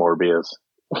with Morbius.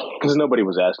 Because nobody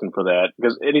was asking for that.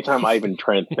 Because anytime I even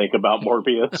try and think about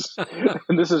Morbius,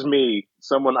 and this is me,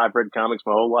 someone I've read comics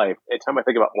my whole life, anytime I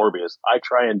think about Morbius, I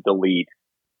try and delete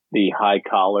the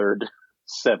high-collared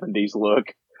 70s look.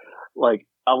 Like,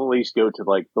 I'll at least go to,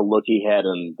 like, the look he had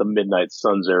in the Midnight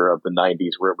Suns era of the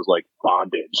 90s where it was, like,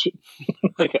 bondage.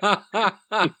 Like,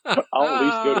 I'll at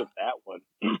least go to that one.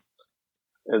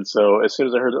 And so as soon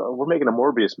as I heard, oh, we're making a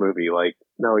Morbius movie, like,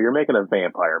 no, you're making a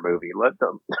vampire movie. Let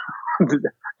them.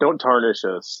 Don't tarnish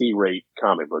a C-rate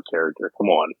comic book character. Come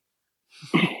on.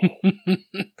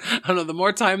 I don't know. The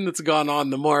more time that's gone on,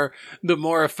 the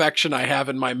more affection I have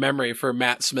in my memory for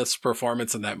Matt Smith's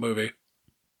performance in that movie.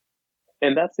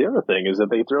 And that's the other thing, is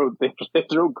that they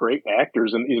throw great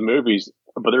actors in these movies,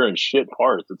 but they're in shit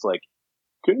parts. It's like,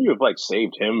 couldn't you have, like,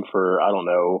 saved him for, I don't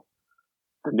know,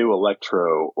 the new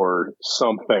Electro or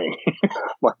something?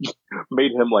 Like,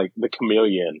 made him like the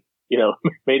Chameleon, you know,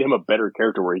 made him a better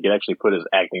character where he could actually put his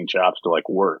acting chops to, like,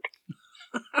 work.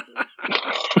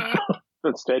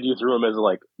 Instead, you threw him as,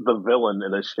 like, the villain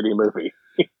in a shitty movie.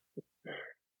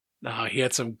 No, he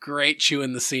had some great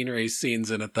chewing the scenery scenes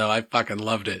in it, though. I fucking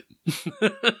loved it.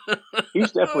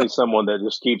 He's definitely someone that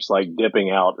just keeps, like,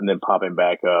 dipping out and then popping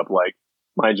back up. Like,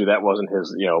 mind you, that wasn't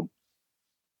his, you know,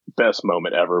 best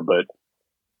moment ever, but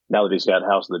now that he's got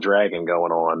House of the Dragon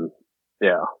going on,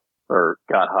 yeah, or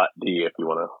Got Hot D, if you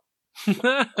want to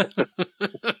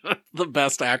The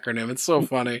best acronym. It's so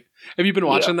funny. Have you been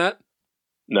watching that?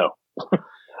 No.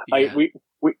 Yeah.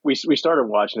 We started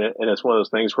watching it, and it's one of those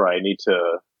things where I need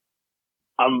to.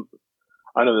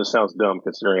 I know this sounds dumb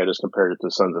considering I just compared it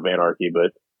to Sons of Anarchy,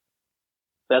 but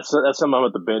that's something I'm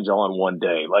at the binge all in one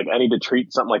day. Like I need to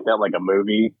treat something like that like a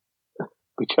movie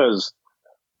because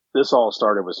this all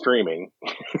started with streaming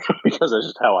because that's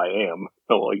just how I am.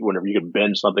 So like whenever you can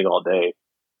binge something all day,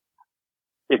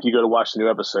 if you go to watch the new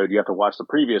episode, you have to watch the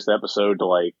previous episode to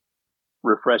like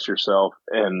refresh yourself.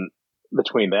 And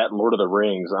between that and Lord of the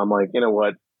Rings, I'm like, you know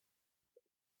what?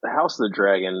 The House of the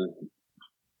Dragon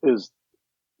is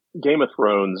Game of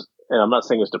Thrones, and I'm not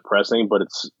saying it's depressing, but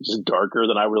it's just darker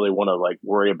than I really want to like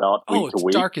worry about week to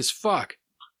week. It's dark as fuck.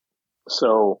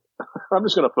 So I'm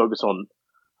just going to focus on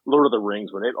Lord of the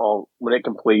Rings. When it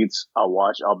completes,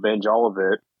 I'll binge all of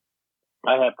it.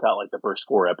 I have got like the first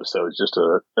 4 episodes just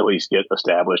to at least get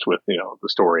established with, the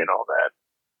story and all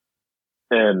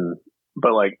that.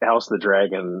 But like House of the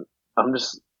Dragon, I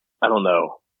don't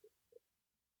know.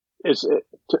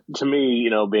 To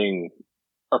me, being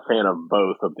a fan of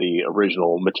both of the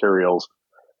original materials,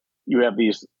 you have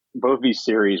both these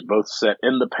series both set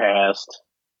in the past.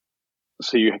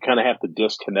 So you kind of have to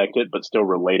disconnect it, but still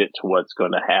relate it to what's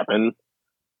going to happen.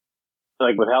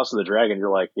 Like with House of the Dragon, you're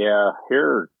like, yeah,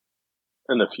 here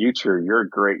in the future, your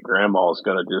great grandma is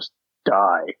going to just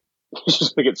die. She's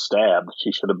just going to get stabbed.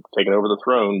 She should have taken over the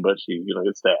throne, but she's going to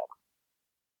get stabbed.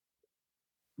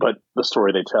 But the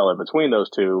story they tell in between those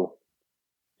two,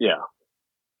 yeah.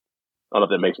 I don't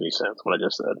know if that makes any sense, what I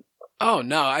just said. Oh,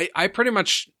 no. I pretty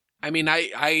much,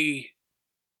 I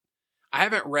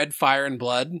haven't read Fire and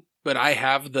Blood, but I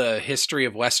have the History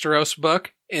of Westeros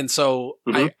book. And so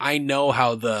I know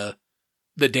how the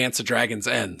Dance of Dragons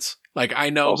ends. Like, I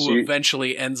know who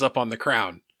eventually ends up on the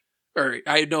crown. Or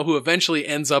I know who eventually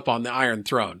ends up on the Iron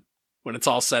Throne when it's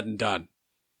all said and done.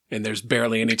 And there's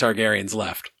barely any Targaryens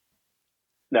left.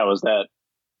 Now, is that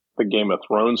the Game of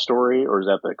Thrones story, or is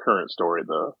that the current story,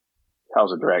 the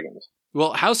House of Dragons?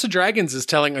 Well, House of Dragons is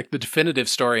telling like the definitive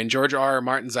story, and George R.R.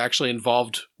 Martin's actually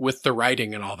involved with the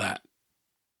writing and all that.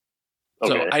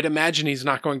 Okay. So I'd imagine he's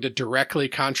not going to directly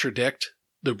contradict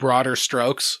the broader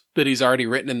strokes that he's already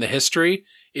written in the history.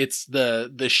 It's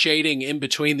the shading in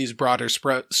between these broader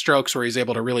strokes where he's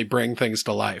able to really bring things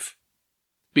to life.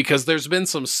 Because there's been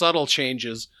some subtle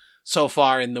changes so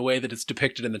far in the way that it's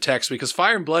depicted in the text, because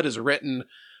Fire and Blood is written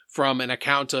from an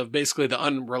account of basically the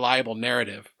unreliable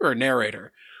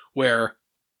narrator, where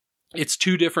it's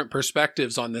 2 different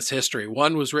perspectives on this history.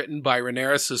 One was written by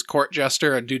Rhaenyra's court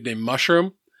jester, a dude named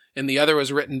Mushroom, and the other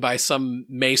was written by some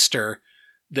maester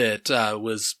that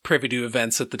was privy to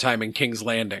events at the time in King's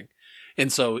Landing.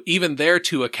 And so even their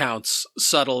 2 accounts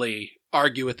subtly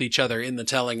argue with each other in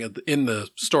the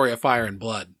story of Fire and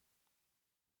Blood.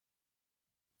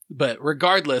 But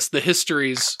regardless, the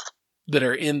histories that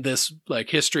are in this like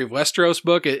History of Westeros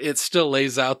book, it still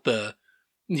lays out the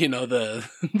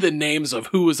names of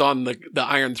who was on the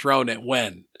Iron Throne at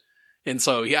when. And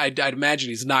so I'd imagine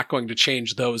he's not going to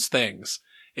change those things.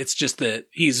 It's just that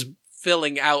he's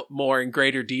filling out more in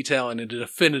greater detail and a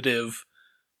definitive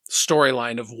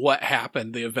storyline of what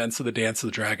happened, the events of the Dance of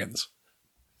the Dragons,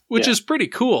 which is pretty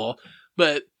cool.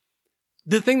 But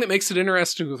the thing that makes it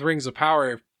interesting with Rings of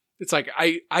Power, it's like,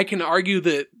 I can argue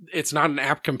that it's not an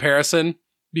apt comparison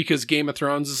because Game of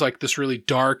Thrones is like this really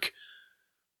dark,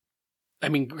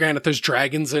 granted there's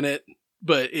dragons in it,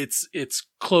 but it's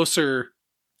closer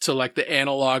to like the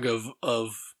analog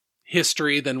of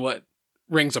history than what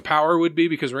Rings of Power would be,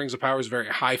 because Rings of Power is a very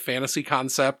high fantasy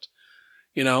concept,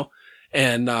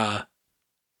 and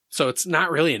so it's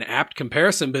not really an apt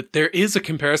comparison, but there is a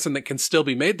comparison that can still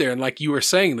be made there. And like you were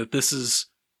saying, that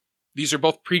these are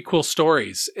both prequel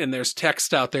stories, and there's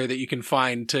text out there that you can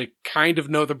find to kind of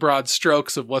know the broad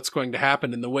strokes of what's going to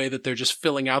happen in the way that they're just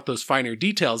filling out those finer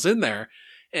details in there.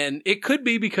 And it could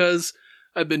be because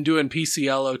I've been doing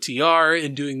PCL OTR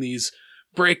and doing these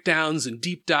breakdowns and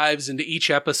deep dives into each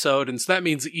episode. And so that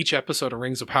means that each episode of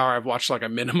Rings of Power I've watched like a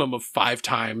minimum of 5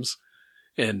 times.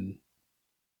 And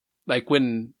like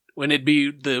when it'd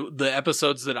be the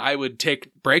episodes that I would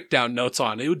take breakdown notes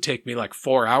on, it would take me like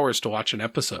 4 hours to watch an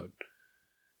episode.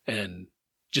 And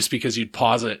just because you'd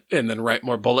pause it and then write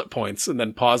more bullet points and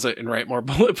then pause it and write more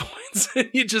bullet points. And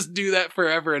you just do that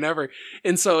forever and ever.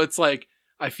 And so it's like,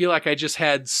 I feel like I just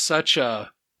had such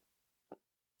a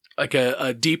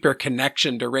deeper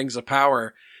connection to Rings of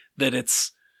Power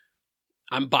that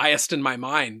I'm biased in my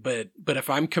mind, but if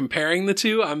I'm comparing the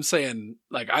 2, I'm saying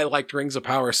like I liked Rings of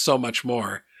Power so much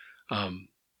more.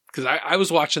 Cause I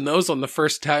was watching those on the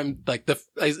first time, like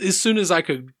as soon as I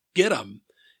could get them.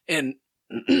 and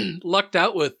lucked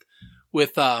out with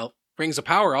Rings of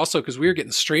Power also because we were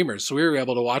getting streamers, so we were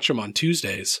able to watch them on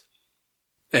Tuesdays.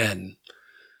 And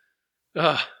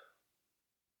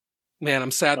man,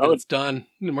 I'm sad that it's done.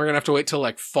 And we're gonna have to wait till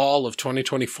like fall of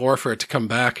 2024 for it to come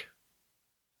back.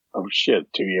 Oh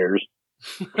shit, 2 years.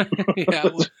 Yeah.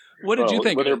 What did you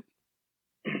think of it?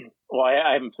 Well,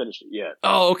 I haven't finished it yet.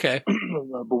 Oh, okay.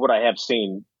 But what I have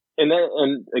seen, and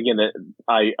again,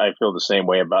 I feel the same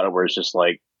way about it, where it's just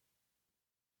like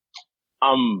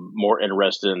I'm more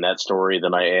interested in that story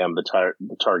than I am the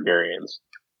Targaryens,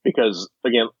 because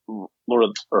again,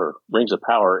 Rings of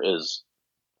Power is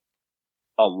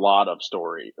a lot of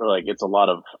story, or like it's a lot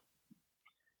of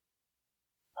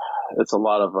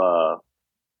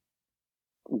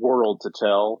world to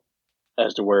tell,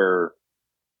 as to where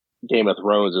Game of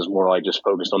Thrones is more like just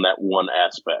focused on that one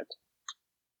aspect.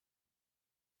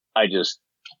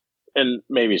 And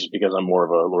maybe it's because I'm more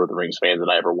of a Lord of the Rings fan than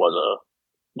I ever was a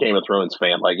Game of Thrones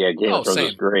fan. Like, yeah, Game of Thrones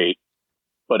is great,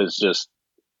 but it's just,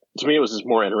 to me, it was just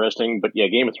more interesting. But yeah,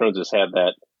 Game of Thrones has had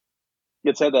that,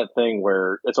 it's had that thing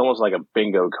where it's almost like a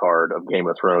bingo card of Game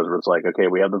of Thrones, where it's like, okay,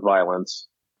 we have the violence,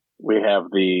 we have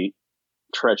the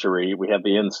treachery, we have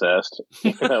the incest.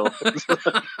 You know,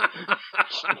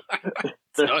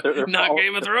 they're not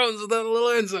Game of Thrones without a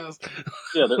little incest.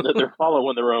 Yeah, they're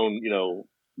following their own,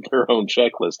 their own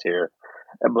checklist here.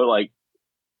 But like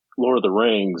Lord of the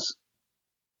Rings,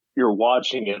 you're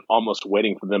watching it almost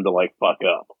waiting for them to like fuck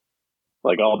up.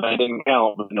 Like, oh, that didn't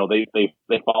count. But, they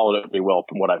followed it pretty well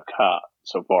from what I've caught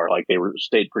so far. Like, they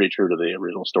stayed pretty true to the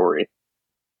original story.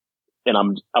 And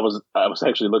I was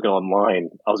actually looking online.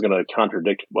 I was going to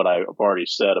contradict what I've already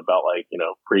said about like,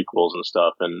 prequels and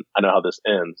stuff. And I know how this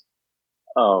ends.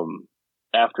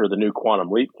 After the new Quantum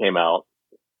Leap came out,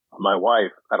 my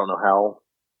wife, I don't know how,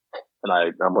 and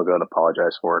I'm going to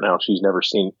apologize for it now. She's never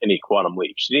seen any Quantum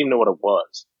Leap. She didn't even know what it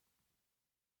was.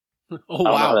 Oh, wow. I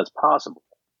don't know how that's possible.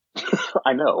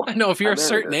 I know. I know. If you're a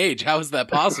certain age, how is that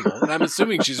possible? And I'm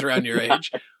assuming she's around your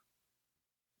age.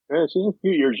 Yeah, she's a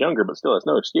few years younger, but still, that's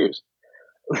no excuse.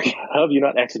 How have you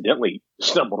not accidentally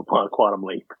stumbled upon Quantum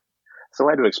Leap? So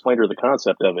I had to explain to her the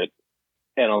concept of it.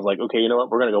 And I was like, okay, you know what?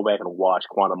 We're going to go back and watch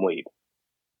Quantum Leap.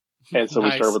 And so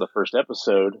we started with the first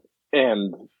episode.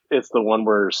 And it's the one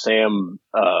where Sam,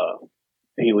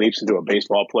 he leaps into a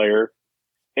baseball player.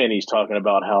 And he's talking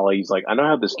about how he's like, I know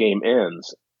how this game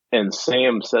ends. And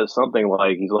Sam says something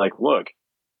like, he's like, look,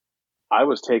 I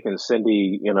was taking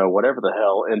Cindy, whatever the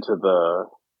hell, into the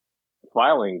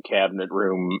filing cabinet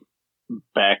room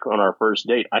back on our first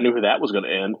date. I knew that was going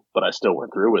to end, but I still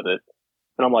went through with it.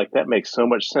 And I'm like, that makes so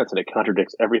much sense, and it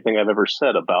contradicts everything I've ever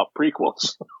said about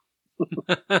prequels.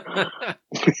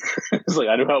 It's like,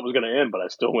 I knew how it was going to end, but I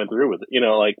still went through with it.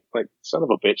 Like son of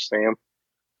a bitch, Sam.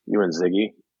 You and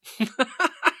Ziggy.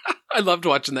 I loved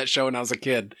watching that show when I was a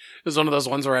kid. It was one of those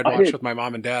ones where I'd watch with my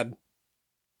mom and dad.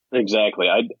 Exactly.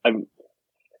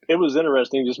 It was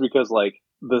interesting just because, like,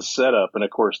 the setup, and of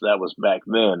course that was back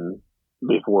then,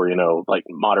 before, like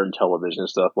modern television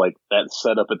stuff, like that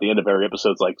setup at the end of every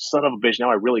episode is like, son of a bitch,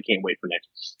 now I really can't wait for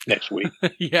next week.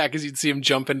 Yeah, because you'd see him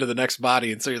jump into the next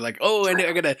body, and so you're like, oh, and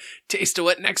I got a taste of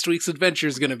what next week's adventure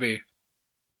is going to be.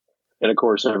 And of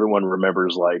course, everyone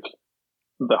remembers, like,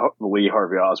 the Lee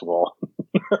Harvey Oswald.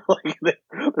 Like,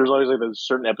 there's always like those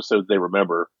certain episodes they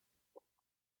remember.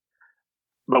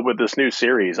 But with this new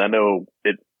series, I know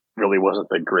it really wasn't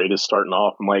the greatest starting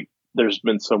off. I'm like, there's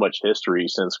been so much history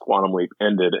since Quantum Leap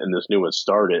ended and this new one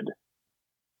started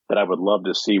that I would love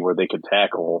to see where they could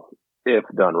tackle if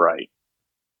done right.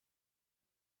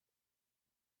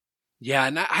 Yeah,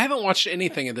 and I haven't watched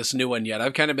anything of this new one yet.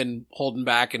 I've kind of been holding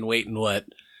back and waiting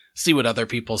see what other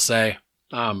people say.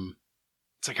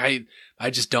 It's like I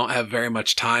just don't have very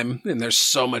much time, and there's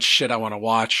so much shit I want to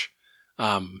watch.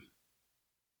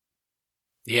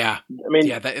 Yeah, I mean,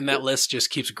 yeah, that list just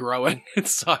keeps growing. It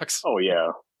sucks. Oh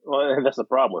yeah, well, and that's the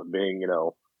problem with being,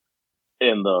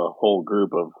 in the whole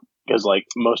group of, because like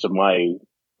most of my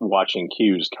watching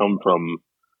cues come from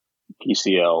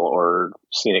PCL or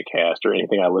Scenic Cast or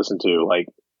anything I listen to. Like,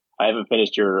 I haven't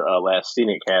finished your last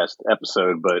Scenic Cast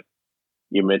episode, but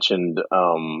you mentioned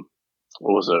what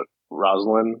was it,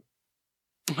 Rosalind?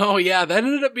 Oh yeah, that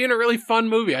ended up being a really fun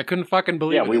movie. I couldn't fucking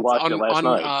believe it. Yeah, we watched it last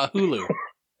night on Hulu.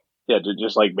 Yeah,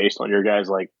 just like based on your guys'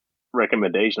 like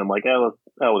recommendation, I'm like,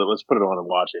 let's put it on and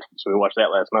watch it. So we watched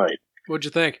that last night. What'd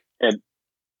you think? And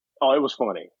it was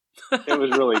funny. It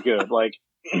was really good. Like,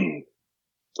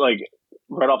 like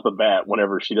right off the bat,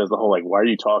 whenever she does the whole like, why are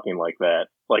you talking like that?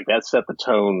 Like, that set the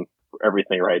tone for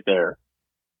everything right there.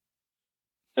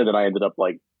 And then I ended up,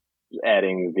 like,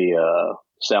 adding the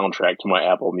soundtrack to my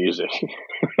Apple Music.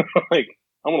 Like,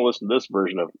 I want to listen to this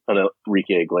version of an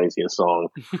Enrique Iglesias song.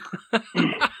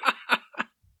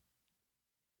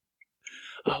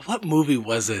 What movie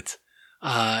was it?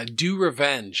 Do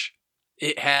Revenge.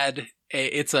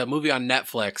 It's a movie on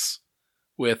Netflix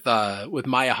with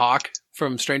Maya Hawke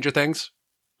from Stranger Things.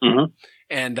 Mm-hmm.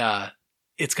 And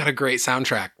it's got a great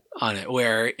soundtrack on it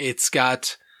where it's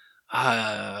got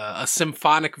a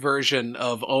symphonic version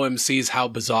of OMC's How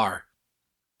Bizarre.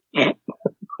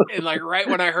 And like right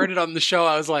when I heard it on the show,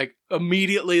 I was like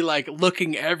immediately like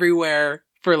looking everywhere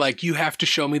for like, you have to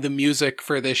show me the music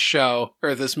for this show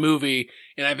or this movie.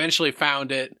 And I eventually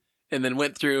found it and then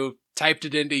went through, typed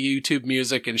it into YouTube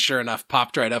Music, and sure enough,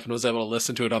 popped right up and was able to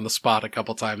listen to it on the spot a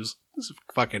couple times. It's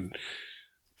fucking,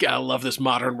 gotta love this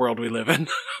modern world we live in.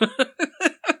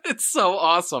 It's so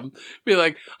awesome. Be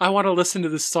like, I want to listen to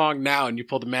this song now, and you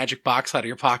pull the magic box out of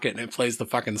your pocket and it plays the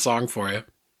fucking song for you.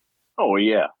 Oh,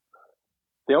 yeah.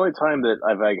 The only time that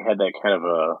I've had that kind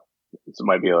of this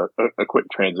might be a quick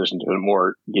transition to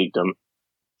more geekdom,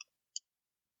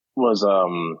 was,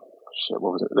 what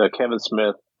was it? The Kevin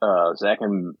Smith, Zach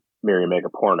and Mary Make a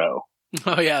Porno.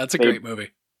 Oh, yeah, that's a great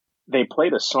movie. They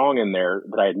played a song in there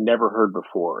that I had never heard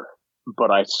before, but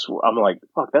I'm like,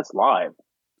 fuck, that's live.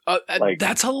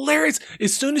 That's hilarious.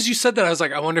 As soon as you said that, I was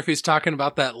like, I wonder if he's talking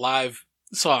about that live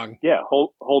song. Yeah,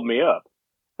 Hold Me Up.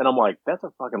 And I'm like, that's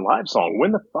a fucking live song.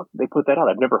 When the fuck did they put that out?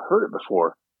 I've never heard it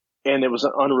before. And it was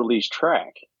an unreleased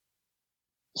track.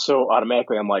 So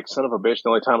automatically I'm like, son of a bitch, the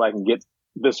only time I can get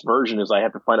this version is I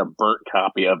have to find a burnt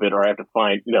copy of it, or I have to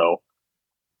find,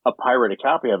 a pirated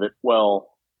copy of it. Well,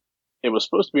 it was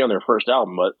supposed to be on their first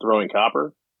album, but Throwing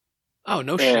Copper. Oh,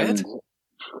 no shit.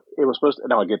 It was supposed to,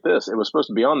 now get this, it was supposed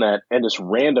to be on that, and just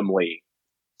randomly,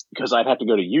 because I'd have to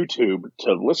go to YouTube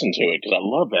to listen to it, because I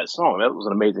love that song. That was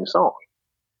an amazing song.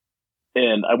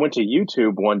 And I went to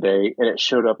YouTube one day, and it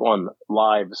showed up on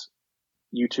Live's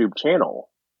YouTube channel.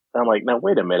 And I'm like, now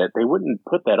wait a minute, they wouldn't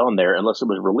put that on there unless it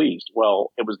was released.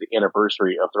 Well, it was the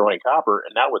anniversary of Throwing Copper,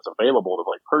 and now it's available to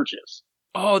purchase.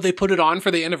 Oh, they put it on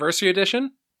for the anniversary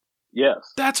edition?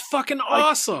 Yes. That's fucking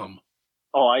awesome.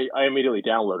 I immediately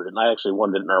downloaded it, and I actually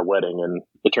wanted it in our wedding, and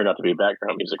it turned out to be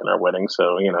background music in our wedding,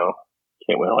 so,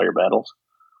 can't win all your battles.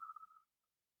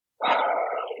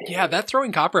 Yeah, that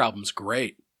Throwing Copper album's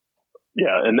great.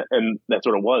 Yeah, and that's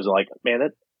what it was. Like, man,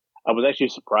 I was actually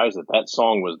surprised that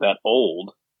song was that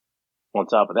old. On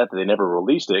top of that they never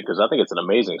released it, because I think it's an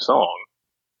amazing song.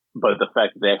 But the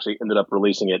fact that they actually ended up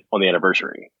releasing it on the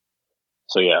anniversary.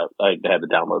 So yeah, I had to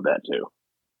download that too.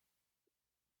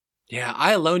 Yeah,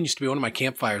 I Alone used to be one of my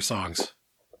campfire songs.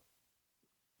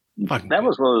 That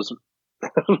was one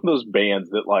of those bands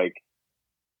that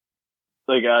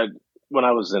when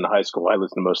I was in high school, I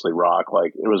listened to mostly rock.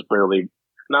 Like, it was barely,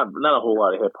 not a whole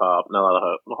lot of hip hop, not a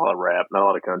lot of rap, not a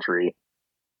lot of country.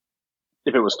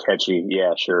 If it was catchy,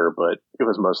 yeah, sure, but it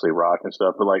was mostly rock and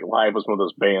stuff. But Live was one of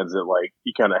those bands that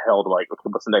you kind of held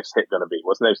what's the next hit going to be?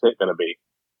 What's the next hit going to be?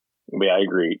 But yeah, I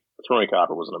agree. Throwing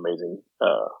Copper was an amazing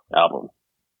album.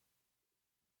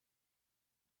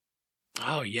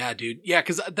 Oh yeah, dude. Yeah,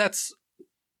 because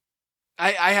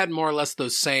I had more or less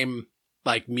those same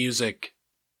music.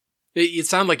 It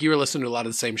sounded like you were listening to a lot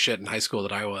of the same shit in high school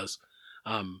that I was.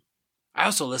 I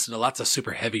also listened to lots of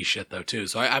super heavy shit though too,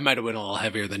 so I might have went a little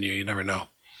heavier than you. You never know.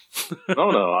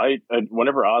 Oh no! I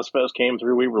whenever Ozfest came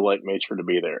through, we were made sure to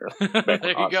be there.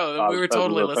 There you go. We were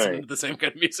totally listening to the same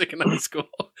kind of music in high school.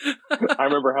 I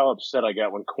remember how upset I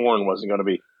got when Korn wasn't going to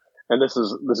be, and this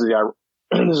is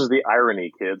the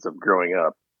irony, kids, of growing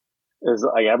up.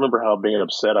 I remember how being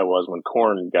upset I was when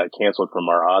Korn got canceled from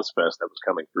our Ozfest that was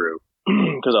coming through,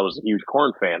 because I was a huge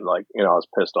Korn fan. I was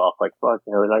pissed off. Fuck,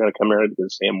 they're not going to come here to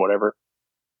see him, whatever.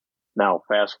 Now,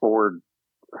 fast forward,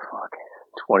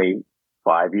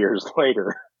 25 years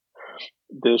later,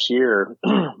 this year,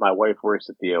 my wife works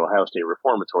at the Ohio State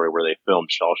Reformatory where they filmed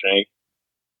Shawshank,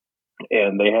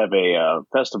 and they have a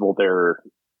festival there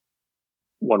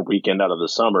one weekend out of the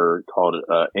summer called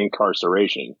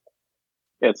Incarceration.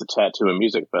 It's a tattoo and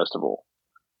music festival.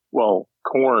 Well,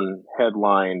 Korn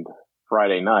headlined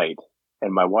Friday night,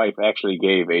 and my wife actually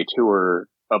gave a tour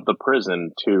of the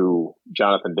prison to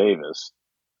Jonathan Davis.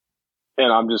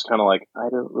 And I'm just kind of I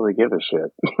don't really give a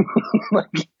shit.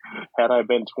 Had I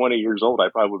been 20 years old, I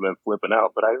probably would have been flipping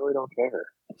out, but I really don't care.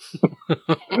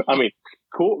 I mean,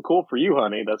 cool for you,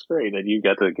 honey. That's great that you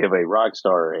got to give a rock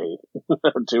star a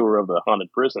tour of the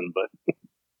haunted prison, but...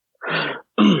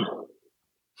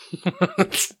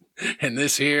 And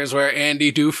this here's where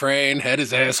Andy Dufresne had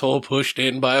his asshole pushed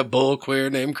in by a bull queer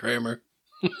named Kramer.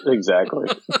 Exactly.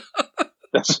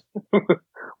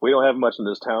 We don't have much in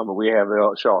this town, but we have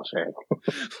the Shawshank.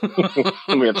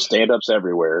 We have stand-ups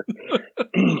everywhere.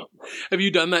 Have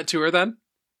you done that tour then?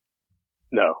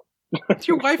 No.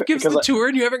 Your wife gives the tour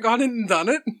and you haven't gone in and done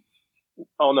it?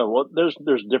 Oh no! Well, there's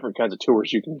different kinds of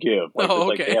tours you can give. Like, okay.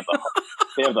 Like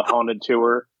they have the haunted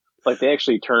tour. Like they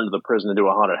actually turned the prison into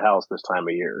a haunted house this time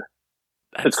of year.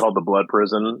 It's called the Blood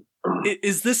Prison.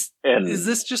 Is this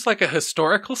just like a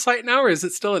historical site now, or is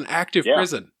it still an active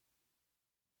prison?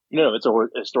 No, it's a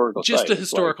historical just site. Just a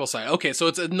historical site. Okay, so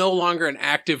it's no longer an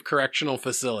active correctional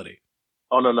facility.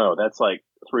 Oh, no. That's like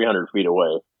 300 feet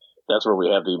away. That's where we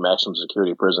have the maximum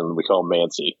security prison we call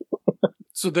Mancy.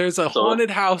 So there's a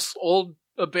haunted house, old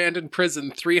abandoned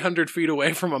prison 300 feet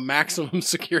away from a maximum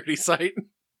security site?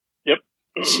 Yep.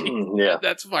 Jeez, yeah.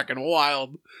 That's fucking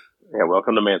wild. Yeah,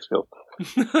 welcome to Mansfield.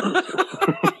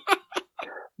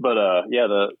 But,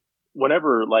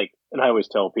 whenever, like, and I always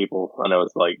tell people, I know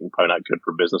it's, like, probably not good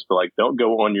for business, but, like, don't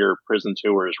go on your prison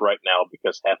tours right now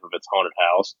because half of it's haunted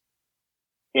house.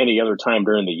 Any other time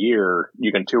during the year,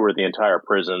 you can tour the entire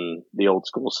prison, the old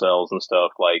school cells and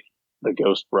stuff, like the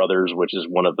Ghost Brothers, which is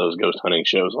one of those ghost hunting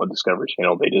shows on Discovery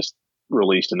Channel. They just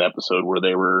released an episode where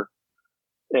they were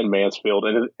in Mansfield,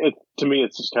 and it to me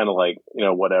it's just kind of like,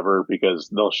 whatever, because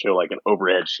they'll show like an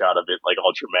overhead shot of it, like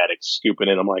all dramatic, scooping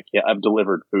in. I'm like, yeah, I've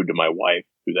delivered food to my wife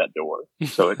through that door,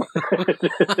 so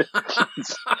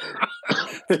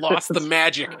it lost the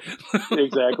magic.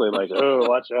 Exactly. Like, oh,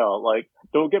 watch out! Like,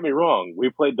 don't get me wrong, we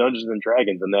played Dungeons and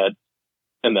Dragons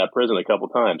in that prison a couple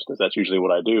times, because that's usually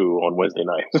what I do on Wednesday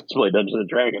nights. Play Dungeons and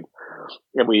Dragons,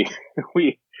 and we've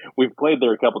played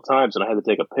there a couple times, and I had to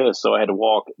take a piss, so I had to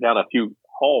walk down a few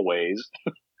hallways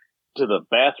to the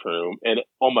bathroom, and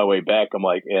on my way back I'm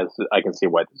like, yes, I can see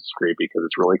why this is creepy, because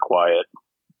it's really quiet.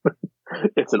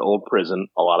 It's an old prison.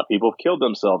 A lot of people have killed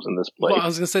themselves in this place. Well, I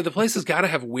was gonna say the place has got to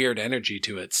have weird energy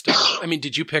to it still. I mean,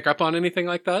 did you pick up on anything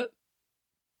like that?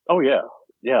 Oh yeah.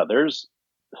 There's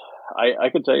I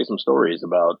could tell you some stories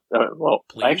about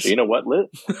actually, you know what,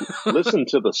 listen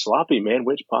to the Sloppy Man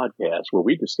Witch podcast, where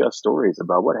we discuss stories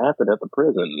about what happened at the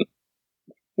prison.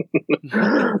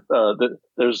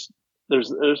 There's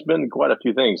been quite a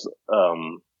few things.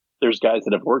 There's guys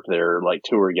that have worked there, like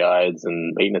tour guides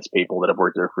and maintenance people that have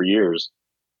worked there for years.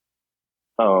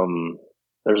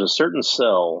 There's a certain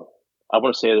cell. I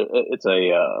want to say it's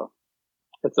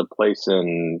a place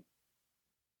in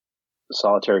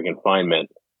solitary confinement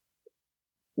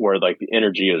where like the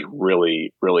energy is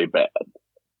really, really bad.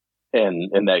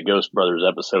 And in that Ghost Brothers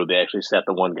episode, they actually sat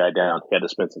the one guy down. He had to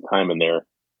spend some time in there.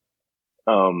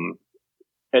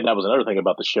 And that was another thing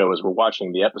about the show, is we're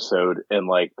watching the episode and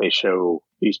like they show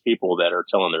these people that are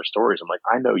telling their stories. I'm like,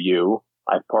 I know you.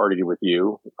 I've partied with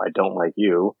you. I don't like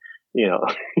you. You're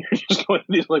just going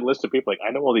these like list of people. Like,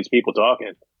 I know all these people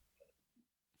talking.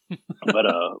 but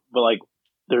like,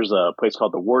 there's a place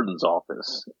called the Warden's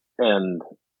Office, and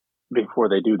before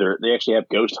they actually have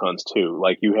ghost hunts too.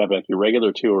 Like, you have like your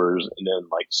regular tours, and then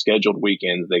like scheduled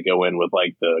weekends they go in with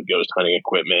like the ghost hunting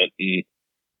equipment and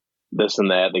this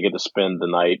and that. They get to spend the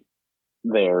night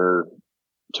there,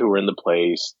 touring the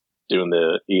place, doing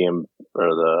the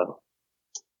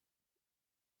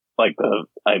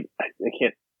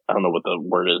I don't know what the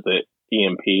word is, the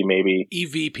EMP maybe?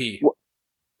 EVP.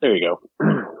 There you go.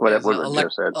 Whatever Joe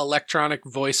said. Electronic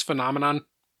voice phenomenon.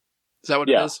 Is that what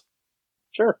it is?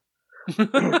 Sure.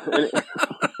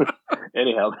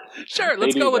 Anyhow. Sure,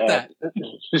 let's go with that.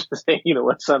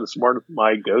 That's not as smart as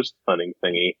my ghost hunting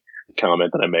thingy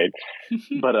comment that I made.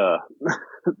 But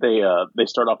they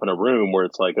start off in a room where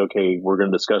it's like, okay, we're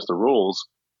going to discuss the rules.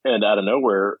 And out of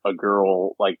nowhere, a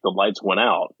girl, like the lights went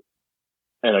out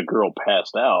and a girl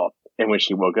passed out. And when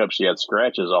she woke up, she had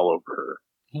scratches all over her.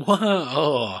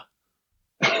 Whoa.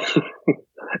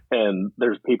 And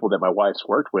there's people that my wife's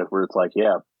worked with where it's like,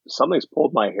 yeah, something's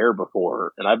pulled my hair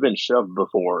before, and I've been shoved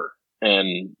before,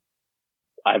 and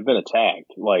I've been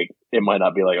attacked. Like, it might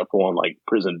not be like a full-on like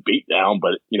prison beatdown,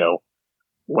 but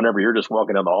whenever you're just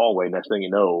walking down the hallway, next thing you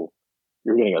know,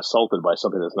 you're getting assaulted by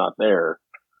something that's not there.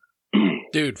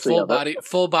 Dude,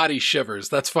 full body shivers.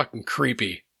 That's fucking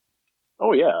creepy.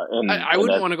 Oh yeah, and I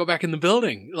wouldn't want to go back in the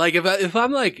building. Like, if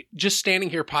I'm like just standing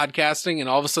here podcasting and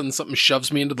all of a sudden something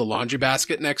shoves me into the laundry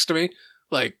basket next to me,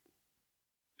 like,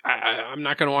 I'm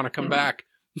not going to want to come back.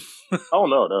 Oh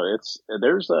no,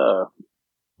 there's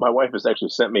my wife has actually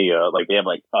sent me like they have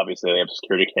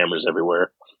security cameras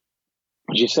everywhere.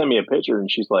 She sent me a picture and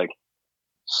she's like,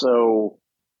 so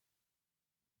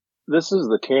this is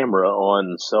the camera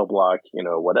on cell block,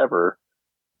 whatever.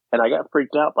 And I got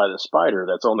freaked out by the spider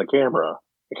that's on the camera,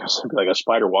 because like a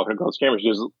spider walking across the camera.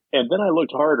 And then I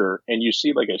looked harder, and you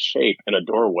see like a shape in a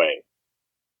doorway.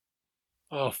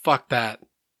 Oh, fuck that.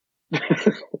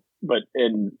 But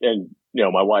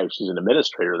my wife, she's an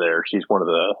administrator there. She's one of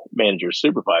the manager's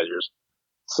supervisors.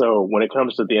 So when it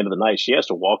comes to the end of the night, she has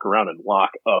to walk around and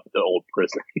lock up the old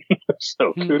prison.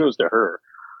 So kudos to her.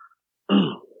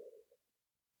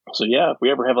 So yeah, if we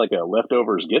ever have like a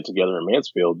leftovers get together in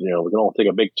Mansfield, we can all take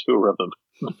a big tour of the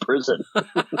prison.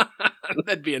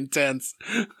 That'd be intense.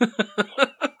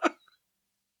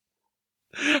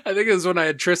 I think it was when I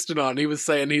had Tristan on. He was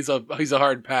saying he's a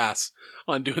hard pass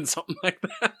on doing something like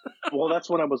that. Well, that's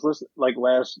when I was listening. Like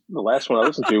the last one I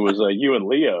listened to was you and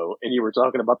Leo, and you were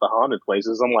talking about the haunted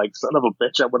places. I'm like, son of a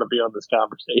bitch, I want to be on this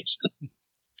conversation.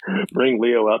 Bring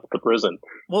Leo out to the prison.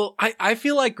 Well, I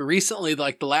feel like recently,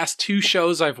 like the last 2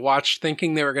 shows I've watched,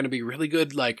 thinking they were going to be really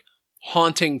good, like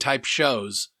haunting type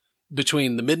shows,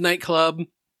 between The Midnight Club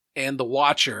and The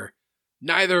Watcher,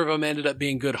 neither of them ended up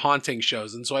being good haunting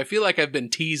shows. And so I feel like I've been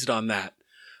teased on that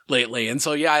lately. And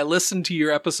so, yeah, I listened to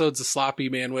your episodes of Sloppy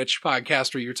Man Witch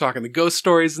podcast where you were talking the ghost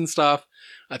stories and stuff.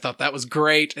 I thought that was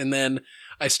great. And then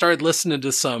I started listening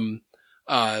to some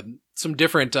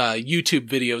different YouTube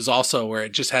videos also where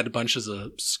it just had a bunch of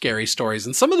scary stories.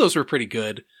 And some of those were pretty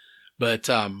good. But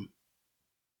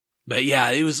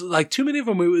yeah, it was like too many of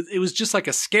them. It was just like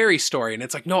a scary story. And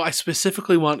it's like, no, I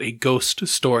specifically want a ghost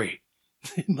story.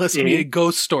 It must be a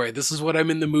ghost story. This is what I'm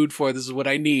in the mood for. This is what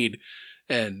I need.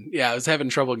 And yeah, I was having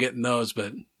trouble getting those, but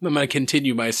I'm going to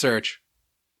continue my search.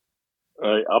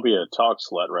 I'll be a talk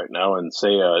slut right now and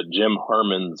say Jim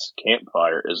Harmon's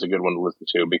Campfire is a good one to listen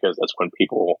to because that's when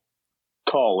people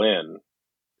call in.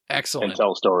 Excellent. And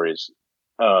tell stories.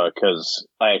 Because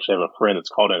I actually have a friend that's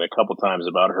called in a couple times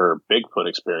about her Bigfoot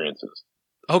experiences.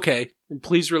 Okay.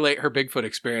 Please relate her Bigfoot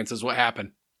experiences. What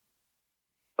happened?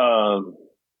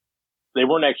 They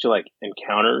weren't actually like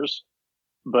encounters,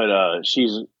 but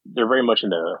they're very much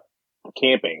into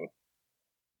camping,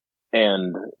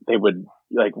 and they would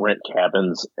like rent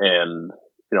cabins and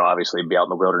obviously be out in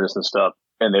the wilderness and stuff,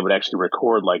 and they would actually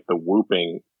record like the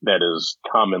whooping that is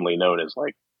commonly known as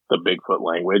like the Bigfoot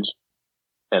language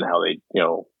and how they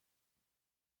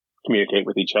communicate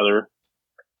with each other.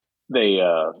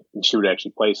 She would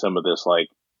actually play some of this, like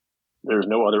there's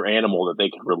no other animal that they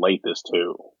could relate this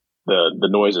to. The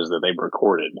noises that they've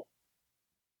recorded.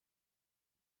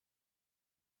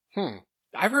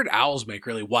 I've heard owls make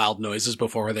really wild noises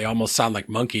before where they almost sound like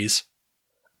monkeys.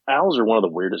 Owls are one of the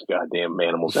weirdest goddamn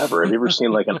animals ever. Have you ever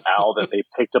seen like an owl that they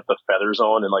picked up the feathers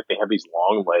on and like they have these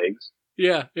long legs?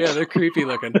 Yeah, they're creepy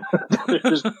looking. They're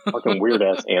just fucking weird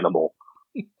ass animal.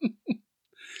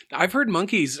 I've heard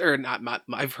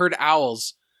I've heard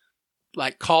owls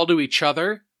like call to each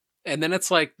other. And then it's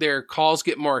like their calls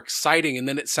get more exciting, and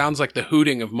then it sounds like the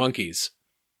hooting of monkeys.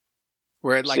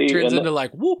 Where it like turns into like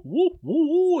whoop, whoop, whoop,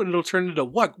 whoop, and it'll turn into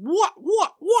what?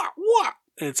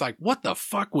 And it's like, what the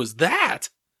fuck was that?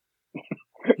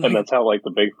 And that's how like the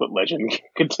Bigfoot legend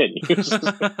continues.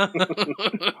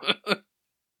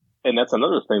 And that's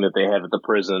another thing that they have at the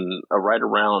prison right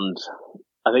around,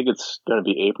 I think it's going to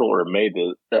be April or May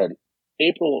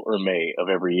of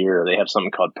every year. They have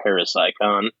something called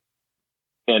Parapsychon.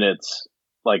 And it's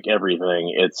like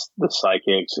everything. It's the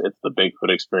psychics. It's the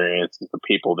Bigfoot experience. It's the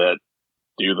people that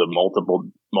do the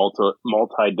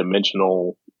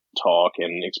multi-dimensional talk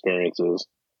and experiences.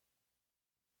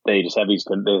 They just have this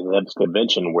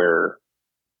convention where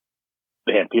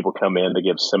they have people come in. They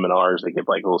give seminars. They give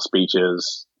like little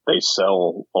speeches. They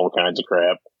sell all kinds of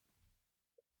crap.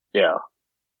 Yeah.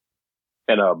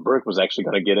 And Brooke was actually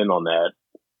going to get in on that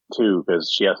too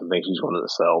because she has some things she's wanted to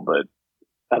sell, but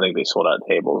I think they sold out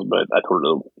tables, but I told her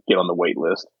to get on the wait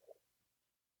list.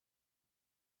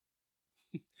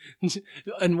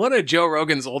 And one of Joe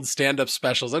Rogan's old stand-up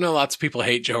specials, I know lots of people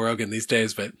hate Joe Rogan these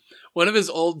days, but one of his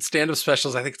old stand-up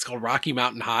specials, I think it's called Rocky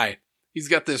Mountain High. He's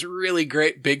got this really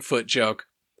great Bigfoot joke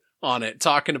on it,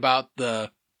 talking about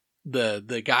the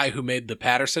guy who made the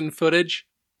Patterson footage.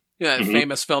 That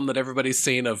famous film that everybody's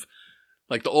seen of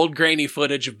like the old grainy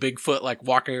footage of Bigfoot, like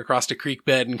walking across a creek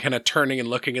bed and kind of turning and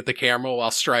looking at the camera while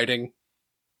striding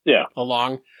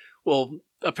along. Well,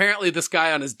 apparently this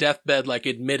guy on his deathbed, like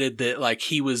admitted that like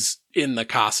he was in the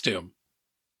costume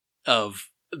of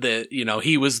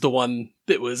he was the one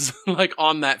that was like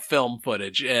on that film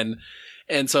footage. And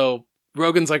so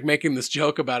Rogan's like making this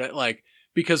joke about it, like,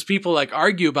 because people like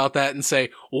argue about that and say,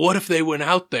 well, what if they went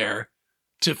out there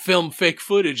to film fake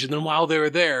footage, and then while they were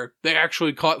there, they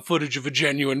actually caught footage of a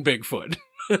genuine Bigfoot?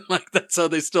 Like, that's how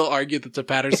they still argue that the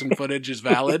Patterson footage is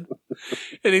valid.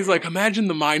 And he's like, imagine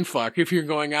the mindfuck if you're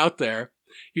going out there,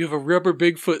 you have a rubber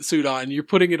Bigfoot suit on, you're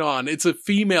putting it on, it's a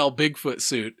female Bigfoot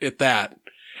suit at that,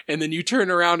 and then you turn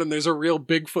around and there's a real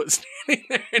Bigfoot standing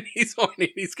there, and he's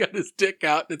horny. He's got his dick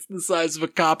out, and it's the size of a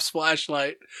cop's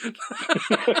flashlight.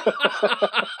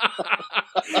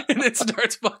 And it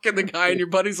starts fucking the guy, and your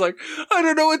buddy's like, I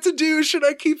don't know what to do. Should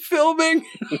I keep filming?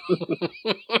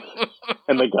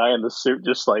 And the guy in the suit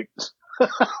just like...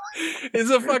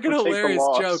 It's a fucking hilarious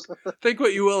joke. Think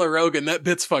what you will of Rogan. That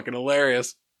bit's fucking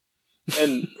hilarious.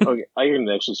 And okay, I can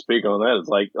actually speak on that. It's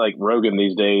like Rogan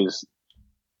these days,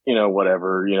 you know,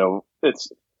 whatever, you know, it's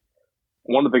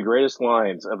one of the greatest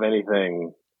lines of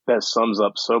anything that sums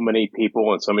up so many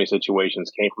people in so many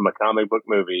situations came from a comic book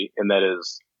movie, and that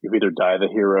is, you either die the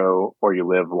hero or you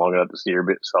live long enough to see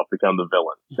yourself become the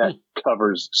villain. That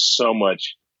covers so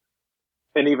much.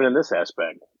 And even in this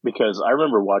aspect, because I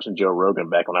remember watching Joe Rogan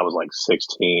back when I was like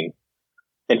 16,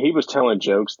 and he was telling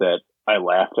jokes that I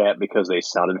laughed at because they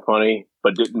sounded funny,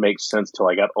 but didn't make sense till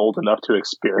I got old enough to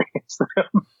experience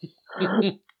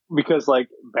them. Because like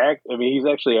back, I mean, he's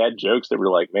actually had jokes that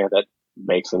were like, man, that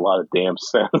makes a lot of damn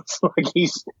sense. Like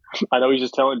I know he's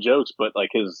just telling jokes, but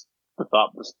like the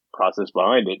thought process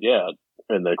behind it, yeah.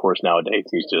 And then of course nowadays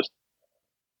he's just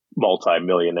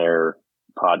multi-millionaire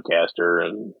podcaster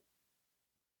and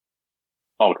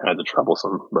all kinds of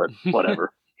troublesome, but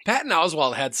whatever. Patton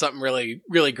Oswalt had something really,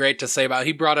 really great to say about it.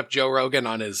 He brought up Joe Rogan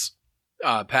on his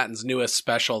Patton's newest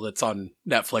special that's on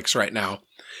Netflix right now.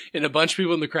 And a bunch of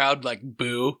people in the crowd like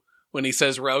boo when he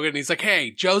says Rogan. He's like,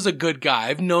 hey, Joe's a good guy.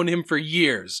 I've known him for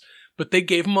years, but they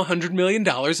gave him $100 million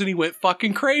and he went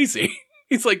fucking crazy.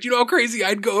 He's like, do you know how crazy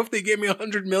I'd go if they gave me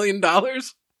 $100 million?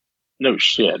 No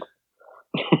shit.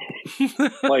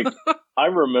 Like, I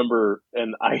remember,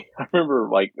 and I remember,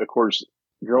 like, of course,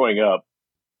 growing up,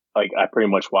 like, I pretty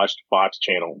much watched Fox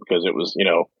Channel because it was, you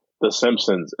know, The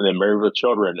Simpsons and then Married with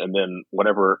Children and then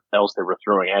whatever else they were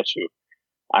throwing at you.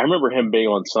 I remember him being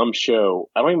on some show.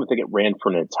 I don't even think it ran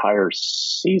for an entire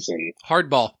season.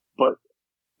 Hardball. But,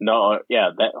 no, yeah,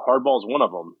 that Hardball's one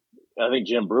of them. I think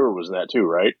Jim Brewer was in that too,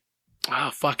 right?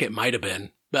 Oh, fuck, it might have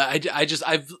been. But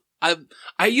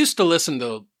I used to listen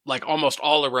to, like, almost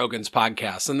all of Rogan's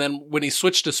podcasts. And then when he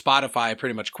switched to Spotify, I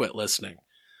pretty much quit listening.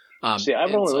 See,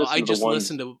 I've only listened I just to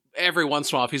listen to every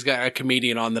once in a while if he's got a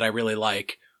comedian on that I really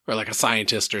like, or like a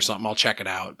scientist or something, I'll check it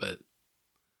out. But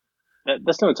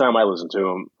that's the only time I listen to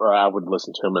him, or I would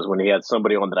listen to him, is when he had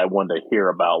somebody on that I wanted to hear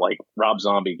about. Like Rob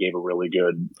Zombie gave a really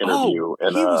good interview,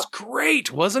 and he was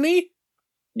great, wasn't he?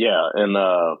 Yeah, and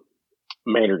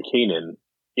Maynard Keenan.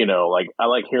 You know, like I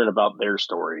like hearing about their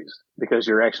stories because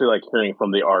you're actually like hearing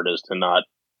from the artist and not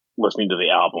listening to the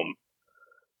album.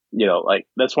 You know, like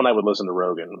that's when I would listen to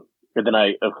Rogan. And then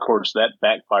of course, that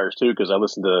backfires too because I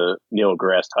listened to Neil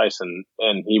deGrasse Tyson,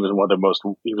 and he was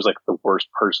he was like the worst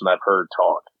person I've heard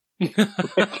talk.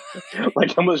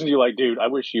 Like I'm listening to you, like, dude, I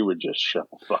wish you would just shut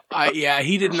the fuck up. Yeah,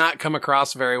 he did not come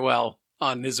across very well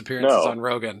on his appearances on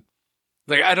Rogan.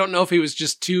 Like, I don't know if he was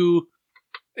just too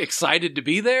excited to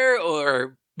be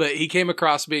there, but he came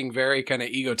across being very kind of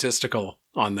egotistical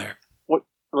on there.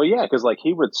 Well, yeah, because like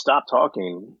he would stop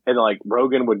talking, and like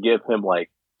Rogan would give him like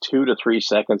 2 to 3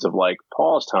 seconds of like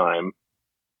pause time,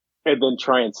 and then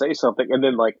try and say something, and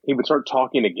then like he would start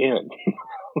talking again.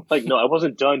 Like, no, I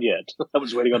wasn't done yet. I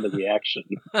was waiting on the reaction.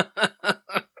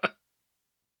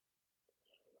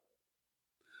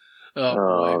 Oh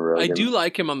boy, Rogan. I do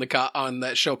like him on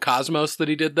that show Cosmos that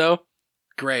he did though.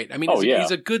 Great. I mean, he's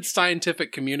a good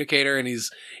scientific communicator, and he's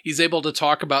able to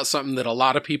talk about something that a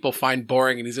lot of people find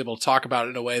boring, and he's able to talk about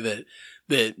it in a way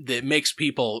that makes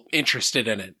people interested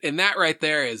in it. And that right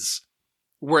there is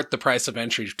worth the price of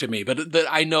entry to me. But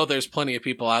I know there's plenty of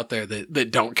people out there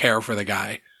that don't care for the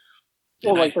guy.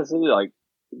 Well, like this, like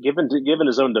given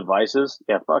his own devices,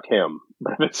 yeah, fuck him.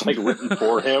 But if it's like written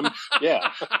for him,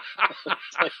 yeah,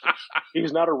 like,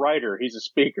 he's not a writer; he's a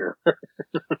speaker.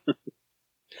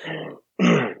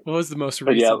 What was the most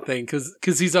recent thing?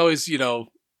 Because he's always, you know,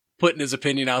 putting his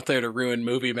opinion out there to ruin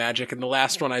movie magic. And the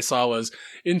last one I saw was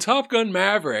in Top Gun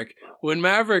Maverick, when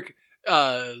Maverick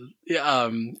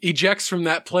ejects from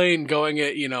that plane going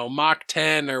at, you know, Mach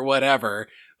 10 or whatever.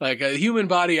 Like, a human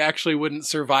body actually wouldn't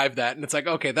survive that. And it's like,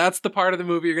 okay, that's the part of the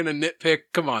movie you're going to nitpick.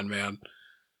 Come on, man.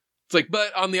 It's like,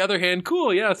 but on the other hand,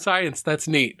 cool, yeah, science, that's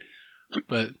neat.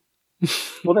 But...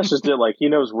 Well, that's just it. Like, he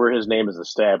knows where his name is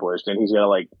established, and he's got to,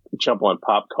 like, jump on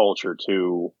pop culture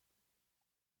to,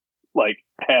 like,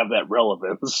 have that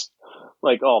relevance.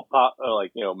 Like, oh, pop,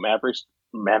 like, you know, Mavericks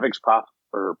pop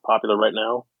or popular right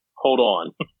now. Hold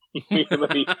on.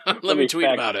 let me tweet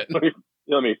about it.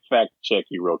 Let me fact check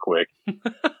you real quick.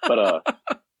 But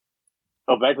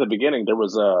back to the beginning, there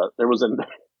was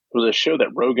a show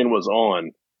that Rogan was on,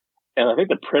 and I think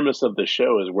the premise of the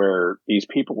show is where these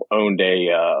people owned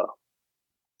a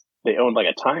they owned like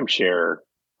a timeshare,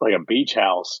 like a beach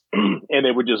house, and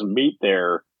they would just meet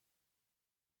there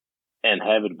and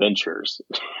have adventures,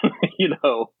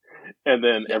 and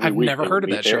then every I've week never heard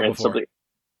of that show before.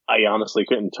 I honestly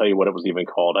couldn't tell you what it was even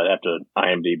called. I'd have to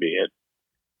IMDb it,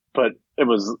 but it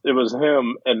was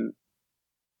him, and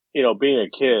being a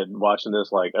kid watching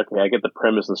this, like, okay, I get the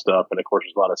premise and stuff, and of course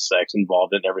there's a lot of sex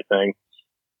involved in everything.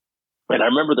 And I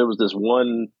remember there was this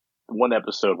one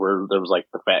episode where there was like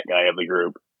the fat guy of the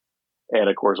group, and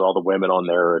of course all the women on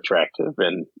there are attractive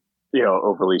and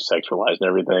overly sexualized and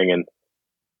everything. And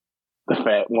the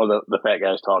fat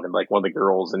guy's talking like one of the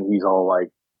girls, and he's all like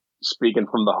speaking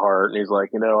from the heart, and he's like,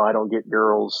 I don't get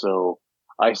girls, so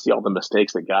I see all the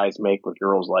mistakes that guys make with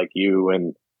girls like you,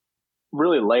 and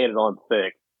really laying it on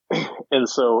thick. And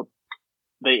so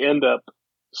they end up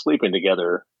sleeping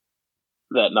together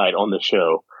that night on the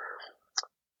show.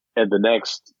 And the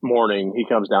next morning, he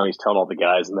comes down, he's telling all the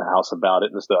guys in the house about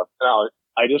it and stuff. Now,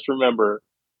 I just remember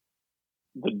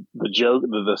the joke,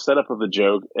 the setup of the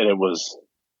joke, and it was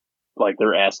like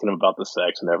they're asking him about the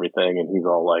sex and everything, and he's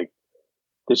all like,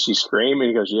 did she scream? And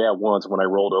he goes, yeah, once when I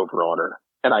rolled over on her.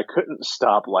 And I couldn't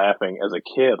stop laughing as a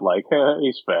kid, like,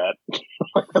 he's fat.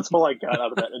 Like, that's all I got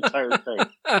out of that entire thing.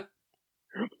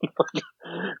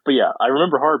 But yeah, I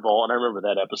remember Hardball, and I remember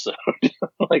that episode.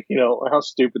 Like, how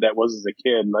stupid that was as a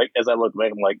kid. And like, as I look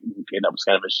back, I'm like, okay, that was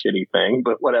kind of a shitty thing,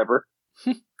 but whatever.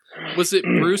 Was it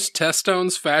Bruce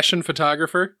Testone's fashion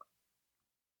photographer?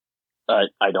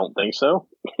 I don't think so.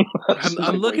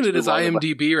 I'm looking at his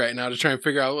IMDb right now to try and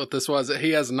figure out what this was.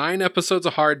 He has 9 episodes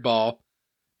of Hardball,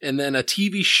 and then a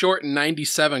TV short in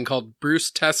 97 called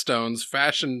Bruce Testone's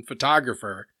Fashion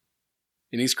Photographer.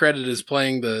 And he's credited as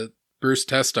playing the Bruce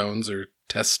Testones, or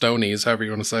Testonies, however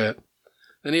you want to say it.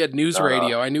 Then he had News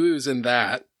Radio. I knew he was in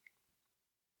that.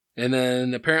 And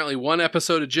then apparently one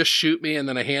episode of Just Shoot Me, and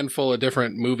then a handful of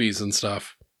different movies and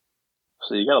stuff.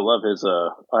 So you gotta love his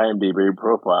IMDb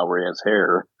profile where he has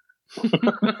hair.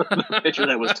 The picture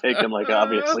that was taken, like,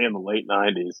 obviously in the late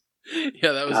 90s.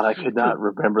 Yeah, that was... God, I could not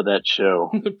remember that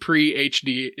show.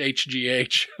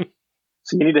 Pre-HGH.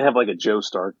 So you need to have, like, a Joe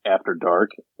Stark After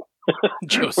Dark.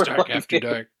 Joe Stark After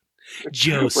Dark.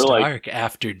 Joe Stark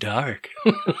After Dark.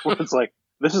 Where it's like,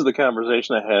 this is the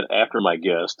conversation I had after my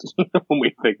guest when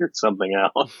we figured something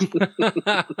out.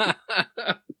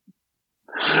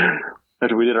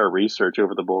 After we did our research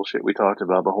over the bullshit we talked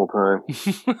about the whole time.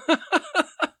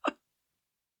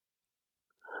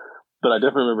 But I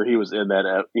definitely remember he was in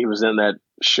that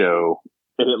show.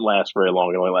 It didn't last very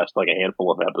long. It only lasted like a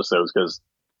handful of episodes because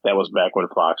that was back when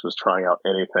Fox was trying out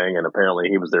anything, and apparently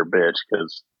he was their bitch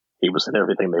because he was in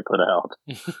everything they put out.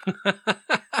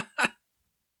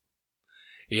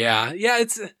 Yeah,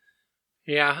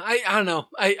 I don't know.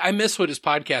 I miss what his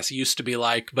podcast used to be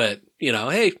like, but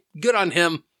hey, good on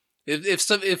him.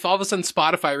 If all of a sudden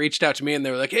Spotify reached out to me and they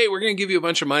were like, "Hey, we're going to give you a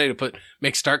bunch of money to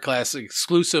make Start Class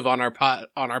exclusive on our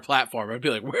platform," I'd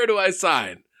be like, "Where do I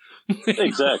sign?"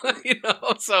 Exactly.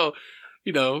 So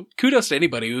kudos to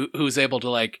anybody who's able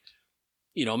to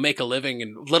make a living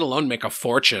and let alone make a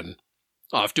fortune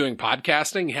off doing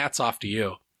podcasting. Hats off to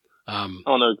you. Oh,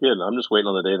 no kidding. I'm just waiting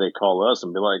on the day they call us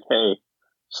and be like, "Hey,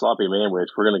 Sloppy Manwich,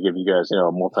 we're going to give you guys, a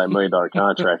multi-million-dollar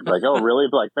contract." Like, "Oh, really?"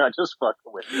 Be like, "No, just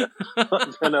fucking with you."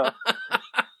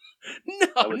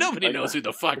 No, nobody knows who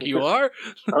the fuck you are.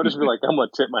 I would just be like, "I'm going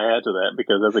to tip my hat to that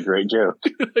because that's a great joke."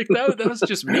 Like that was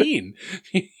just mean.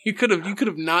 You could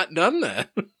have not done that.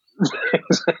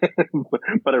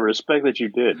 But I respect that you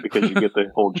did because you get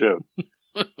the whole joke.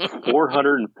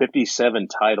 457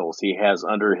 titles he has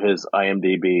under his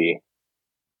IMDb.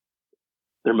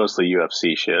 They're mostly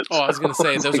UFC shit. Oh, I was going to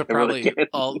say, those are probably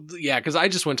all, yeah, because I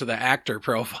just went to the actor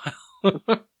profile. Then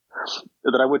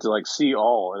I went to see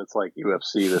all, and it's like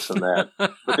UFC, this and that.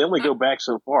 But they only go back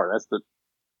so far. That's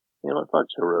fuck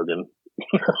Joe Rogan.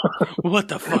 What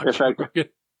the fuck? In fact,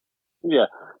 yeah.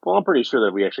 Well, I'm pretty sure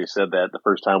that we actually said that the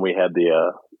first time we had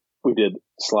we did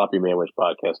Sloppy Manwich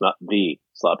podcast, not the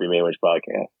Sloppy Manwich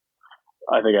podcast.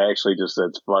 I think I actually just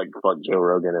said fuck Joe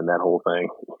Rogan and that whole thing.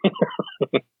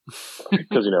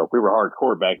 Because, we were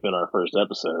hardcore back then, our first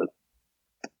episode.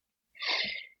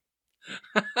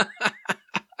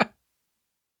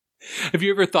 Have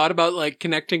you ever thought about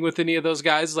connecting with any of those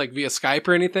guys via Skype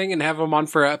or anything and have them on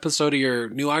for an episode of your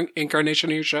new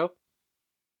incarnation of your show?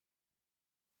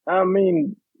 I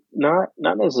mean, not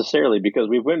necessarily, because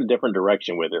we went a different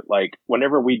direction with it.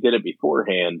 Whenever we did it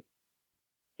beforehand,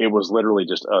 it was literally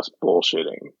just us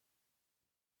bullshitting.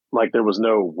 There was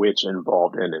no witch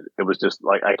involved in it. It was just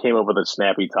I came up with a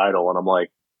snappy title and I'm like,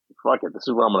 fuck it, this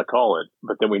is what I'm going to call it.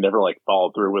 But then we never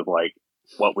followed through with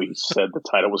what we said the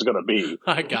title was going to be.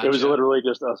 I gotcha. It was literally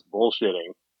just us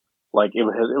bullshitting. Like it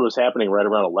was happening right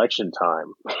around election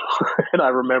time. And I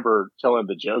remember telling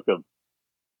the joke of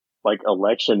like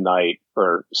election night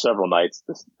or several nights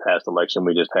this past election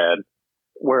we just had,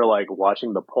 where like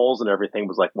watching the polls and everything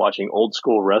was like watching old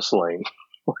school wrestling.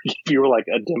 If you were like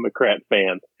a Democrat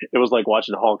fan, it was like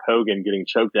watching Hulk Hogan getting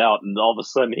choked out, and all of a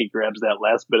sudden he grabs that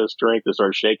last bit of strength and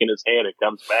starts shaking his hand and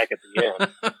comes back at the end.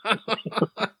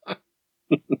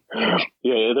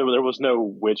 Yeah, there was no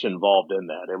witch involved in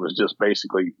that. It was just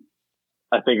basically,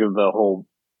 I think of the whole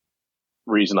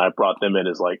reason I brought them in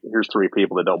is like, here's three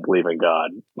people that don't believe in God.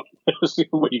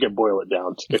 What you can boil it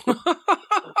down to.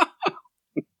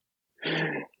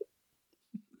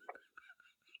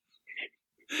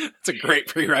 It's a great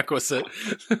prerequisite.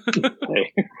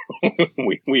 Hey,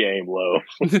 we aim low.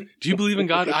 Do you believe in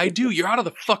God? I do. You're out of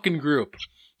the fucking group.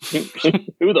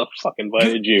 Who the fuck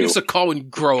invited you? Give us a call when you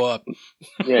grow up.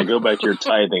 Yeah, go back to your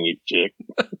tithing, you chick.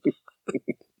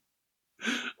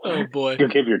 Oh boy. Go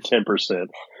give your 10%.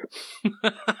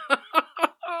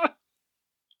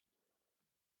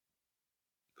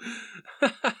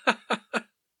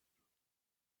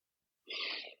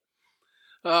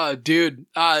 Dude,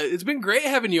 it's been great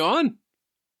having you on.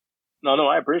 No,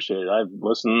 I appreciate it. I've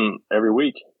listened every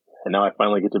week, and now I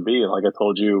finally get to be. And like I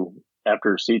told you,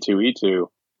 after C2E2, you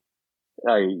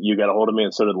got a hold of me,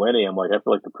 and so did Lenny. I'm like, I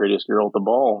feel like the prettiest girl at the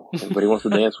ball. Everybody wants to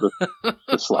dance with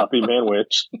the sloppy man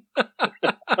witch.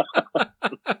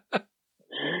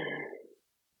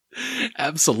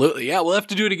 Absolutely. Yeah, we'll have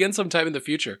to do it again sometime in the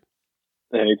future.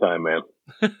 Anytime, man.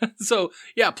 So,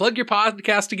 yeah, plug your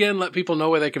podcast again. Let people know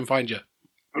where they can find you.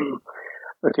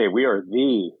 Okay, we are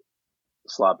the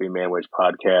Sloppy Man Witch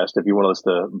podcast. If you want to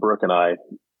listen to Brooke and I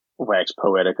wax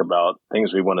poetic about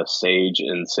things we want to sage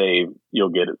and save, you'll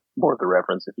get more of the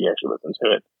reference if you actually listen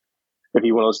to it. If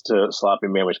you want to listen to Sloppy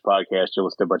Man Witch podcast, you'll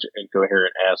listen to a bunch of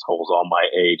incoherent assholes all my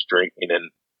age drinking and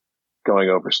going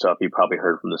over stuff you probably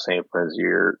heard from the same friends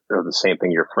or the same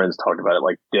thing your friends talked about it,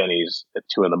 like Denny's at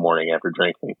 2 a.m. after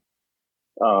drinking.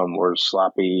 We're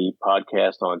Sloppy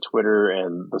Podcast on Twitter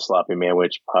and the Sloppy Man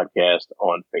Witch podcast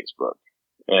on Facebook.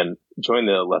 And join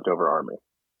the Leftover Army.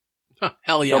 Oh,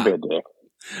 hell yeah. Don't be a dick.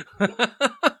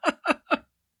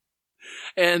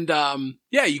 And,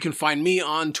 yeah, you can find me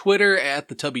on Twitter at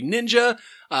the Tubby Ninja.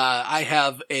 I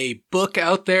have a book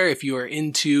out there if you are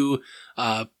into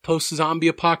post-zombie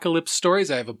apocalypse stories.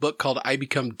 I have a book called I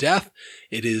Become Death.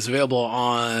 It is available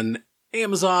on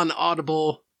Amazon,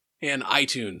 Audible, and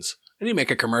iTunes. I need to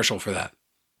make a commercial for that.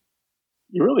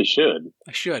 You really should.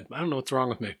 I should. I don't know what's wrong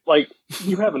with me. Like,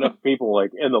 you have enough people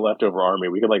like in the Leftover Army.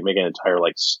 We could like make an entire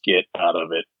like skit out of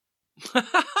it.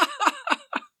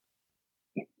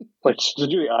 Like, just do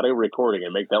the audio recording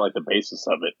and make that like the basis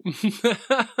of it.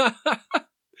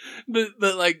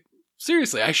 But like,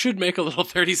 seriously, I should make a little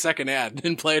 30-second ad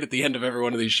and play it at the end of every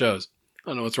one of these shows. I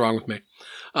don't know what's wrong with me.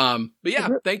 But yeah,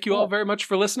 thank you all very much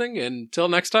for listening. And until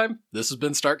next time, this has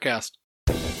been Startcast.